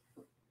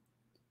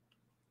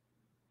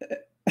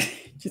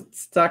 Just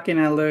stuck in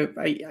a loop.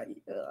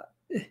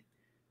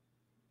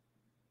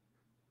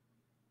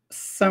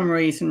 Some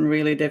reason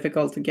really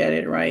difficult to get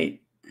it right.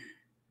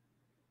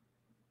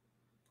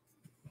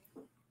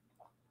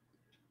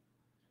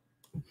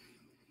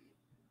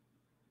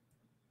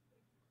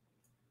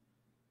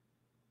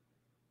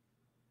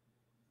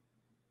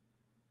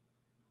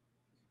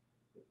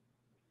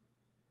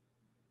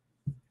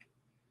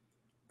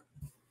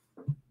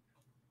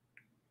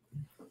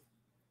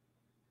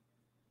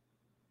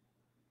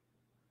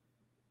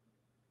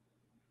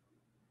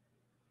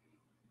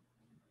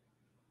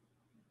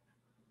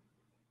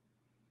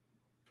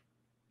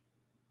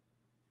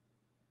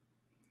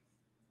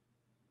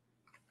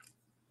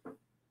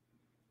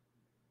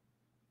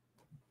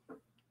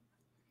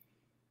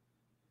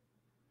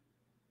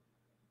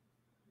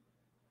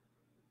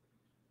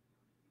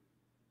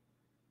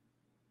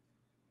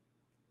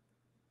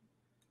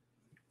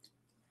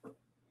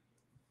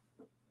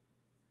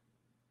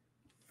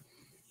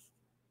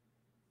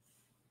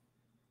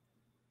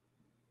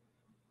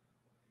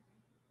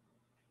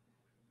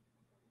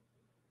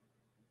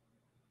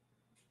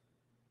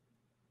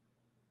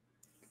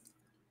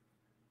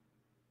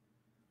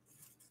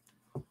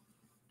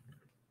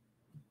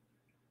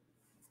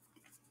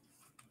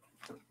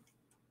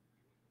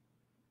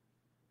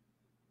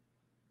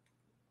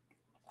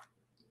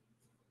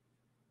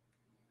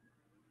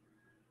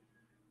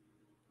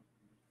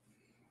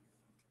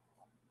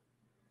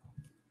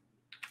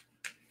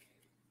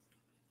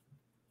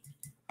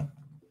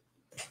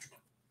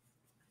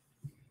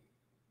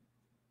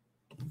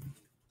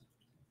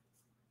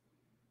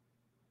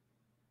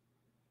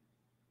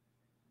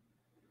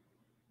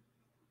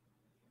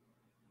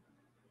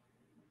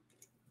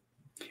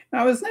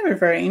 I was never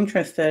very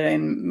interested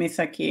in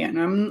Misaki, and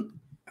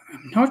I'm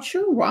not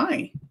sure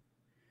why. I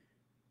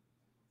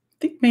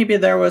think maybe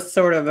there was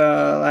sort of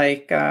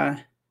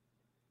a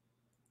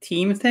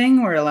team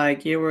thing where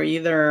like you were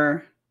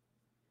either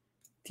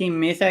Team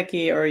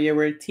Misaki or you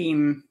were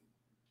Team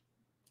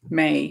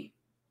May.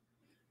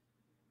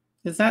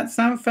 Does that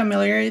sound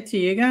familiar to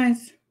you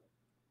guys?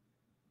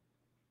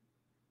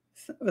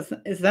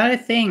 Is that a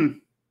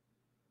thing?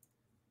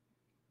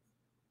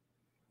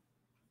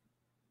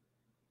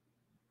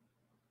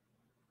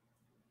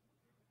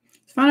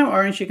 It's fun how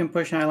orange you can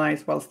push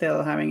highlights while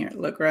still having it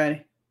look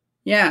red.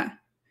 Yeah.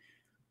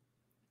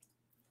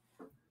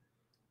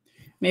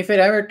 If it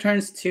ever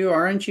turns too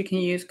orange, you can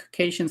use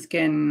Caucasian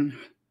skin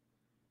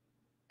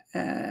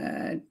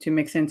to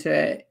mix into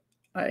it,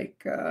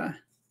 like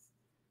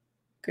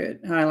good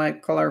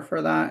highlight color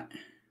for that.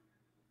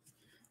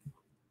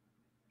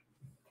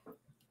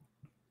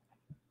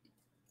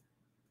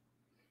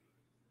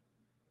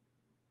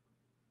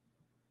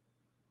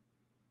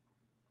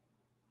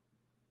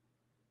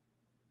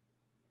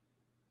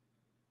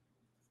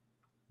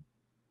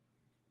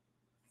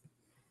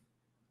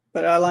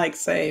 But I like,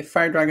 say,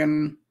 Fire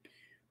Dragon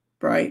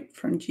Bright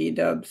from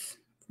G-Dubs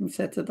from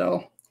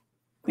Citadel.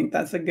 I think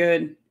that's a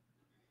good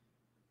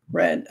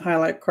red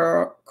highlight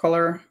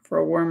color for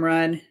a warm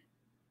red.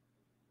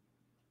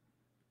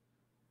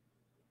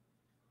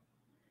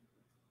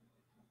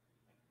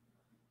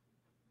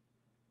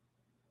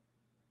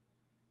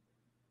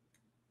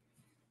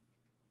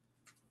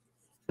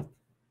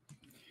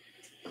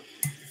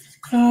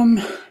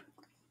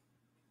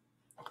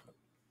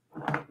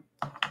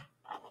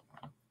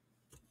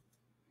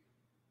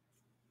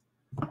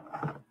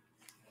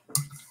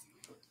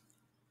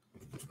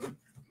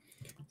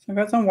 So I've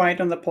got some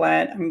white on the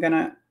palette. I'm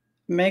gonna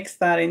mix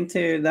that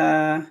into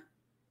the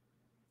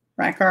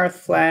Rakarth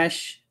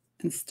Flash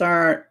and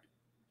start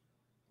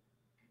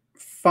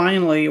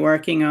finally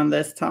working on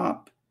this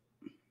top.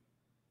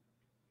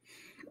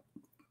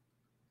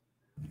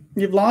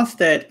 You've lost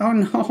it. Oh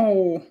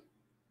no.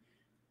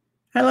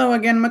 Hello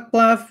again,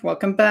 McBluff.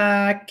 Welcome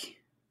back.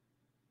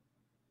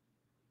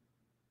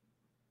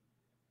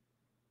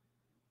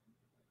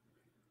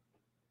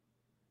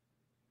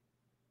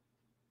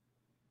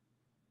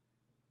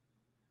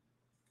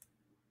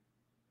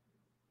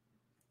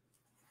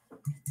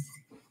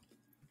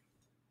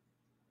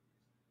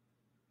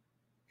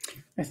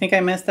 I think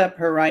I messed up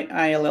her right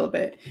eye a little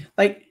bit.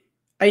 Like,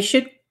 I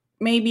should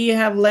maybe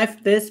have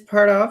left this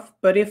part off,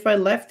 but if I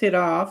left it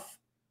off,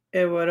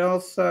 it would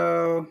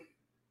also...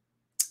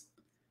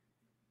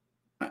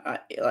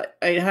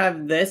 I'd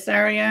have this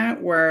area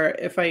where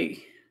if I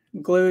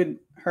glued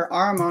her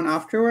arm on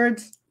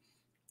afterwards,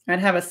 I'd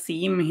have a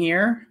seam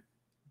here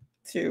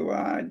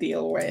to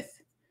deal with.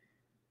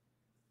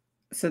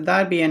 So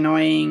that'd be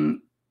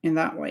annoying in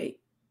that way.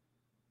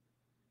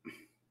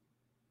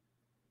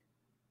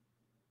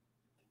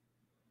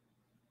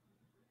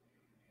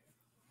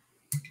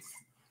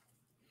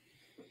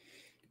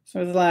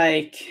 So it's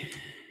like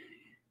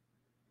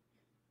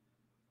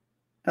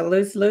a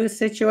lose-lose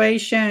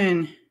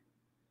situation.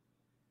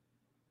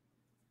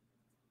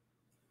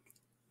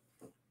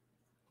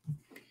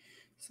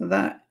 So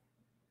that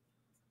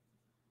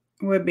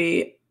would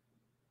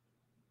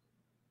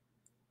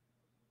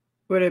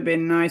have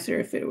been nicer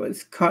if it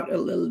was cut a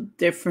little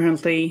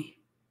differently.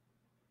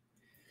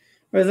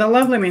 It was a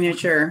lovely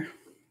miniature.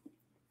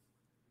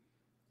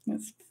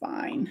 That's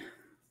fine.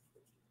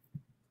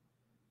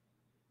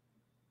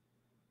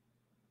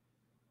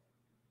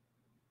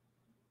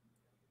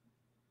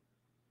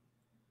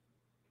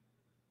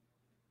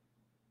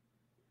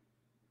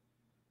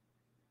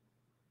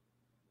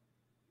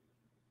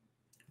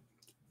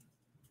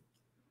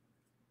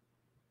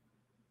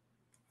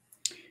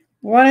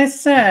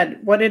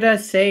 What did I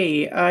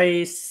say?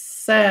 I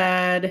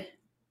said,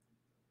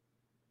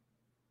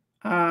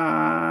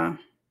 I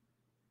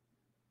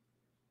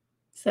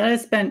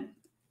spent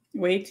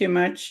way too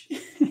much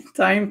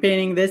time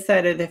painting this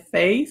side of the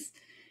face.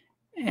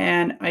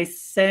 And I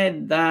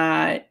said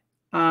that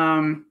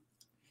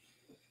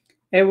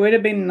it would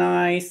have been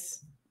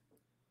nice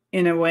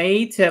in a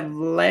way to have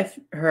left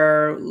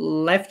her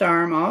left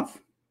arm off.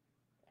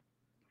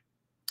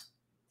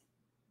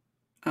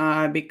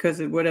 Because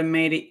it would have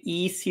made it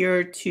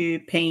easier to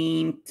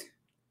paint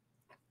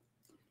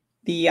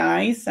the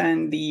eyes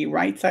and the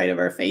right side of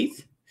her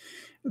face.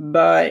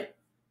 But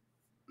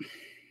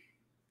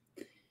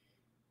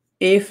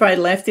if I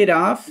left it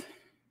off,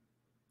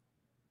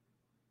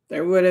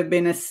 there would have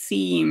been a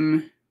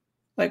seam.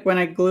 Like when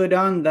I glued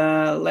on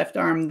the left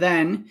arm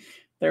then,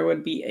 there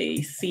would be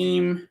a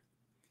seam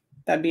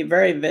that'd be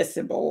very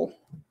visible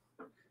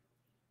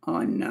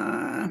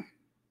on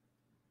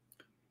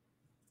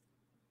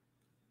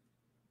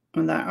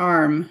that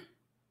arm.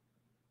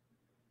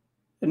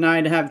 And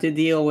I'd have to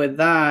deal with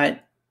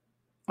that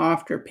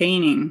after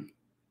painting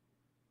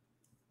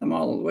the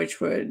model, which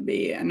would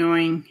be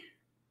annoying.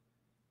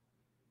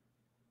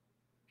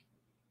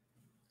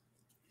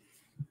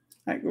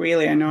 Like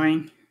really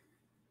annoying.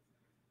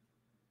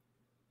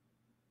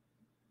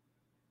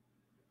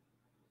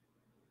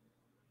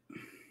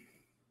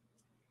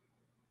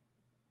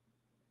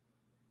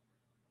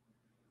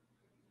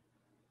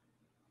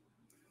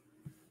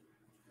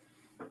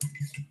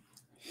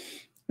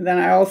 Then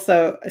I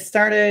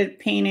started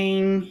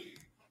painting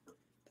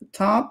the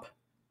top,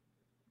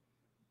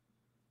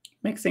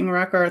 mixing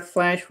Rakarth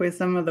Flash with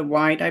some of the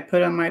white I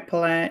put on my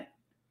palette.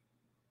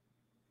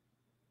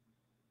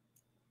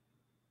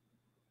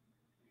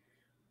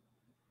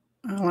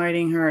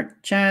 her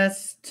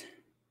chest.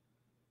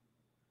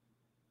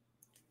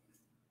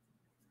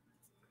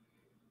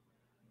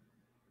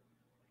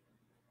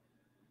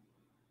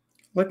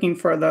 Looking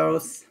for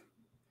those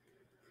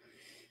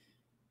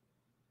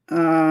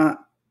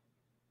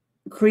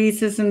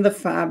creases in the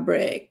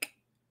fabric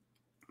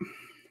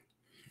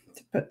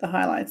to put the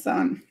highlights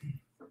on.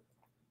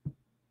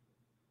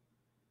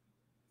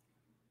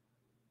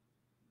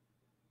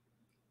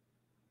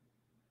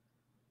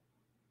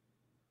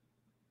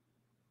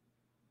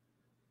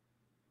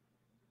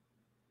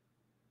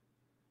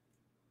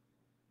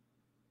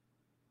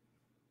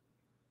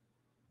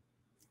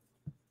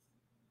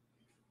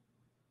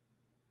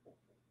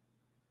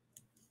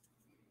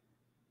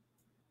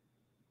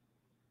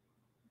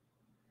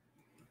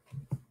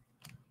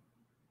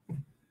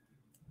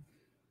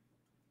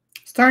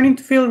 Starting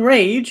to feel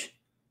rage.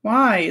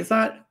 Why? Is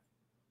that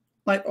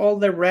like all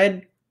the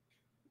red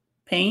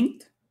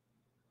paint?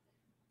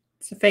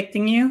 It's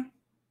affecting you?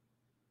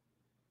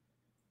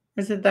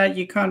 Or is it that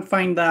you can't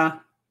find the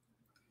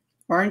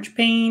orange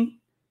paint?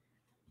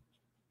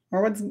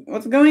 Or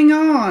what's going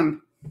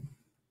on?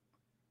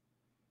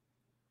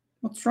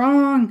 What's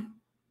wrong?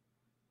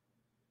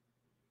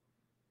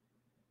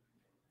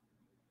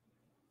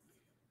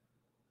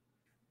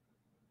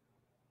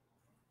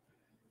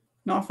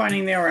 Not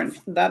finding the orange.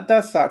 That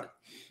does suck.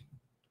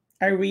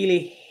 I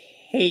really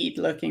hate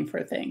looking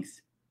for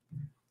things.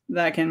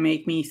 That can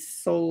make me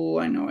so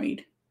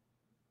annoyed.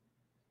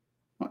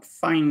 Not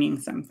finding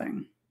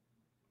something.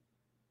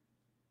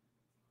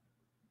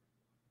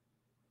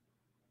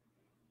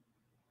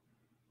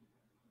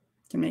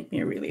 Can make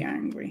me really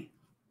angry.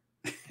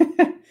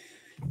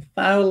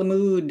 Foul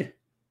mood.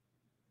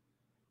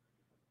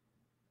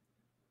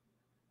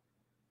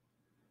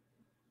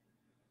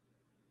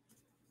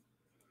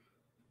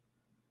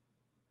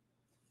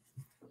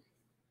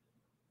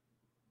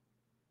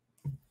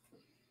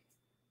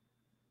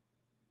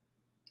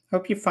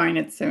 Hope you find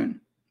it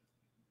soon.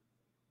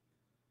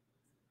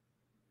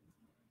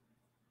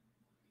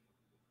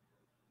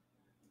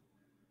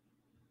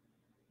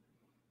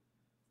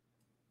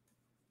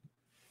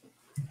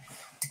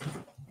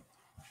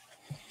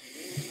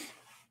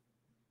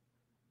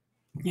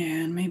 Yeah,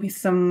 and maybe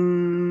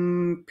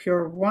some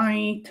pure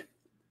white.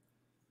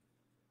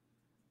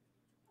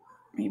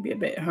 Maybe a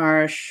bit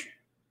harsh.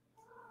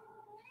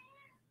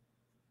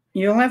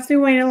 You'll have to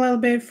wait a little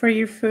bit for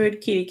your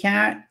food, kitty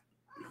cat.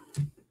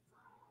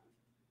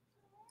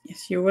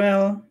 Yes, you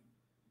will.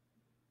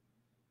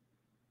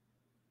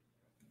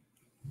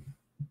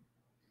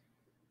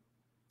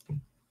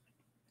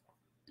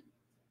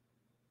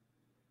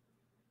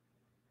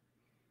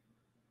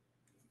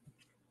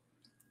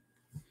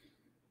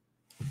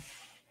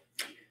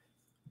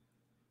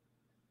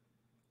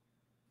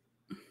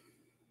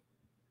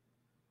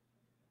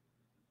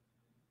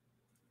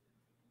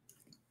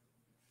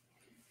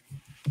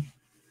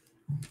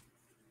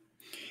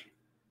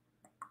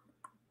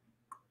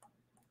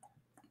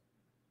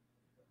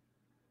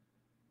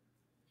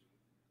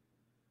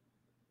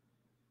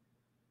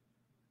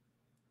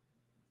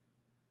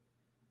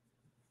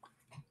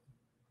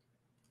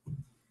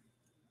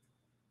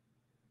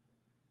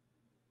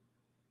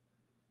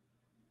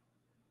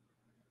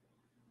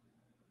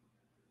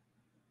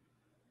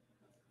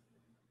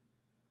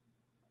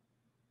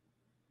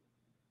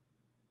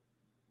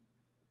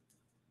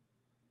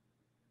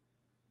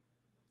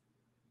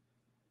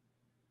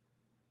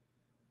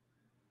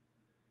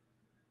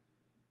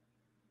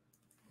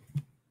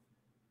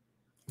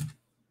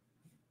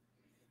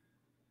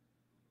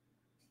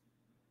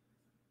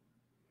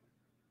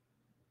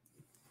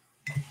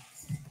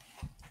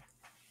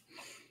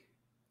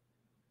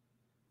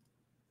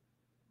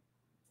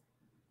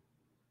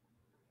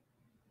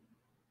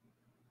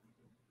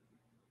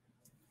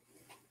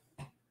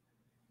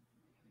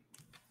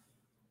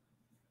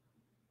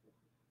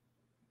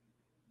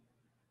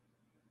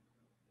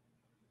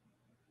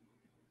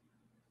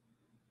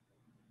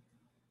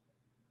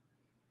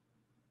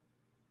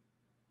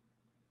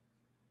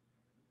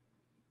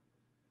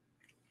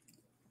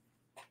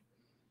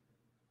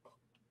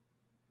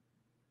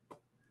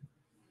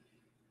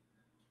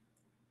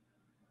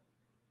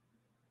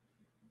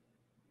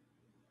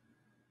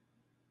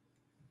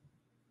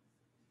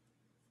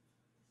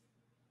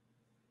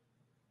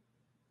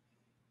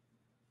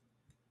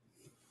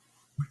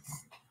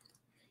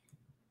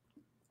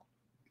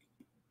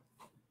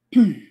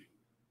 I'm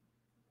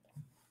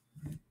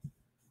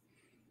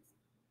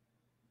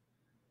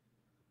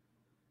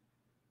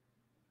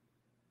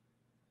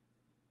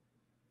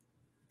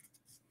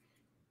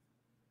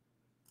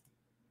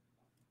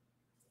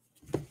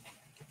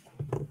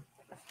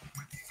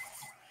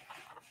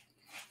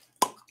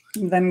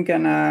then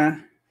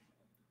gonna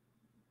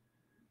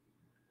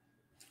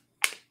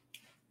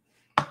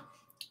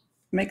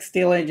mix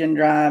Steel Agent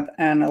Drab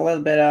and a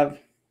little bit of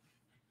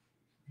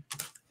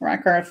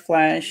Rock Art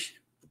Flash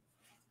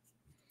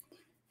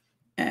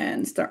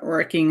and start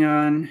working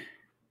on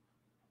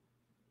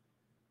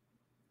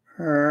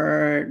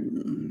her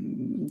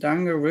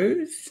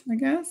dungaroos, I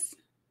guess,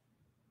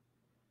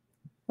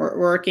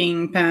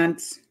 Working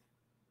pants,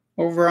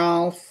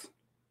 overalls,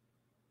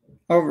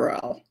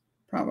 overall,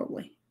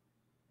 probably.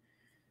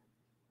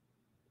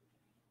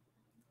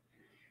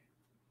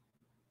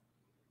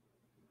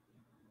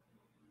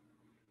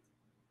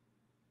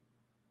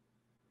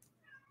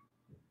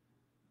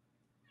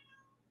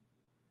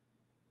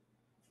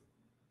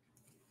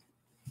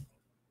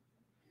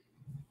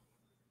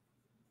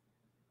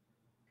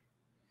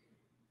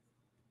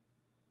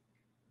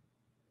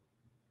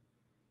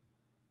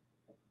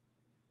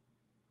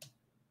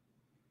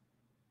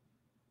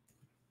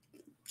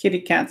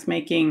 Kitty cat's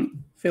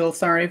making feel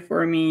sorry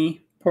for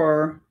me,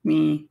 poor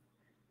me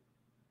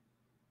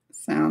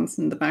sounds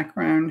in the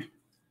background.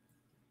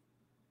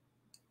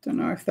 Don't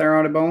know if they're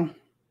audible.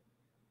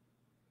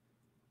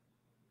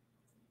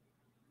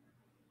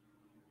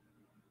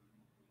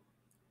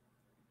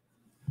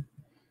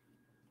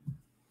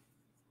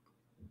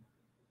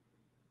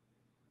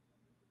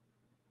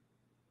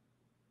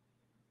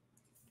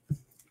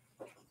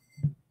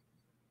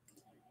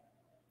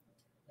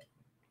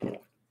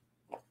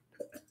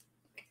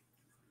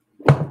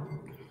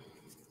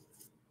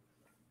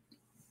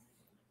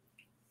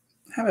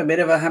 I have a bit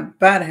of a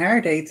bad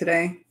hair day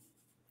today.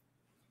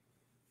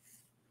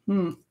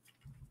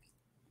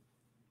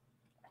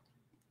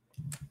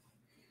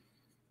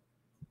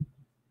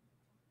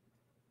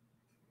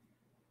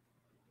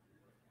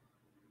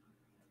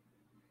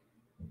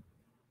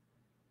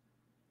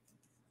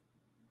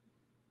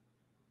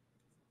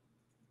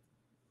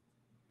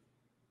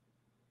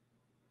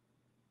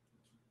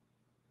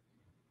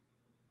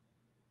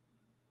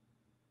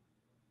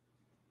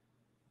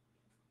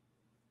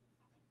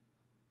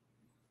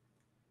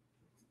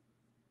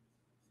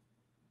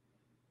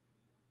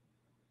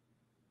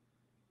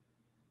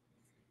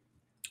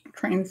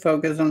 Try and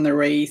focus on the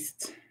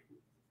raised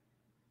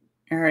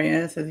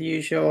areas as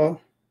usual.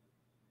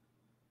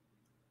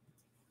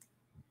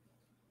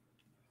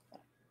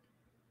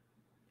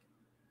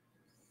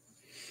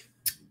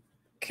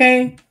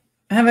 Okay,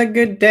 have a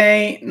good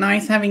day.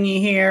 Nice having you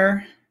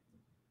here.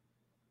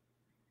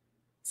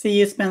 See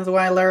you,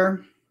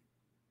 Spenzweiler.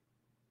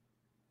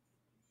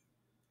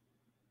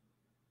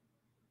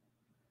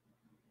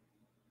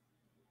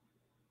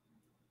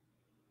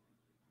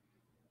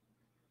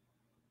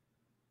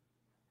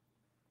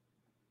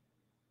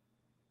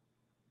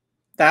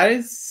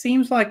 That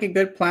seems like a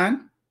good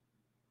plan.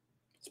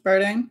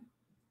 Spreading.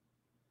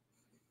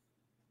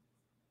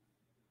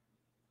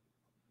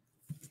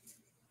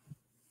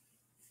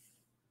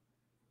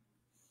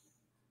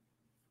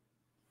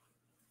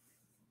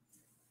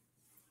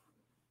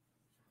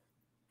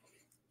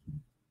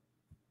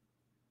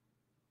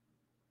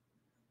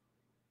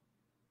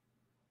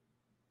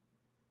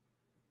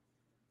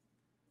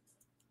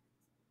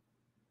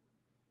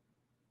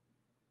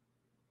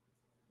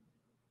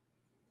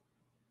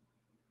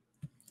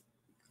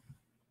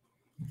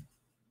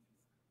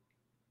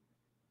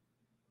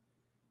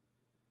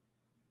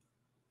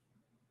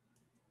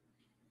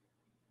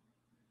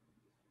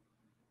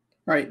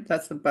 Right,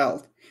 that's the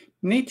belt.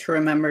 Need to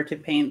remember to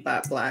paint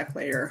that black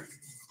later.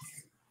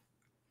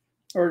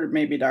 Or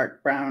maybe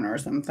dark brown or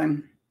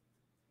something.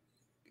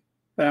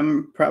 But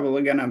I'm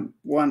probably gonna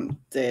want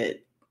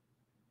it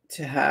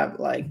to have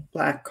like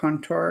black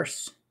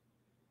contours.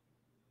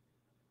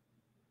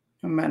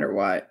 No matter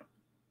what.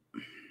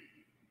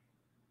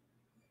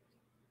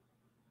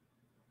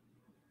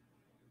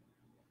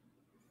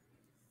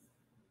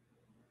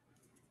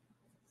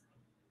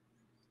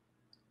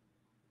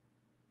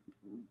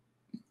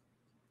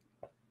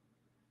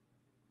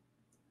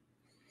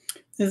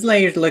 This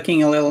layer's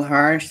looking a little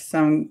harsh, so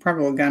I'm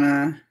probably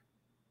gonna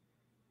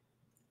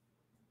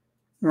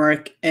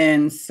work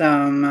in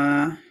some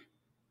hi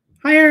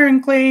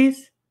Ironclase.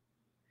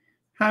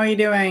 How are you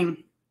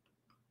doing?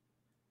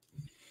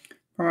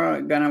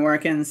 We're gonna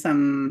work in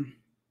some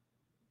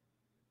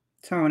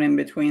tone in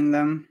between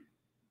them.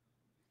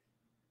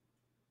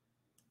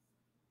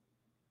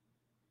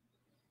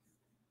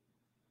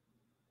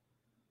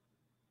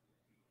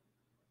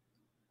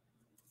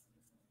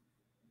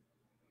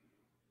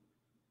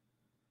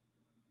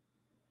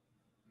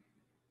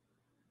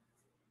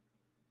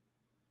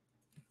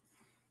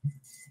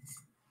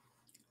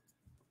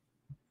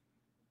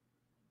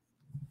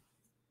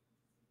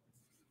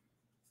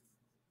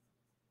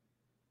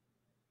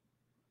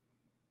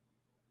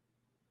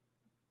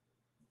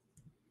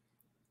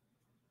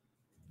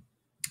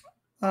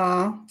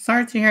 Oh,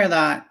 sorry to hear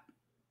that.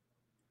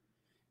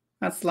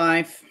 That's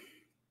life.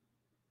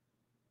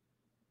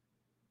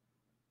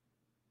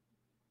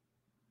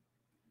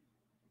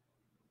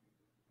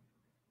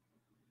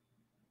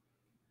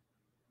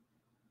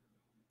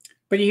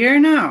 But you're here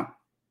now.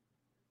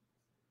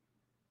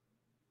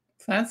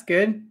 So that's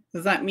good.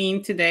 Does that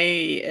mean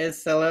today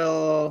is a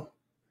little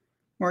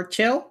more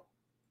chill?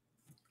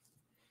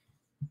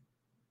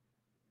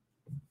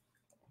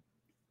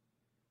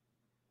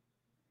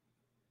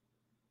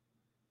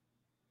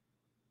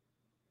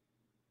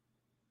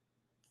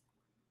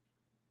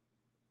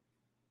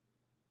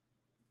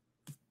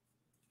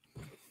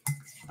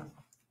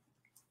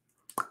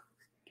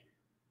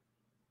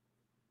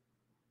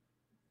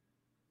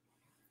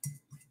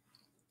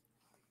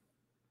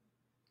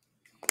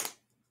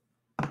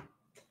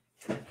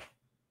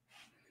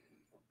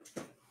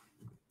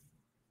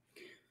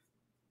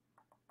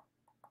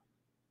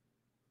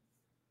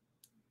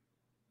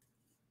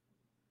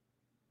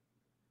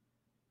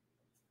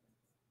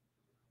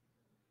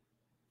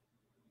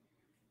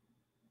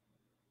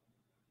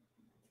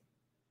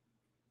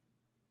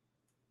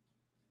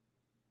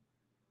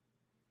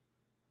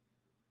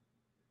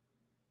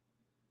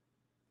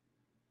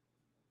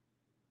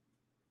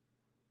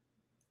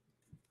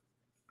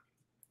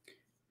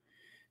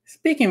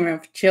 Speaking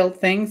of chill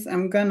things,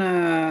 I'm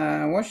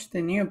gonna watch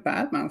the new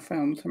Batman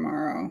film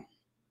tomorrow.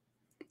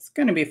 It's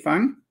gonna be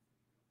fun.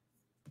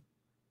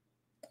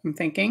 I'm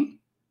thinking.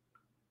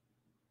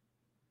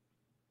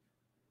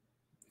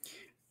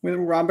 With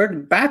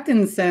Robert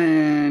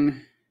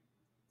Pattinson.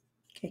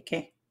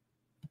 Okay.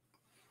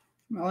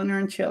 Elinore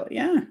and chill,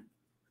 yeah.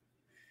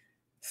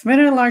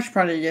 Submitted a large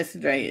project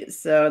yesterday,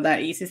 so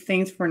that eases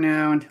things for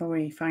now until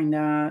we find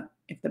out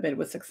if the bid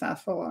was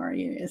successful or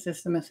is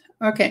this a miss?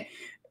 Okay.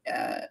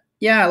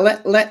 Yeah,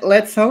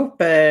 let's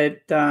hope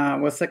it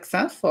was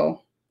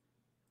successful.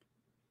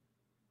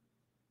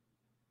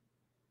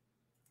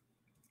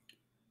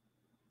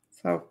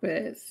 So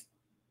it's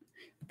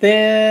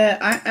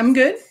I'm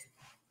good.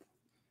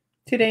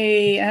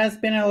 Today has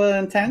been a little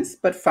intense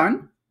but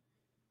fun,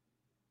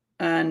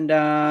 and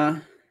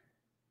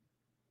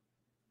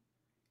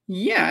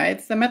yeah,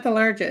 it's the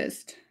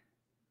Metallurgist,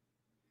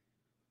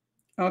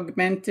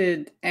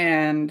 augmented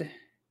and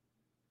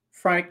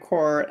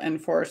Frycore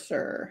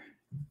Enforcer.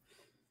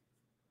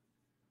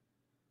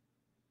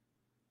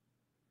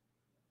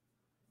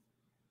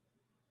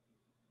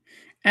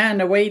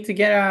 And a way to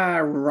get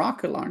a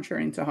rocket launcher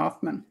into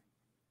Hoffman,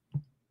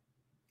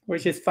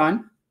 which is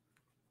fun.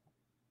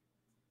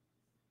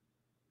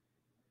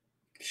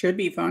 Should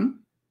be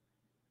fun.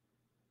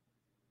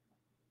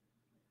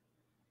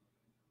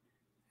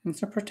 And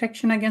some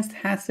protection against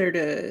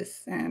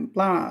hazardous and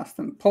blast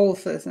and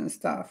pulses and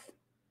stuff.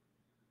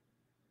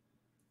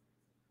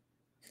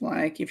 It's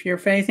like if you're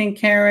facing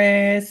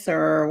Karis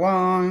or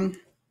Wong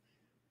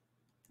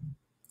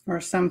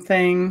or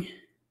something,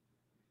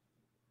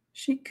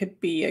 she could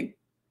be a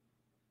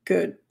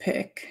good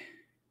pick.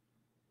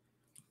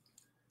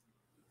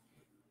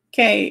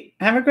 Okay,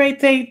 have a great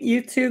day,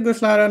 you too,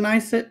 Guslado.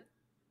 Nice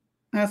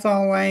as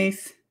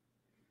always.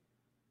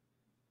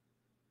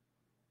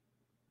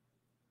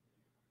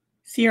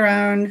 See you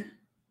around.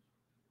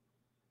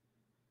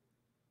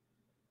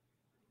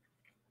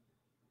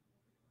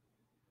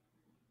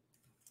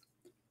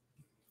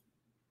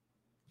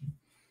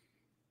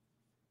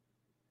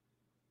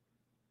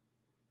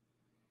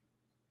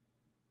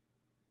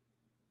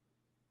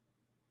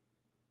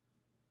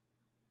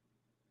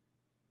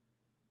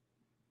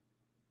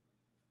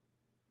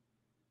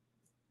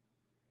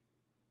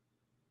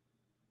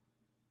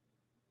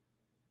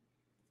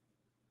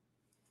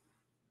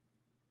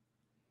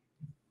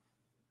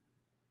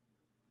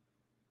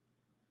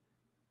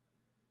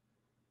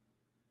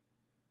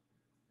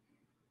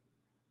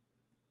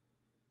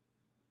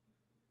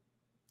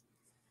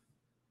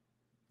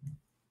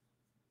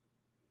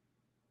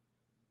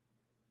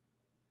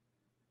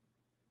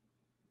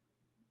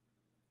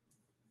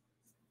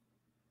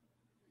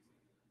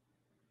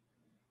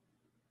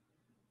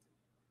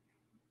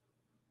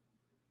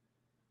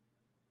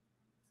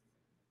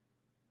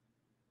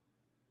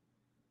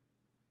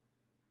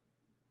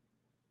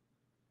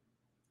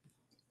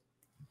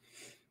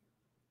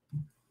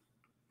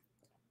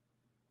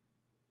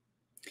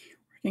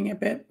 Working a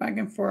bit back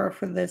and forth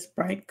for this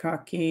bright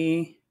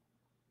cocky.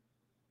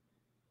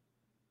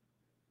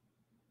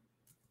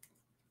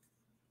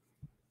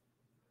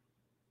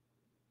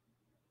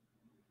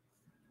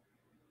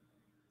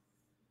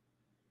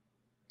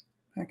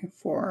 Back and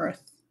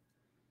forth.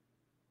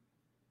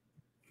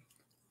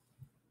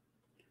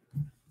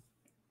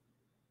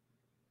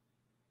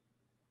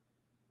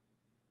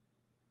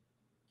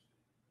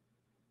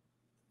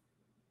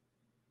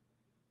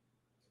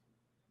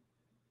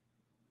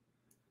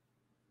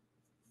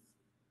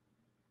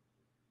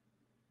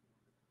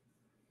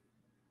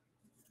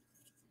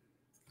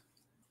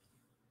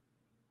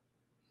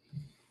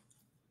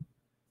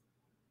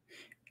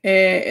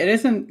 It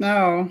isn't,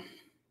 no.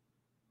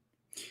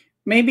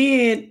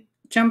 Maybe it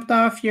jumped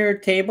off your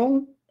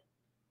table.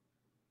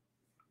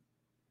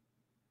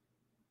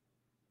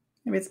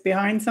 Maybe it's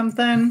behind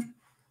something.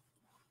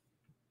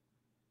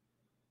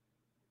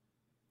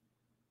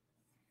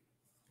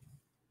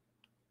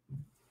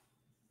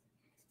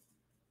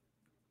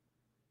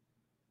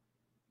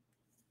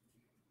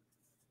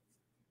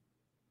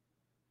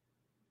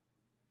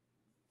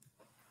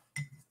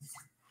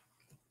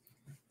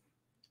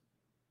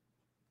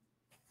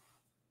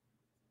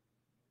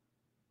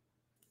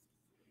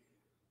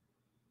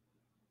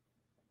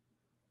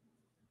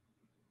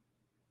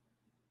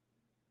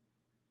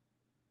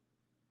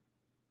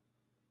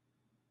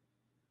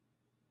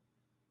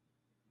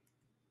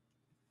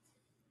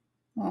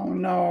 Oh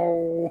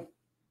no.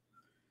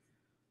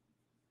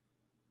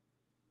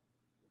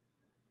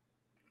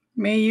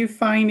 May you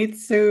find it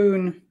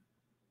soon.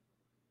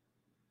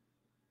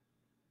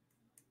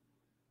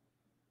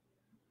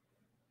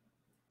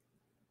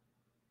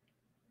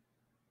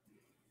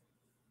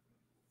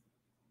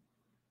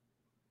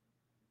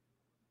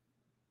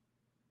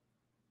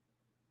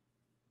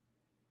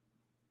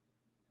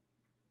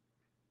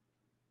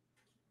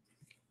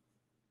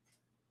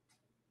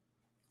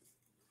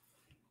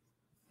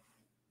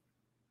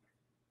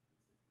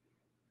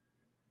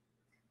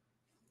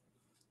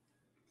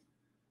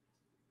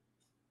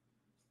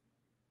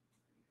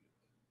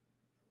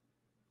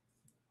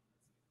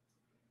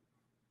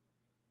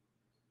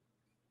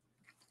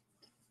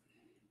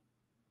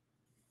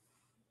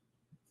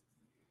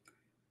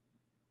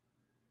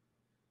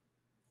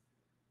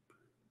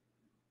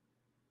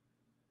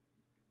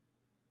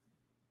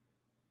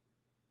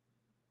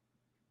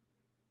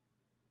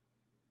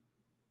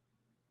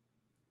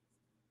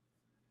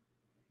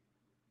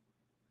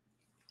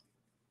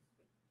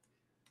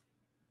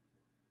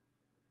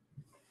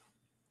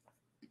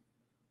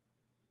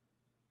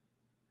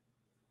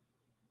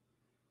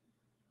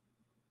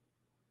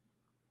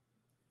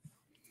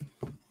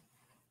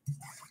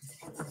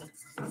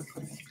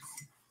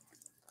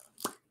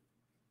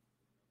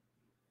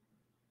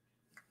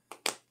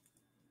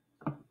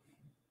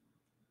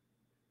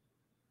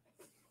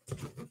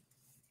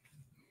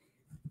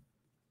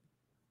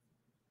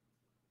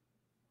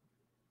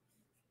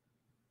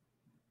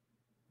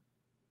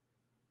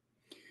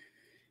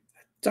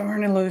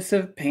 Darn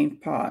elusive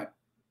paint pot.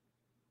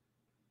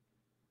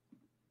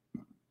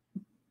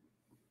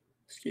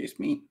 Excuse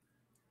me.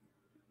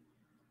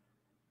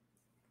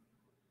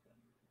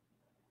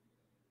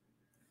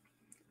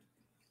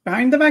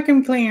 Behind the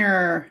vacuum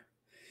cleaner.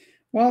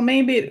 Well,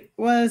 maybe it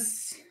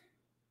was.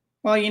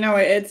 Well, you know,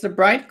 it's a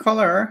bright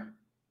color.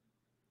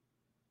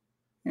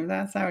 Maybe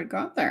that's how it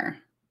got there.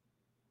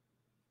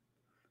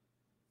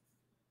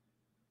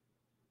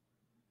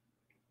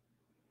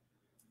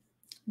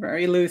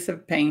 Very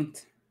elusive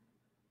paint.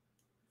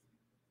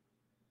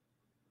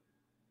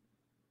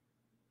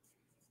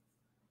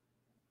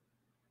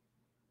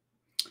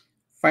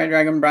 Fire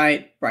Dragon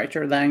Bright,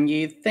 brighter than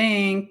you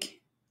think.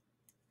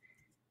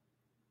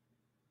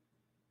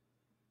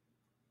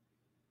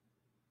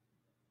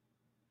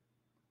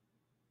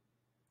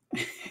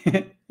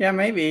 Yeah,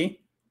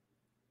 maybe.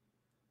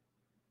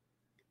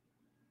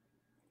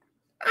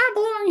 I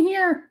belong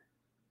here.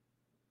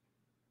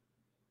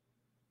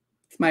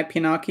 It's my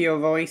Pinocchio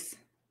voice.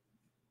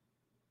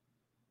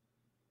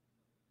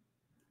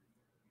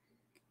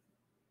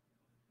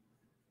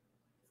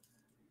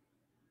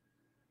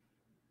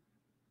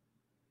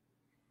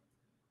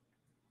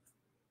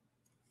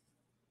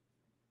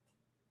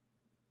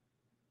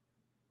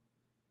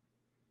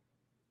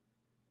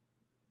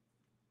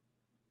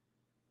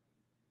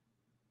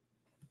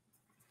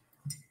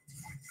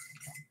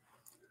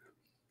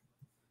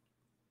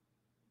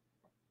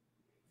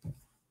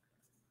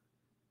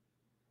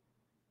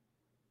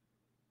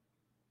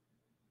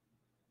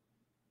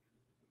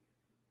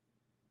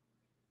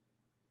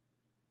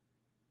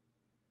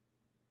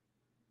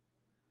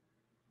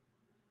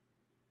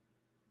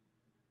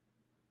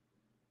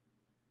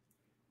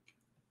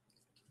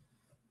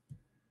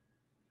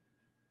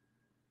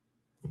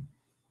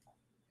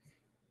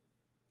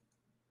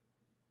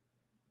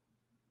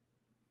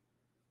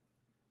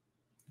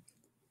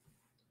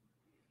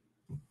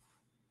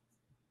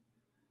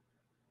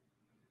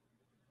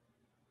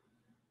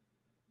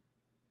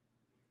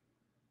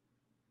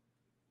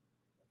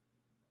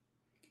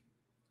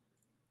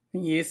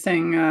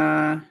 Using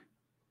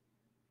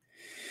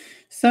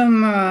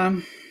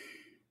some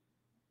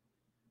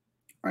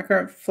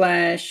record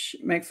flesh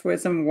mixed with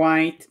some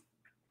white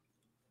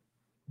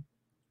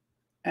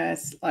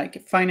as like a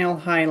final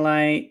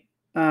highlight.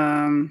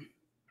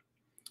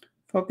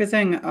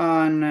 Focusing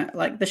on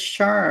like the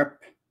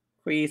sharp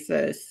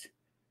creases,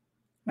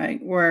 right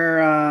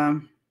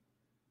where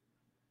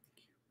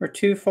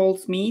two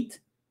folds meet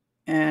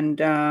and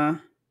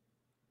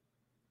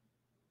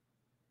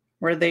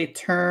where they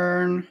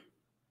turn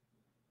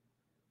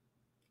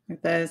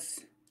like this.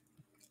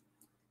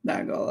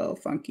 That got a little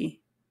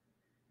funky.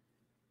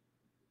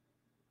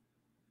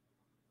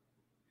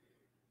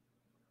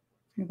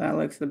 I think that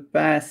looks the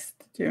best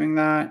doing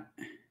that.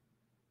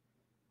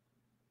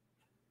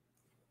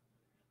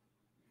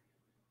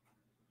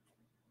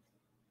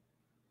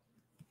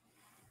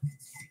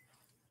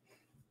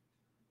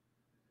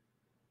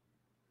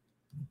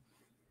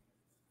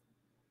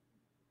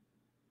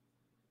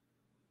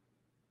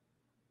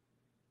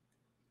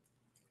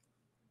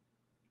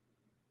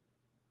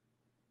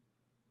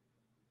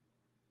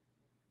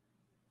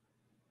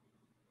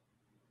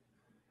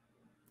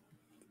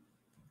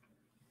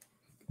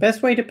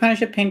 Best way to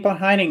punish a paintball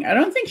hiding. I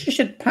don't think you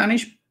should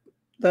punish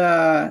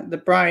the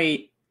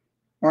bright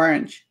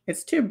orange.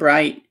 It's too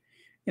bright.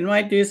 It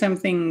might do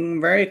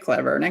something very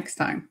clever next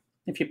time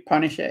if you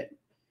punish it.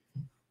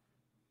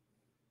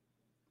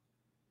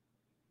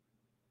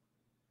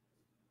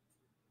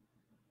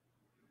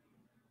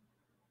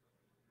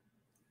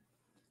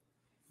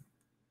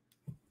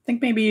 I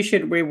think maybe you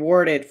should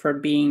reward it for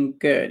being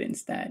good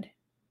instead.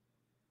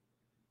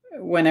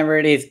 Whenever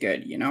it is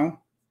good, you know?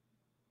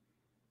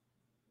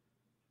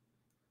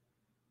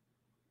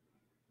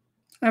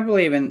 I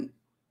believe in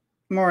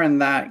more in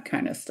that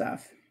kind of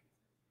stuff.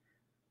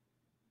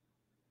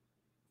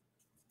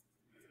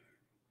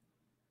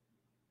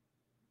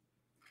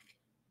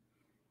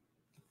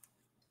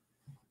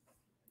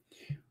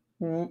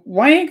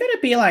 Why you gotta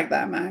be like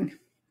that, man?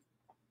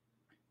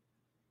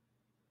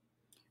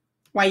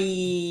 Why?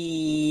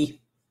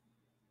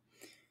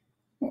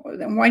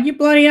 Then why'd you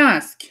bloody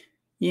ask?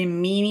 You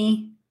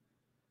meanie?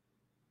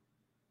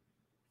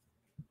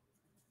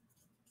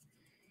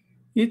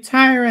 You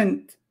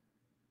tyrant!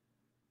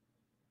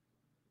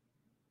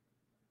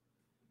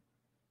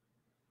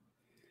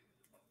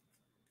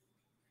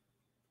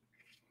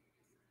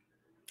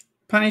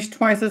 Punish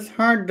twice as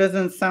hard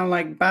doesn't sound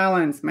like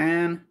balance,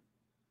 man.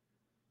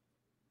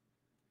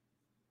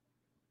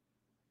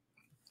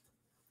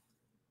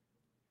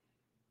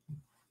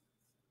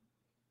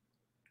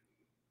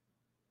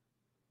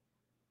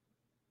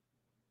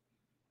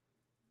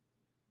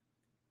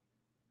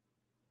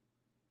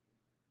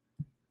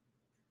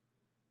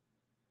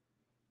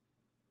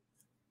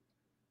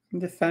 I'm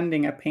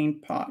defending a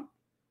paint pot.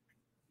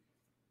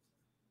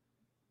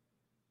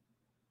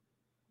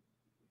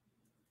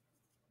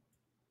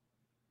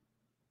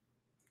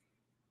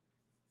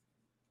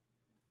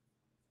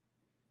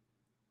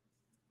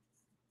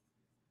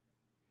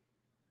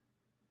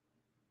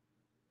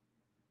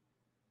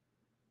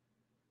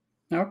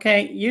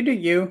 Okay, you do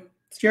you.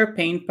 It's your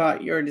paint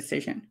pot, your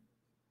decision.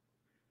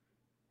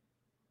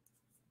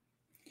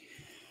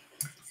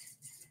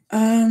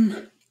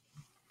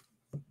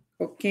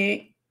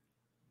 Okay.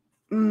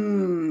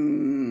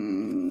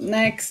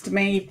 Next,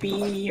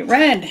 maybe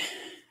red.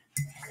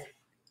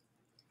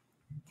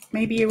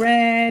 Maybe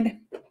red.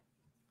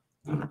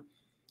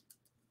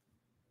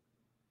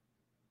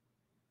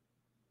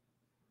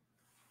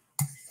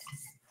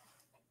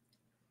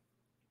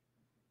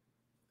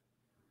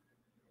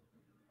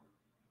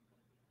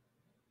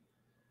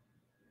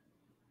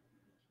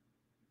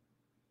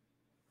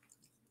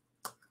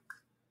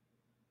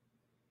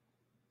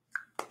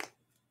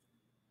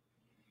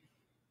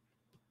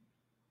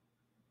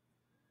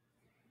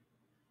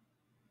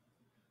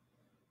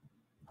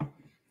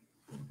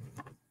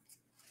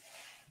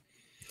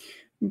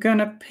 I'm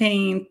gonna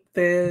paint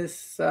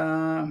this,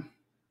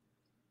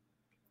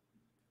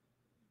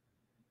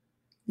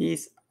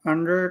 these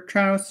under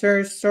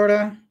trousers,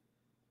 sorta.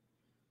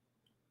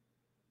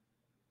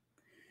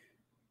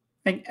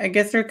 I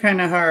guess they're kind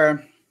of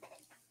her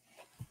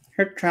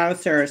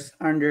trousers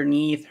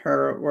underneath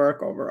her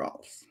work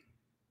overalls.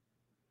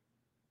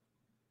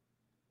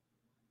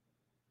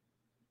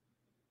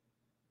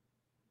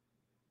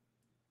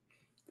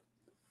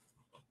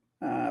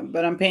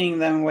 But I'm painting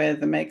them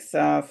with a mix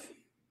of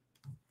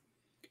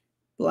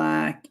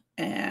black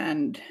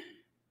and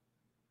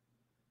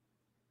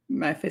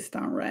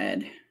Mephiston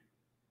red.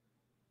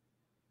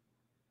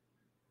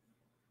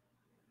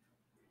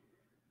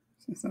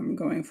 Since I'm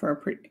going for a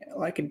pretty,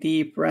 like a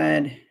deep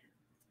red.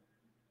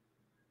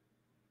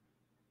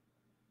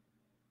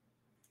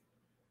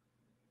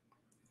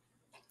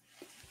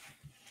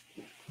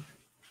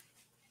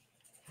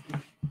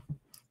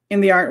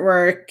 In the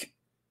artwork,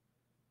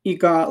 you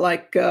got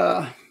like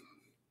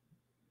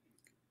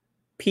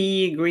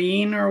pea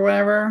green or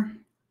whatever,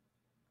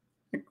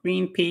 like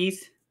green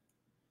peas.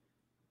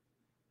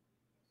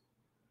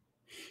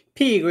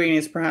 Pea green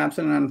is perhaps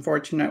an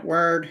unfortunate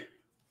word.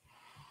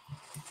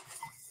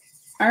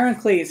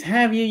 Ironclease,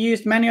 have you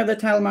used many of the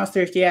Tile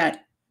Masters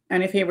yet?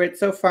 Any favorites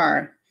so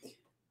far?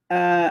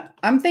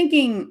 I'm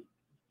thinking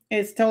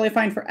it's totally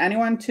fine for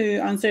anyone to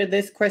answer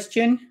this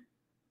question.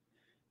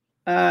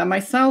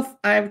 Myself,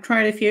 I've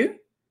tried a few.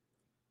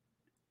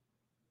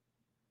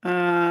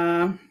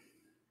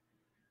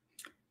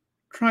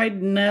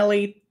 Tried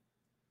Nelly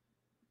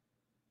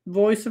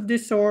Voice of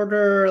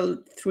Disorder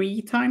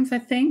 3 times, I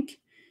think,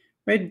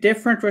 with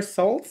different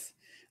results.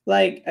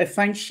 Like, I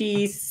find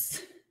she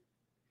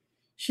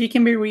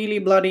can be really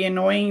bloody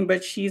annoying,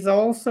 but she's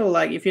also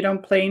like, if you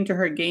don't play into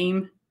her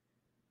game,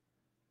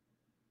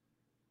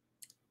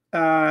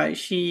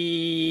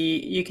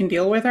 you can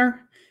deal with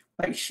her.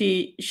 Like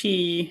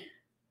she's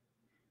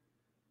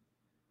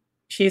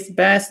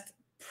best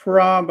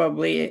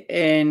probably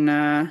in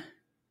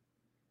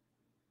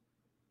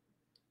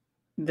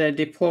the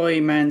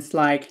deployments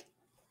like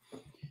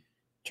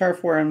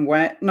turf war and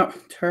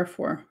turf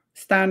war,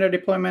 standard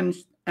deployments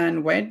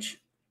and wedge.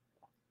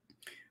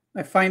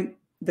 I find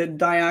the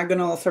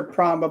diagonals are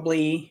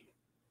probably,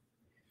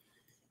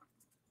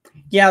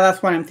 yeah,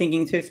 that's what I'm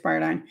thinking too,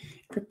 Spardine.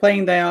 If you're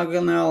playing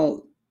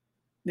diagonal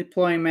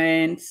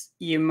deployments,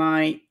 you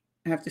might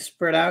have to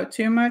spread out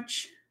too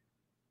much,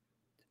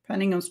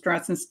 depending on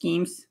strats and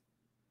schemes.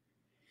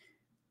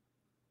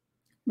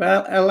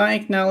 Well, I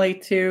like Nelly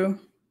too.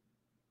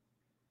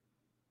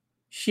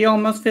 She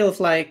almost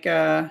feels like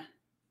her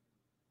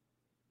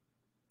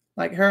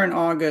and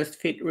August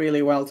fit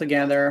really well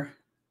together.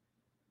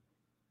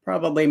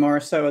 Probably more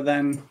so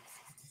than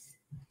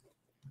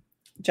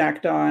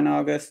Jackdaw and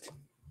August.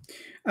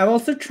 I've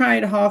also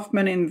tried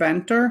Hoffman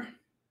Inventor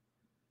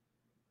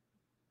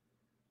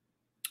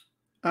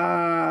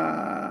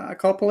a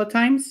couple of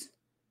times,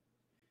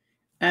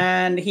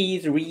 and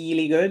he's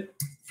really good.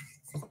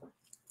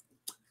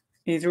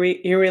 He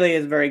really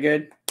is very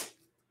good.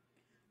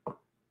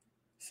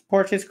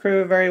 Supports his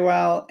crew very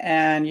well,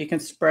 and you can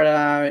spread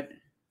out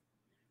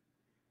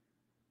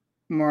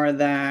more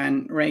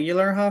than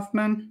regular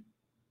Hoffman.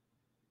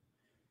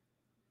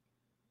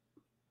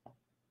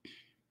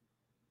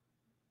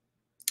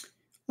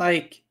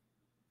 Like,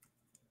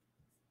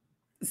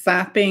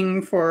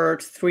 zapping for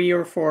 3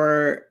 or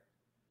 4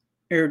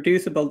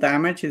 irreducible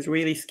damage is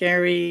really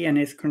scary, and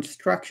his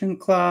construction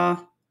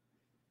claw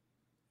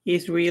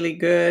is really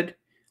good.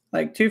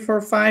 Like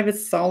 245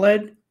 is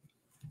solid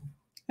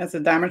as a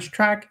damage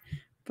track,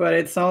 but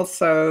it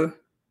also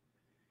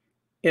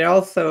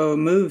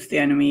moves the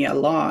enemy a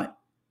lot.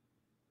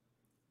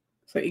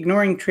 So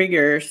ignoring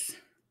triggers,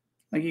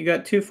 like you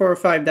got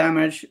 245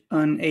 damage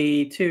on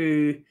a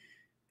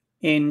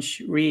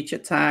 2-inch reach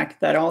attack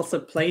that also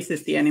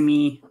places the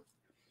enemy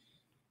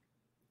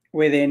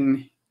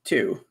within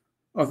 2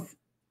 of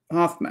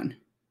Hoffman.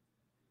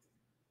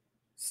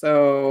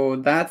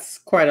 So that's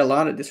quite a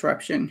lot of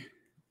disruption.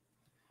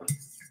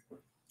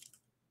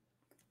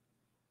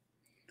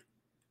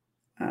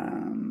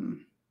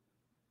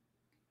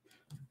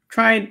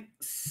 Tried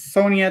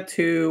Sonia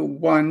 2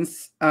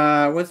 once.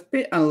 Was a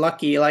bit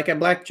unlucky. Like I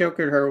black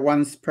jokered her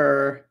once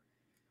per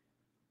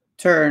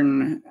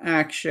turn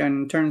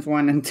action, turns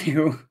 1 and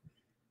 2.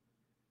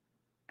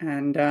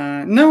 And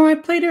no, I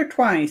played her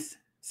twice.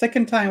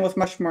 Second time was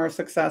much more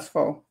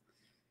successful.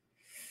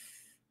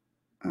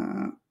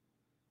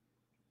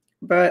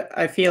 But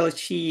I feel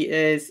she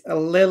is a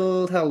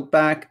little held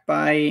back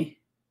by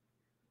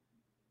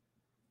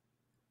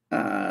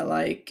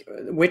like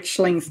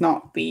witchlings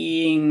not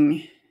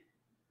being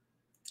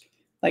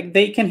like,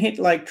 they can hit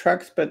like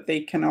trucks, but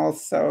they can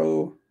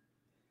also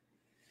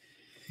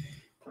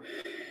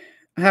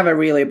have a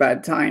really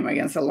bad time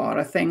against a lot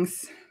of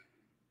things.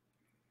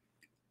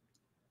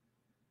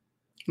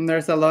 And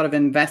there's a lot of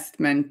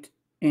investment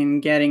in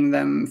getting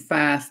them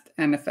fast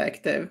and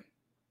effective.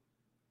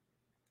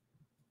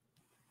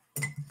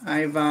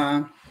 I've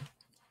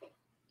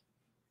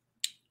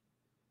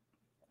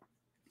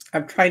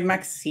tried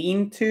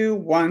Maxine 2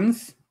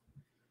 once,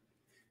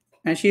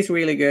 and she's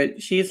really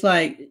good. She's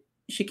like,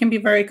 she can be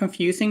very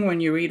confusing when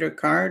you read her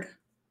card.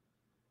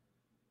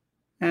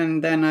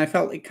 And then I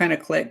felt it kind of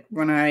clicked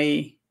when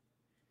I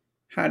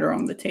had her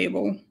on the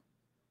table.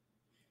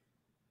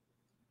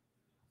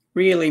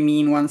 Really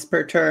mean once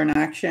per turn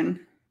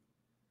action.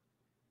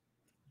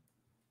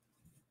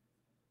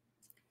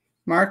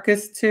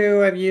 Marcus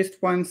 2 I've used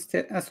once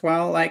as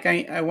well. Like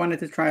I wanted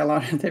to try a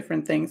lot of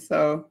different things,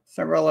 so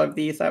several of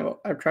these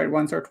I've tried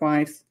once or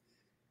twice.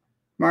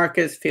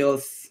 Marcus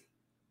feels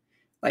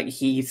like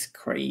he's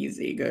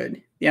crazy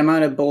good. The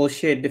amount of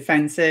bullshit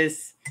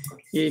defenses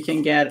you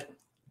can get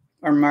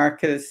on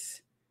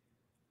Marcus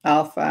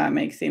Alpha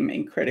makes him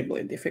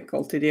incredibly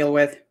difficult to deal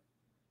with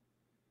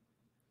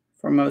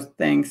for most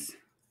things.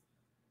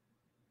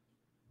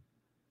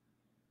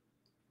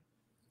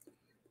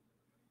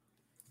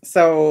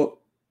 So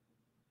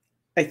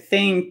I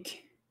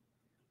think,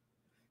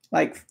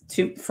 like,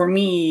 for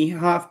me,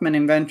 Hoffman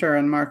Inventor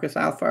and Marcus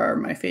Alpha are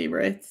my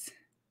favorites.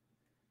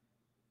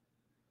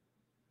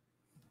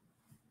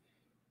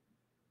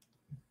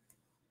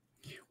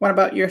 What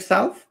about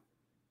yourself?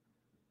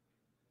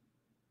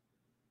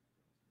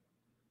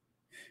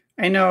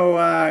 I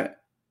know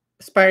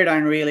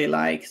Spiridine really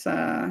likes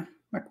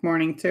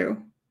McMorning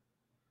too.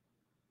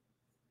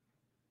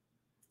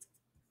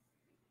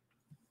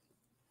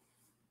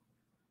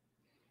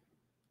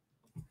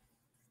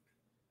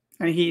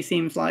 And he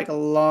seems like a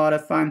lot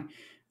of fun.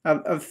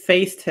 I've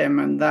faced him,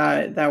 and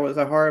that was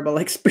a horrible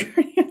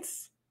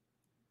experience.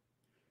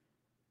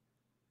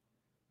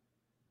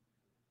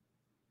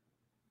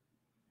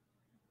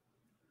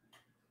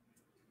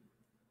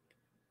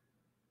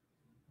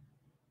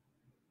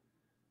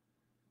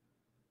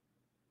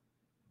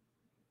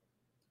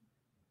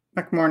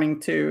 McMorning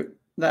too,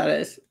 that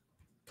is.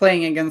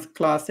 Playing against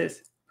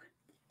Colossus.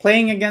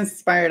 Playing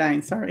against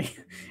Spiridine, sorry,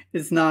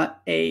 is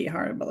not a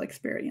horrible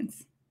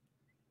experience.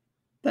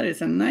 That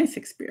is a nice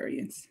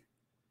experience.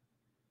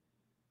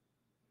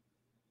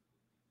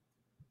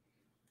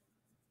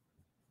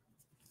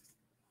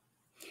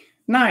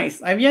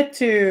 Nice. I've yet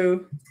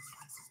to,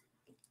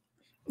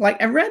 like,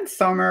 I read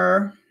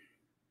Summer,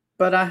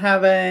 but I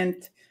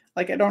haven't,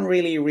 like, I don't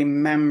really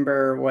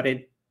remember what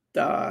it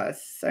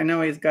does. I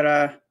know he's got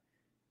a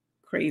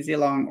crazy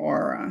long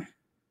aura.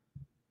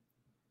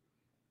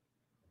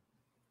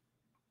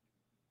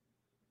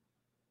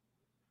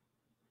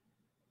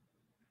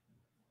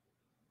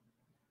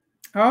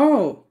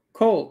 Oh,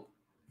 cool.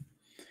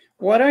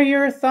 What are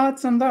your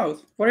thoughts on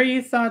those? What are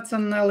your thoughts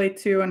on Nelly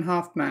 2 and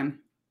Hoffman?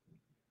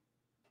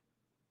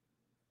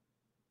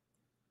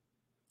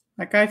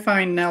 Like, I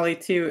find Nelly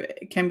 2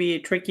 can be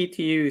tricky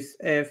to use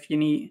if you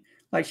need,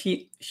 like,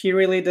 she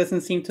really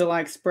doesn't seem to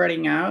like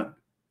spreading out.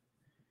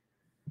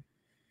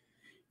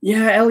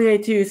 Yeah, LEA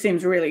 2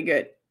 seems really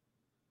good.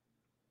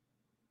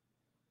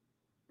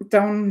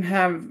 Don't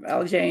have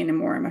LJ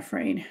anymore, I'm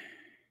afraid.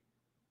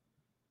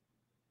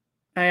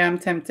 I am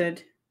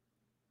tempted.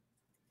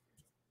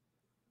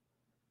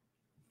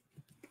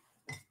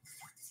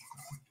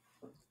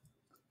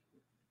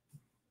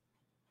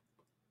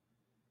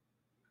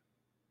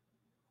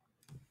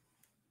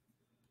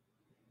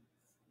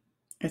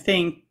 I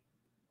think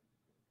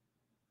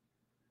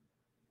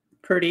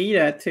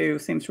Perdita too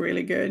seems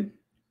really good.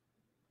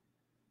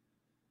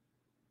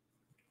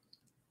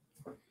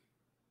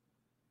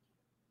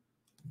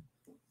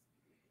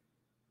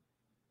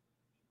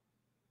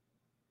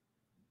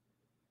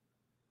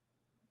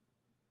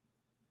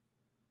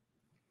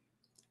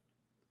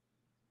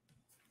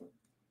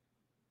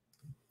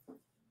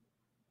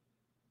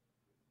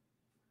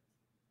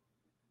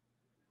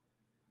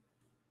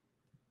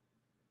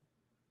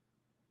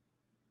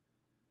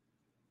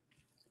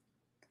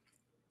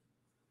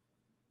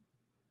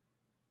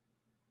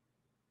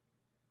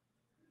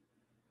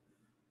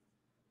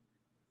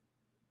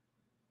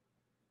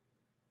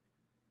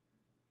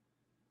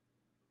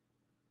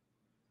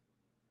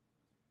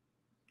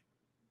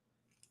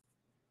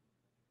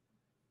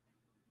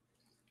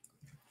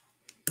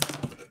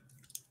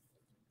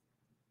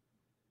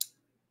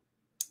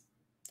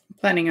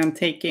 Planning on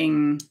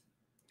taking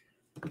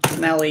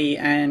Nelly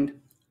and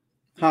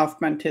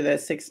Hoffman to the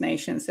Six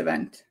Nations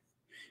event.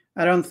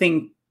 I don't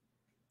think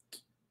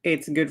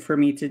it's good for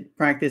me to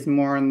practice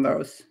more on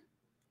those.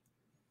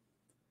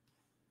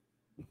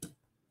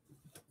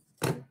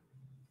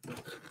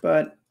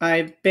 But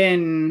I've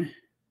been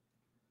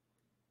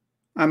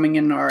umming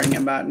and ahhing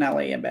about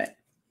Nelly a bit.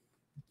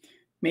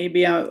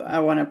 Maybe I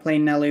want to play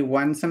Nelly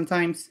 1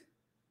 sometimes.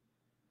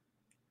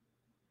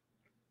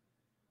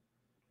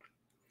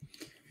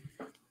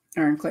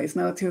 Iron Clay's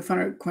now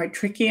 200 quite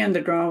tricky, and the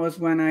draw was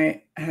when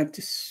I had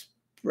to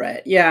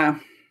spread. Yeah.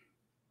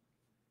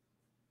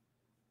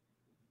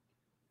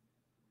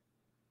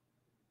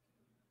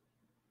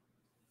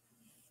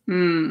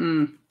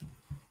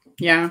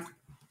 Yeah.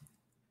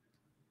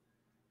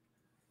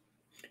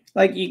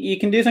 Like you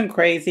can do some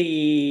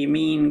crazy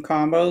mean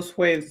combos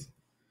with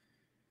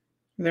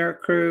their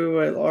crew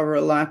with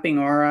overlapping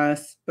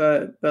auras,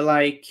 but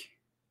like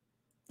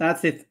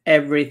that's if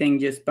everything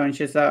just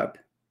bunches up.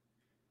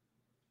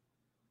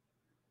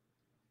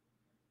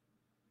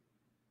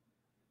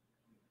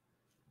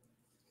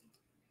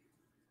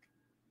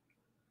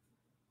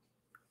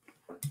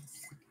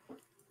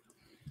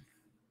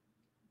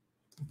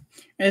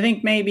 I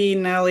think maybe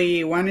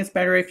Nelly 1 is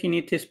better if you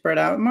need to spread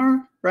out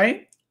more,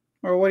 right?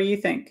 Or what do you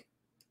think?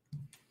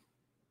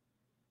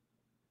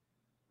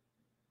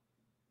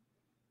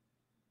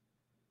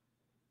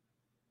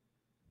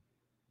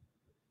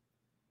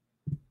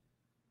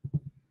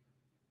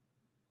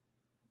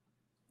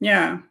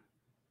 Yeah.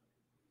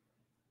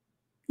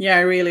 Yeah,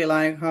 I really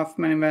like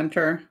Hoffman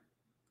Inventor.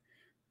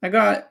 I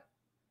got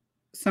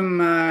some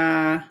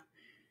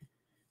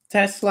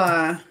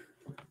Tesla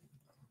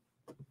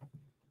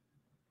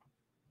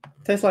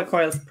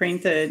coils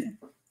printed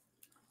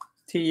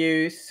to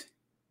use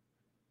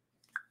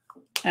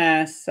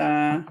as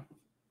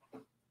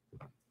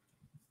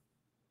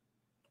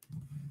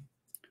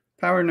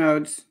power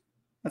nodes,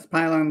 as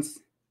pylons.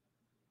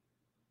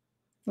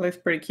 It looks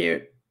pretty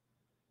cute.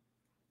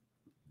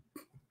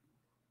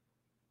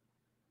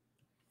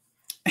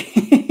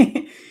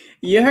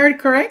 You heard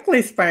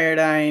correctly,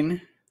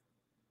 Spiredine.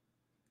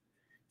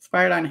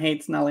 Spiredine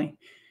hates Nelly.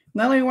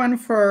 Nelly won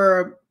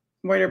for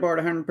Waiterboard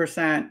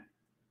 100%.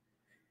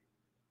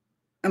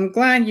 I'm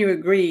glad you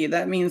agree.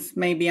 That means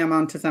maybe I'm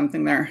onto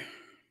something there.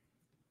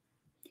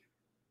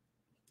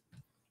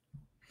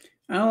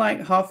 I don't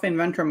like Hoff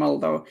Inventor model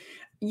though.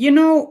 You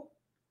know,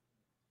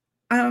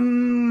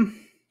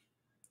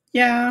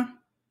 yeah,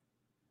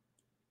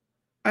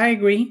 I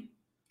agree.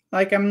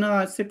 Like, I'm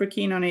not super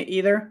keen on it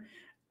either.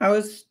 I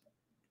was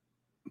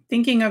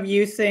thinking of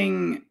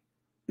using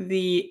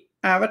the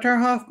Avatar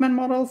Hoffman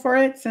model for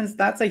it, since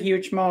that's a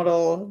huge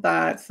model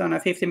that's on a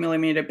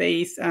 50mm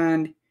base,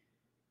 and I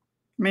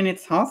mean,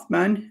 it's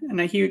Hoffman and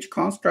a huge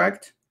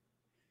construct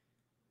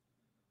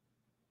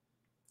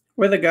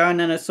with a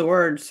gun and a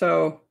sword,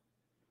 so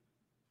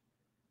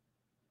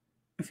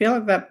I feel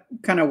like that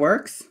kind of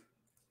works.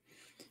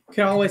 You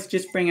can always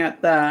just bring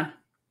out the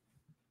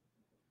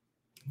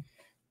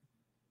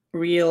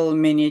real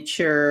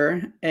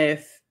miniature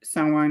if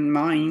someone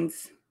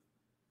minds.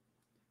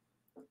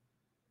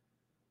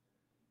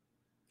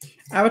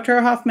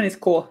 Avatar Hoffman is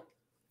cool.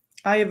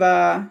 I've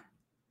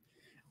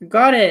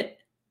got it.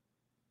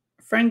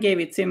 A friend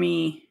gave it to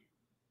me.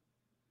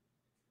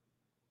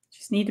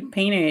 Just need to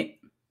paint it.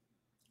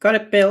 Got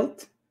it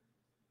built.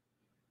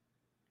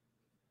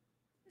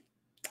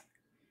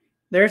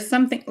 There's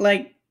something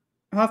like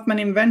Hoffman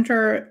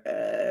Inventor.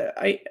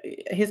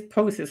 His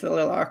pose is a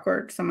little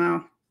awkward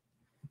somehow,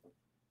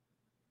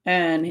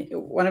 and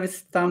one of his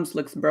thumbs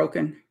looks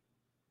broken.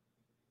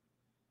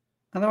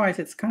 Otherwise,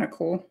 it's kind of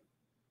cool.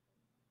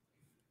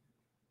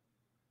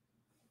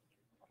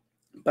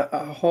 But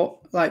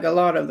like a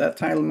lot of the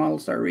title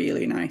models are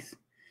really nice.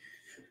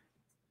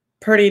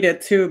 Perdita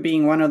 2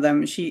 being one of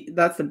them.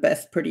 That's the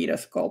best Perdita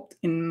sculpt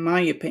in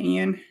my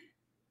opinion.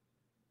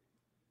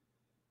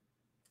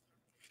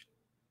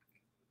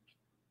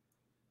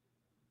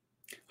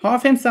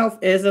 Hoff himself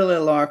is a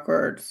little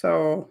awkward,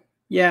 so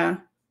yeah.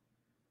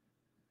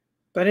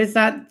 But is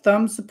that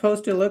thumb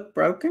supposed to look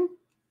broken?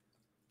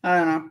 I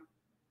don't know.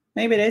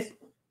 Maybe it is.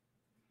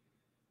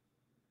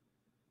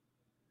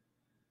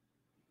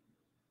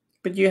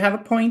 But you have a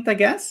point, I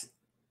guess.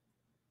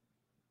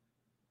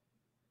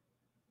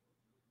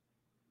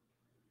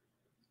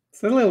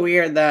 It's a little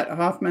weird that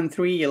Hoffman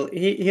 3,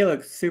 he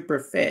looks super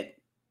fit.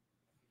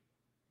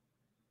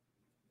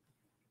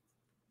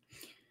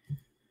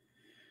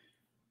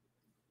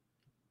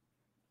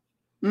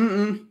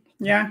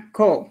 Yeah,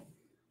 cool.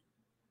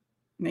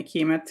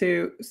 Nikima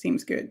 2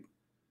 seems good.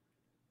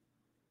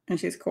 And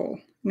she's cool.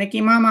 Nikki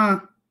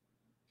Mama.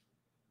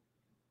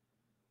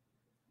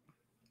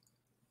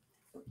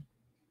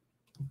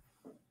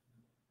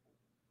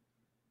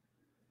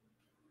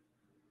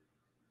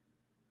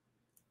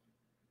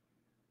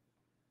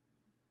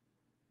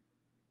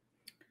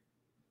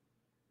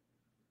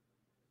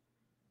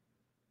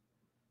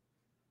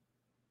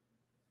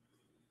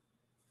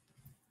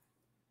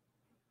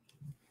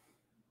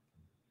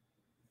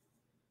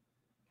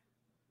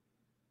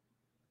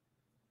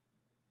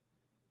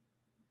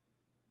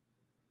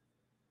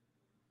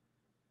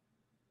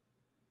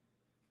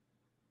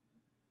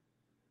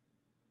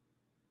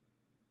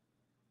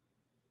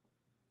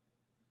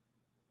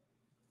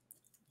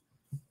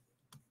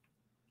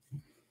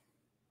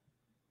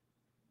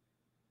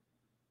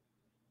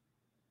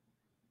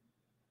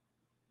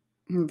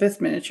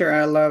 This miniature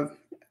I love.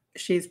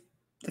 She's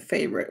the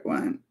favorite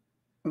one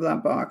of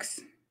that box.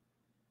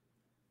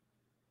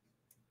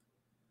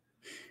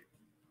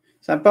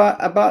 So I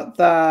bought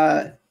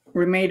the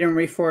remade and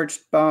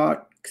reforged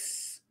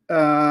box,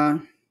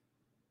 but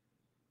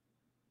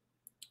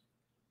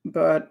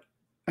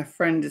a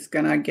friend is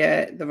gonna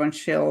get the Von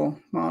Schill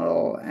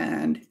model,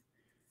 and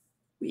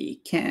we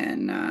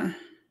can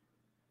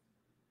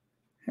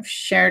have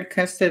shared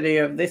custody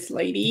of this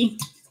lady.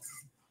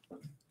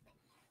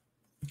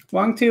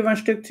 Wang 2, Von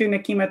Stuck 2,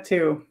 Nekima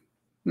 2.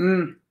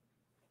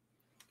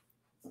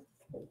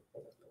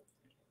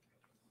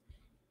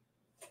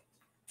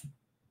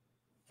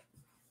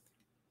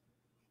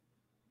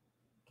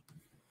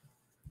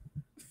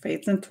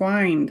 Fates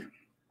Entwined.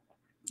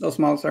 Those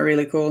models are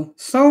really cool.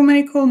 So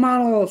many cool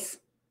models.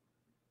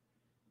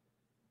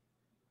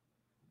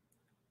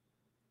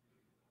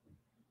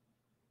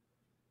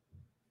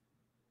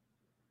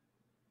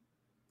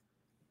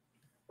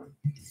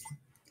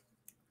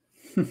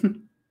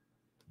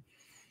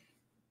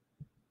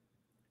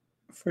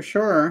 For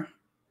sure.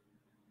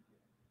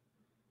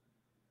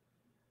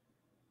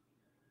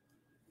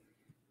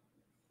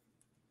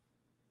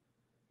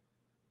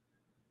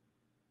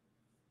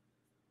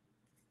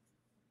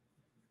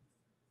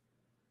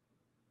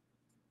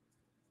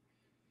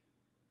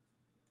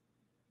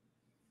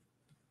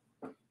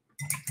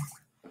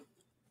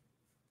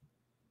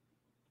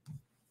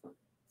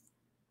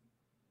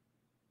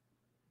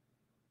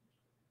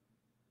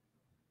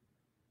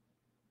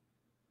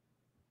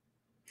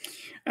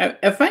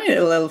 I find it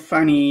a little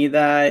funny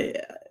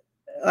that,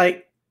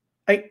 like,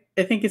 I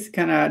think it's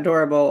kind of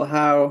adorable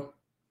how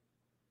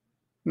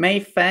Mei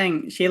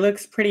Feng, she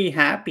looks pretty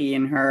happy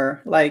in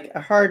her. Like,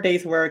 a hard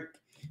day's work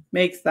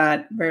makes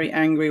that very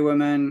angry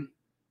woman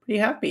pretty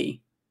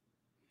happy.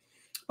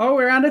 Oh,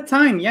 we're out of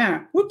time.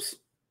 Yeah. Whoops.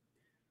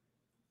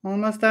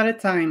 Almost out of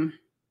time.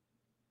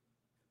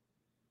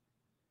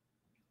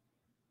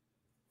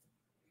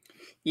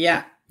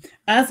 Yeah.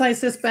 As I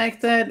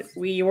suspected,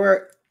 we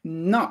were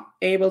not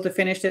able to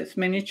finish this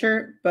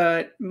miniature,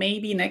 but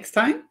maybe next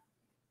time.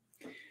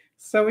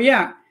 So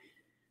yeah,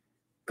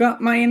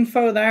 got my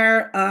info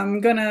there.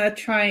 I'm gonna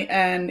try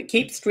and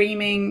keep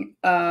streaming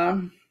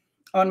on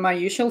my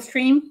usual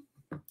stream.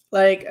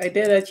 Like I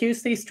did a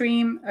Tuesday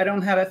stream. I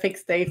don't have a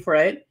fixed day for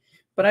it,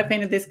 but I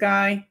painted this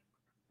guy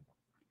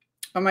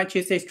on my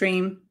Tuesday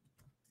stream.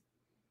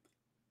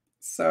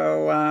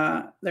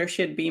 So there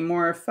should be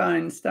more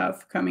fun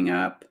stuff coming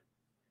up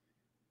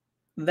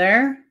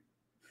there.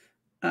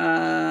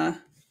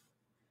 And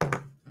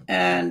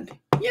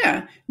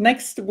yeah,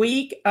 next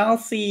week I'll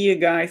see you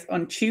guys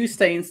on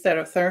Tuesday instead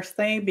of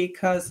Thursday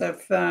because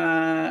of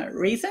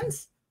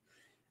reasons.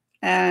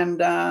 And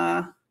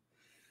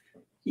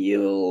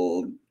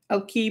we'll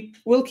keep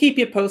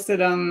you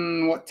posted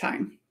on what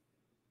time.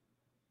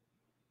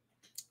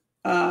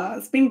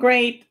 It's been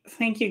great.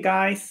 Thank you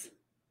guys.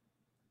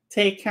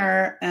 Take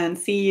care and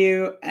see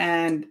you,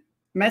 and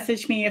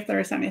message me if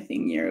there's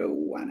anything you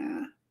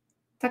wanna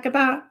talk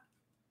about.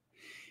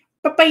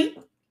 Bye-bye.